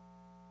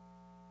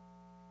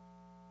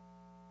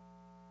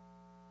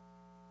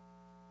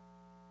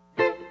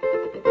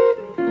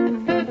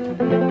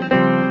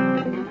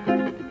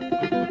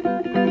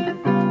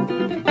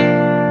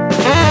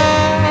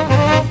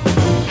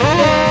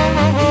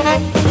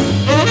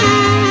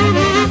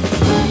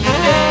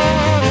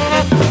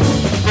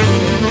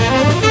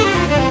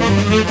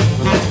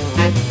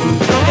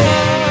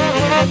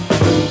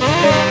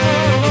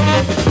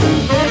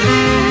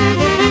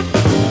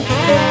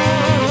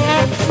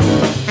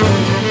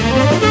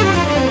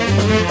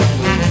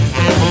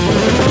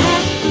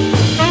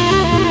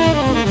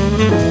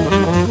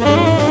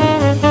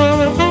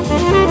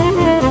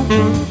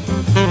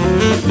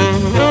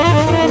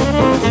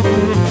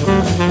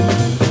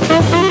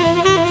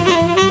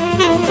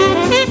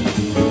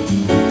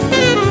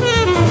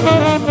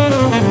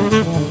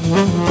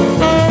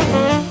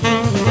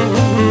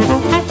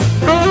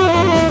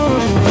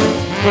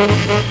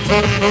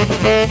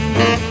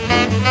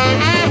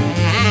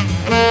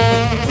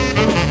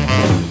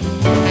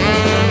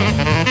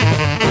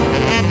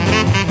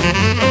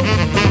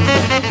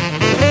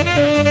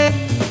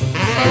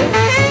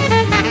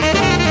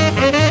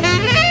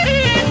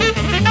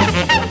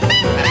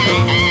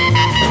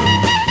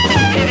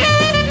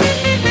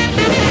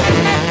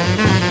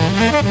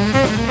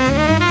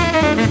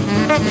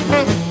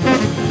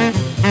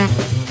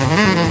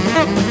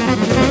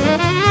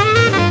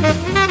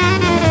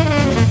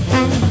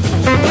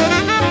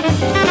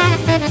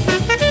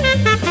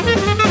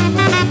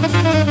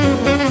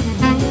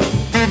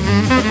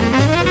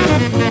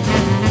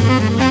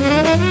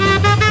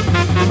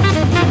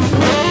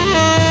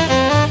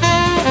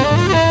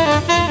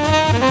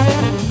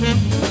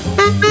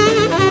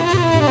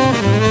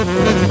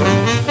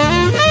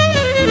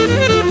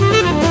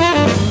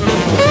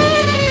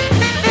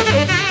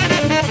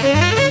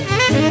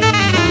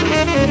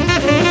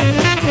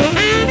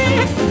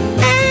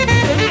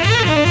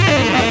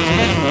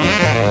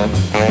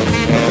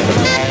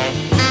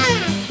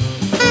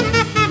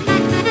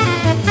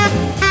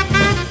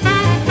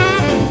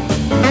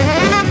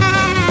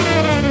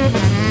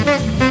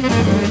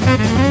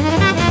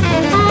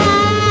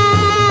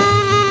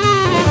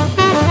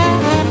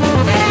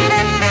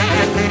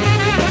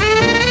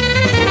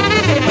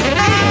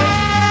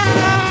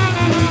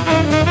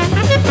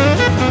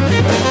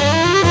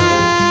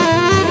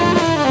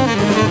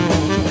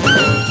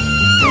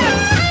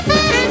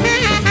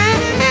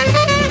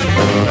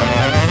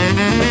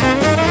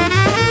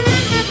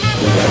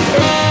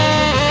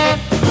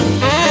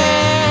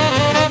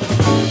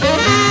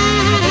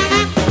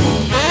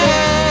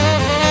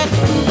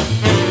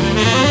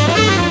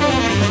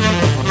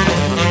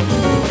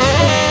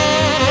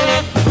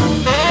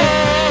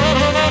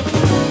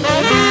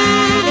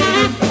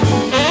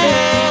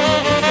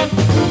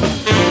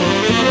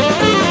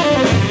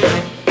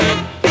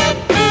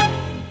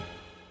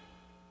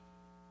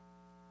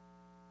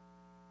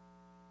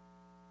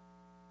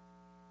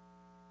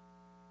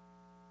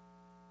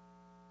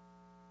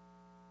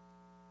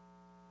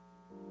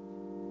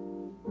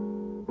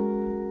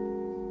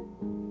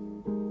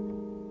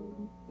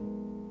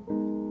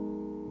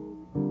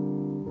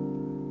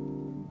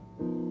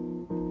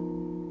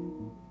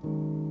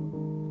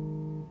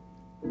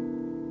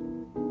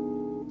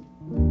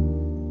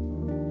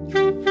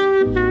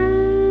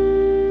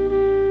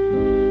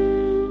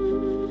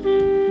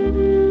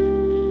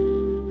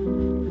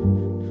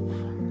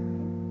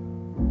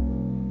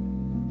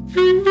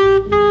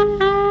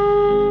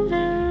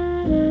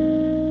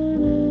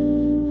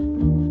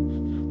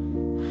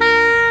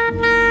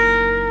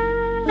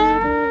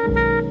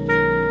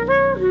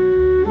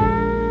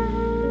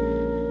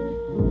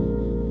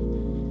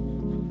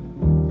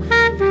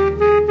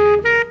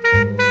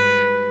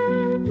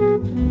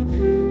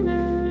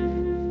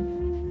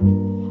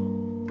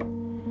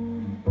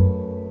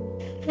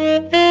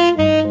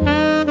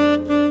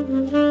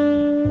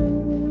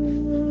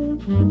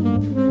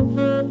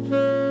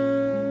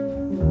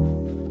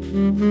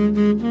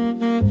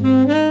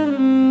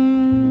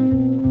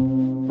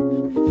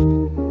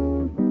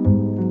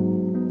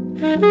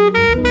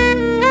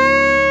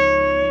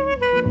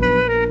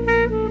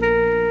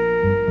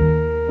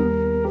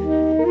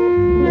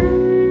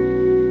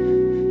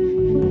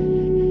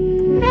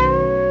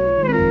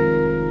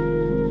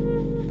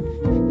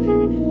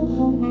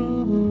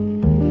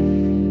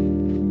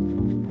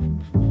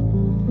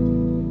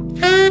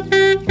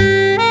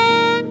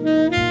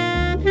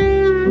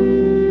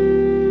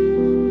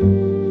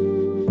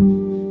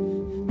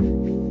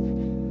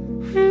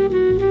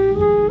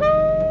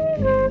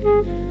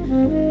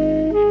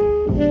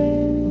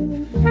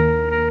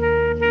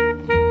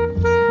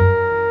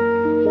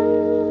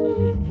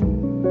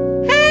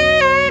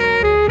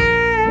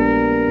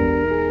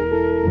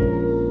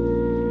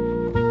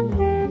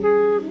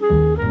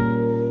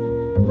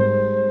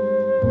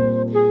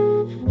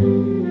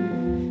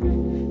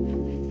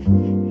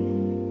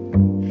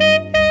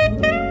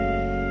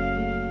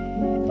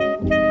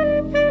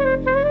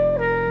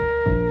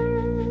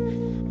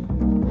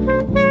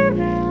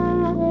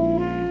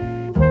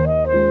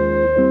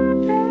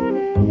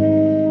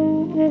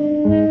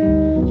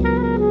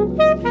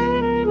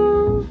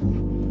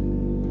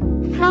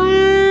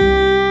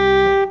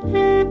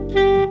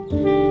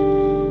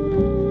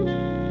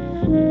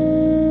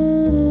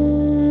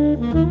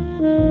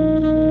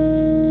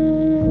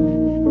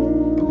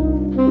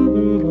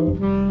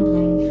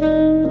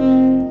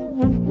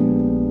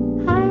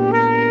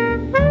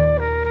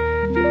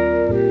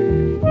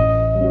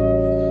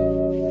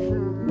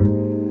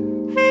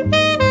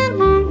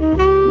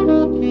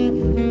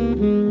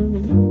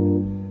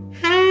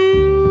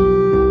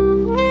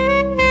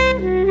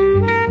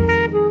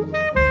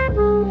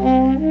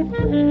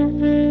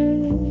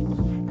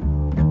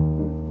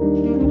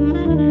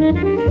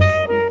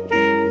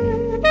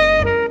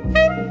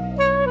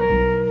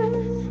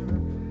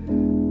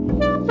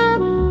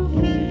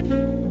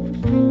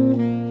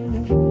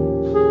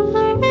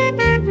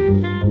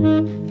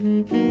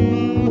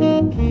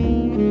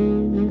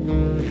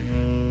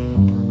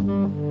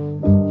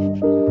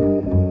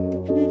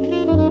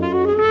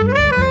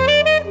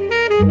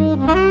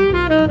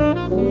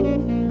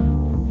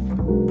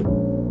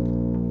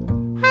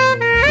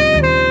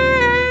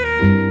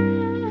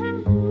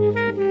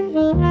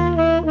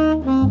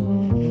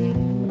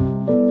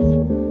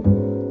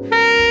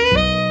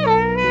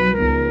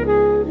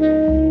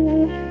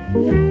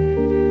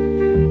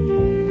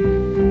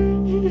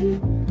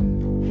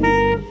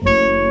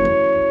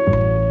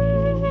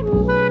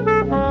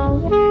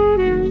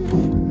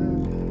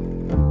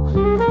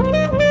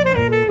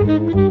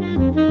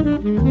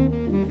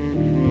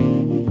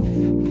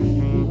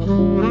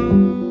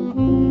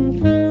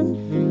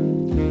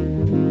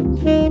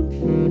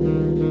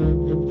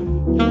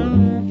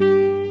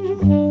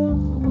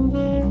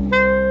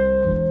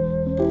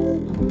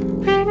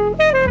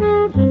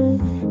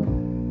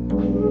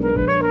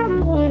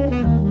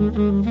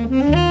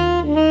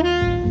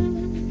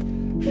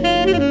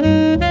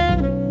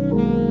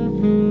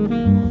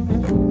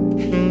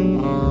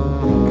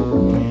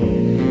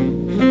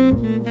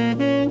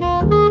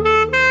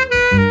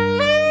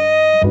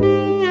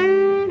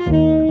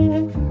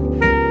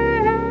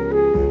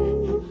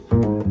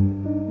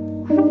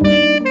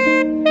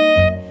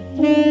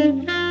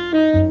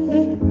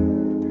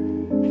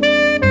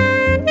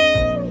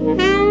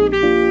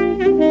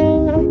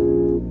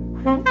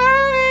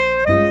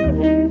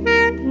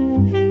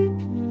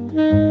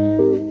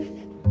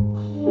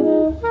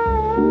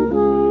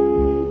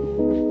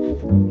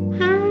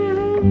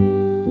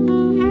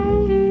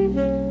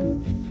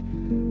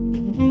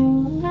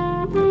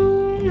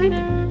 Hey,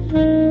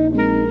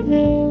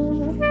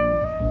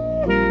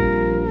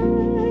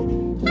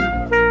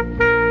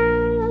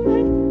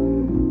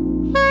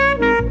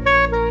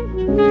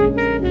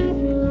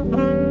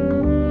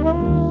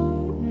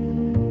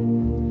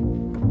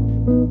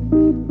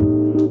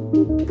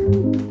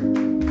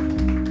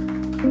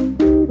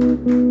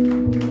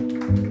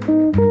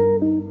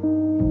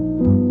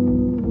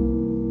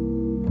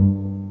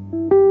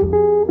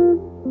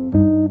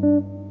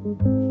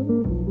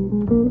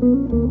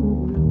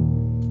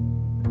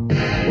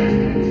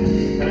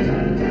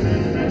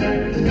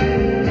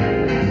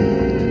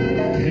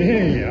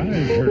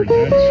 I've heard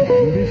that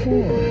song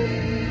before.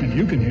 And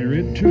you can hear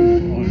it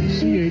too on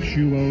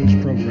CHUO's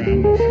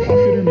program of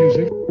popular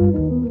music.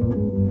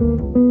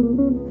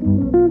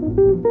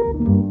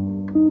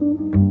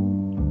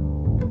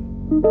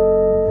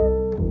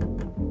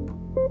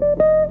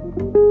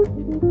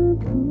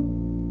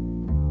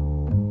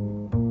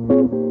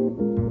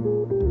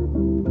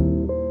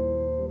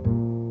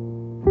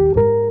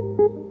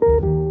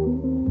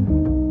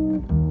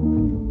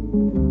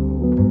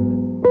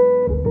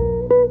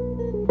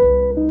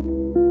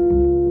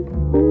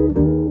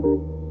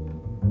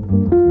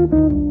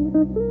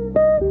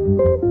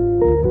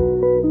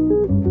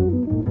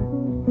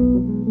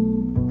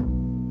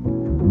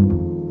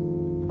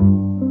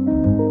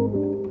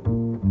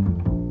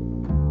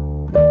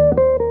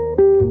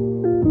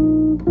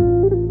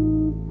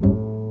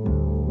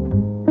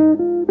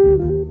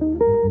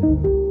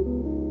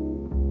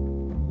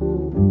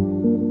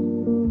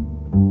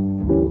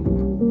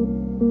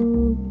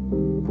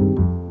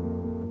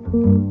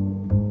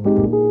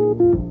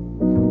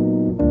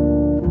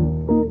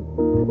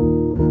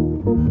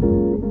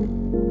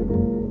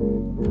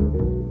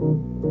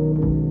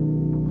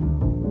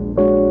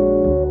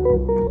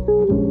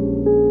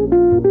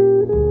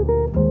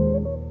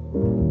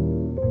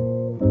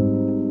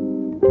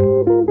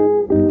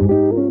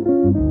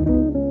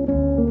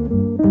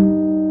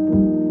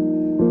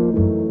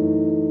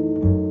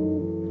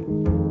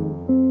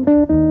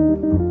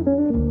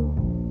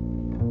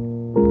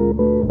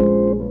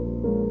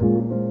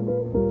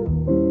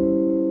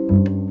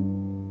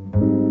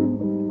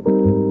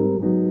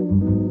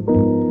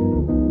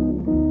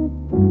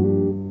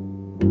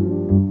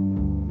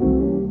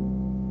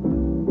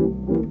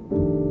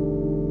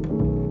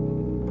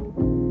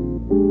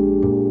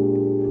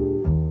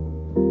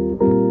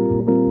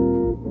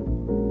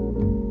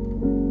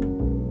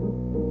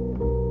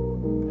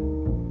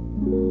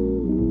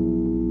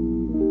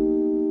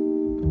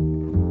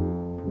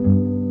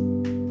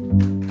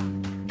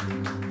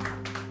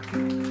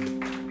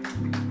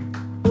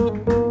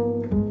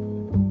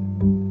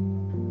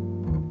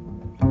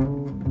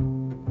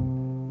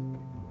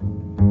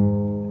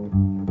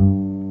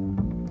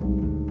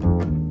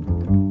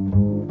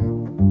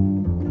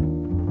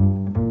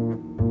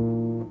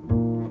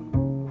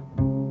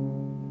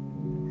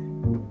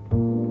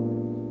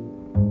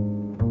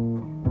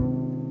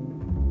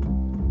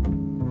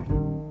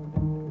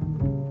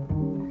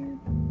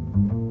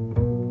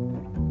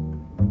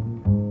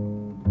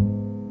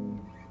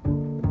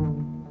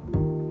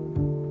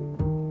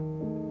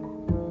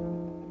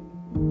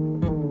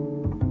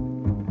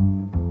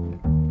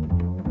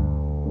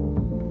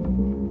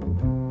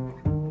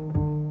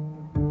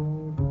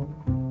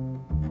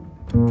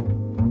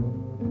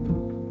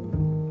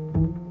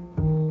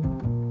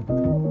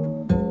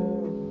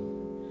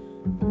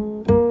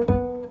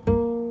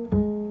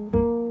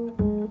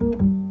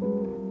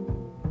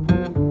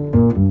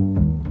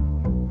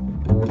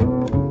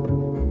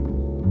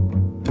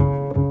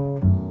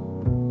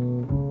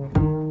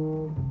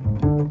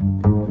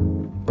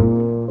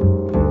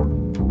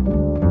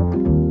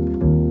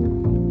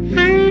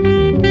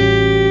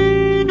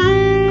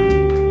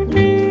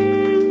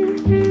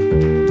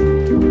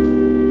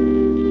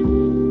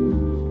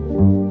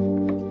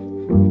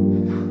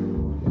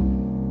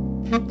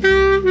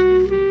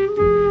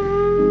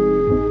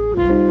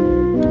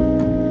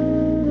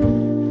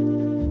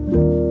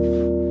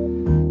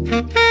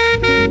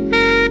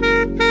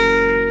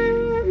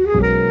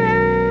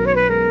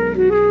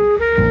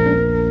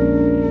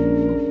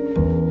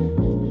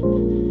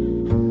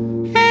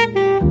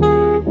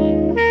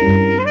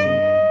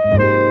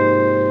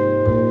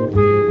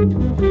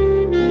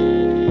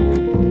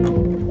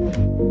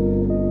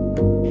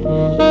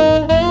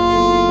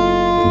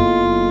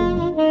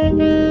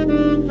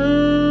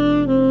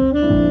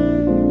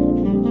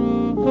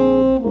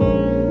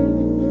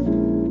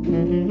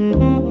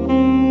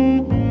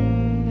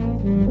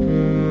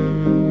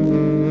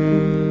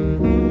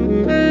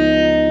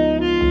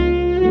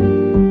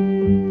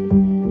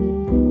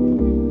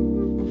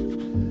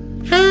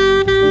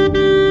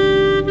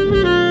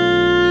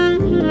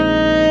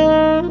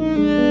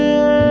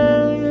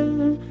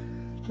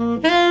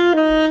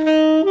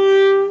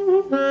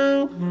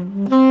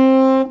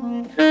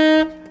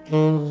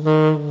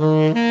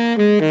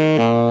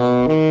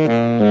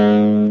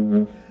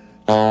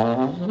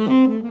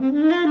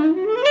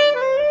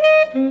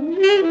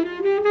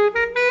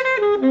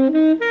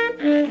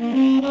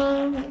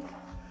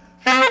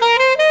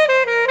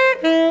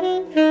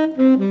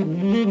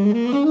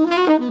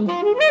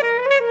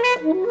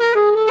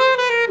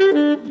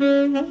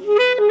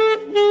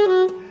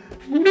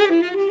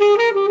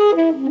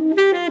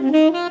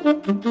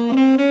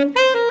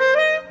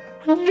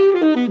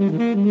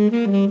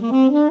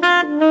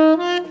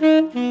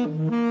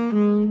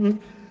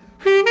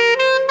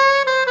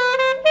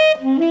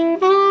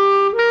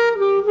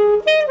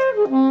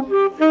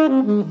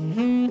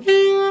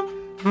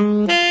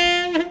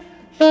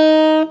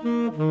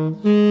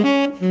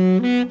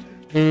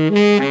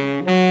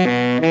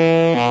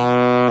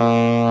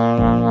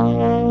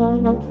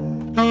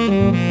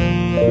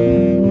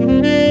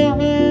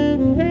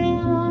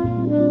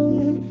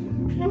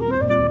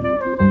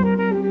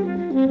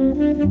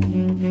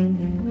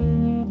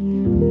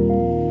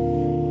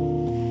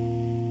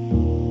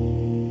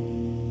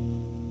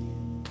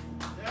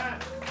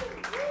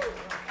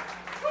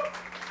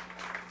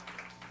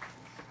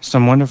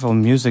 Some wonderful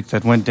music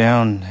that went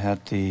down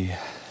at the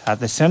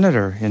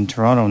Senator in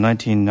Toronto in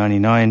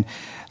 1999.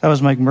 That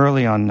was Mike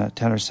Murley on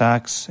tenor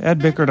sax, Ed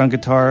Bickert on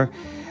guitar,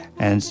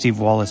 and Steve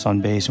Wallace on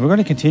bass. And we're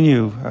going to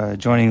continue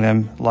joining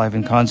them live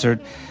in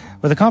concert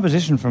with a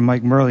composition from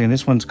Mike Murley, and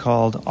this one's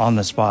called On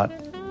the Spot.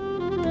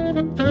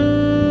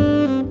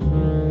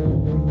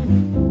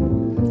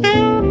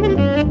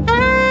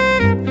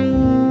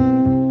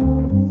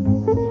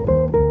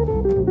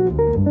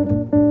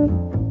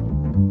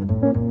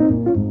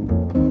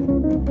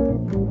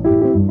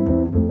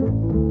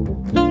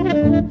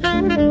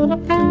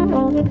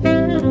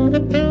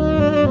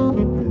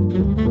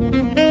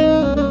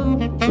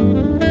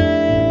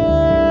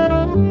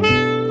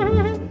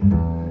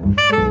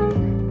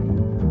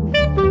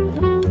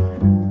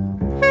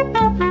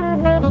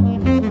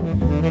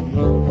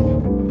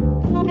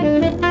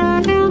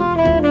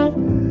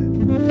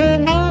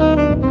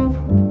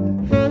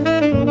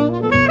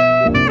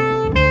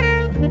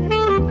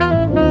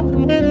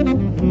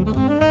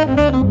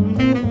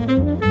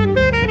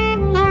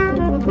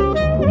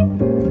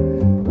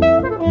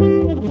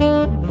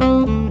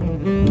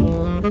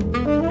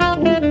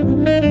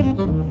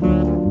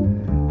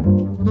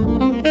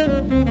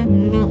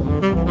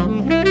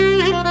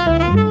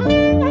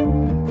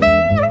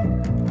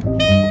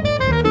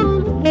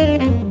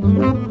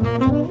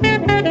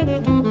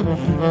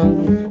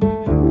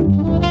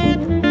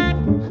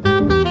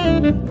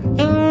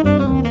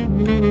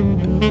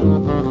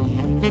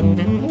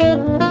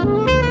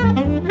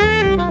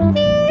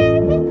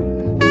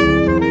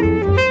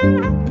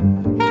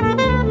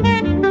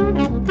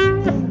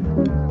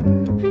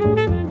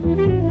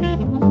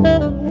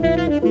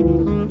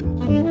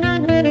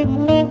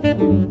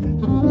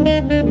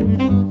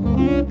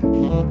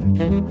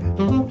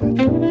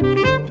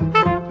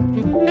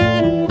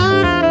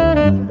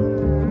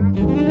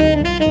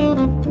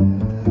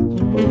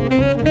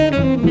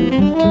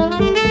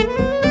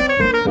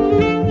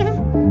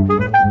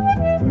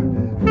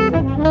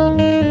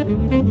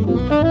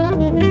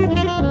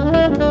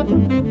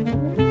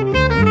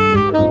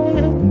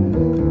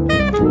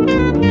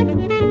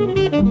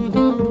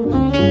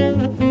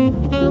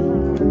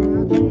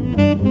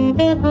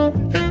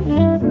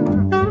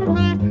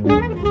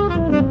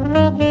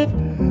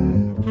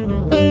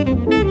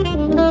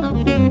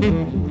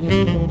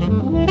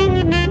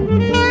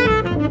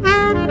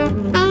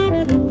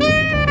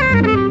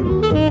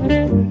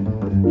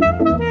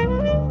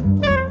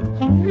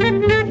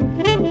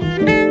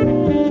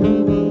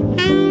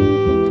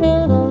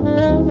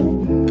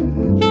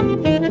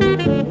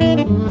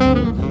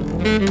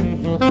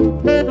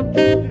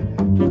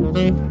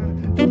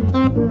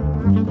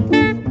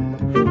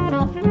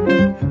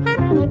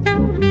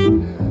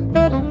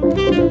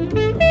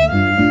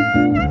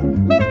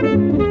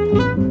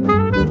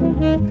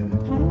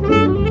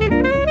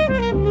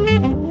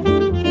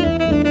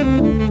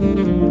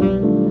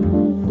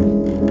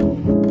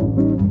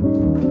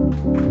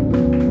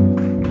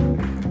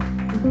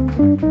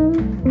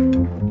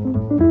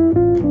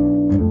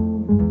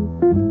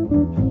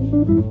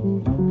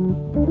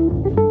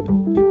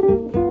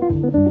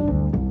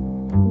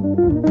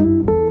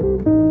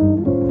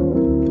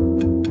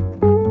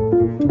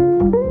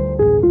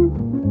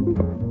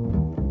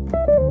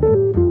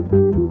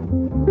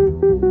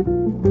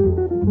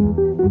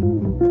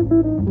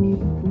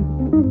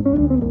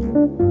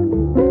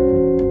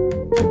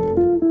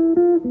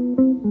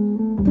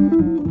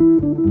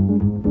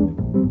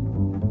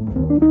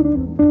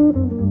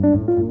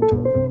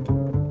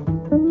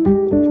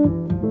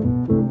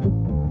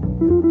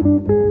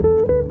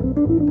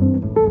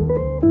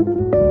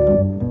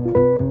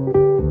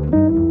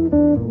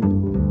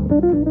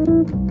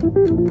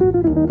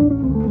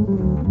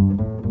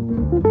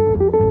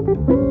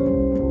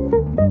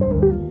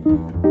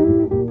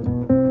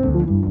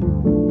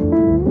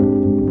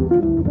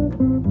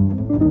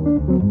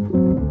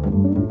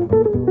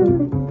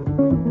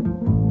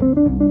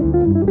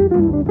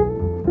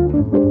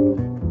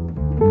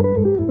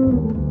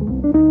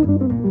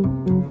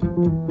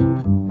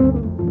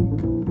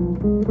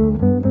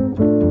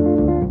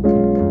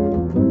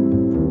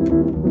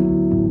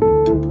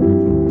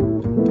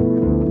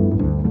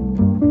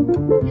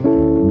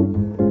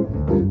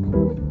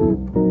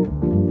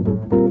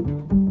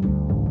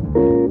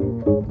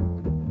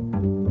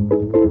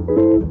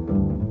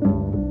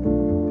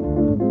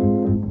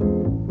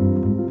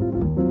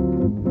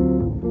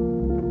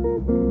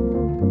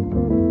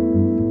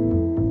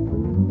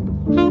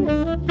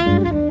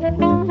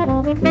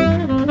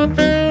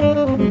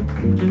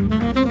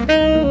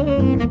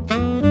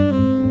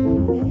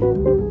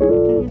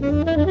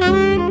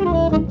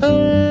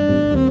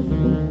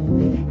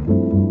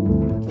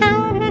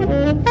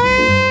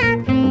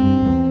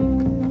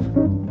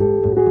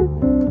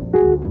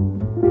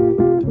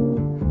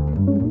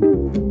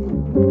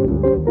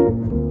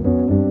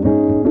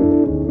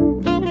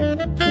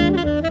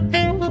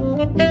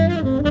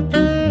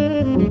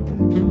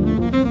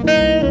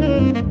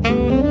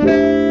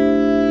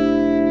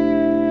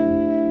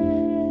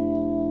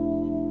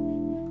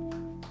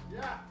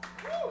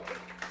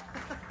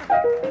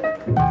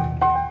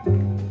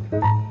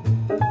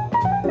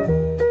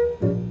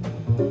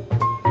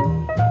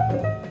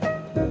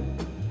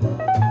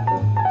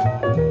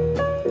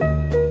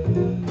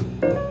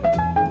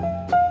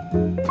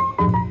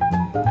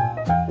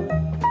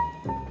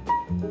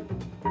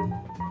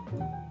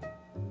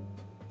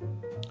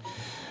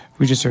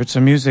 We just heard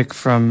some music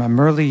from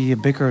Murley,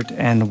 Bickert,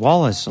 and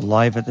Wallace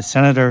live at the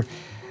Senator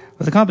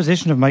with a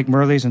composition of Mike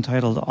Murley's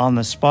entitled On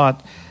the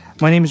Spot.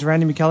 My name is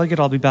Randy McElligott.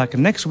 I'll be back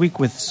next week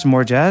with some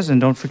more jazz. And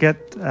don't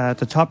forget, at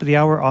the top of the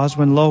hour,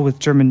 Oswin Lowe with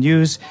German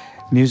news,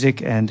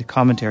 music, and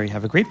commentary.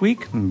 Have a great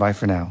week, and bye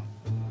for now.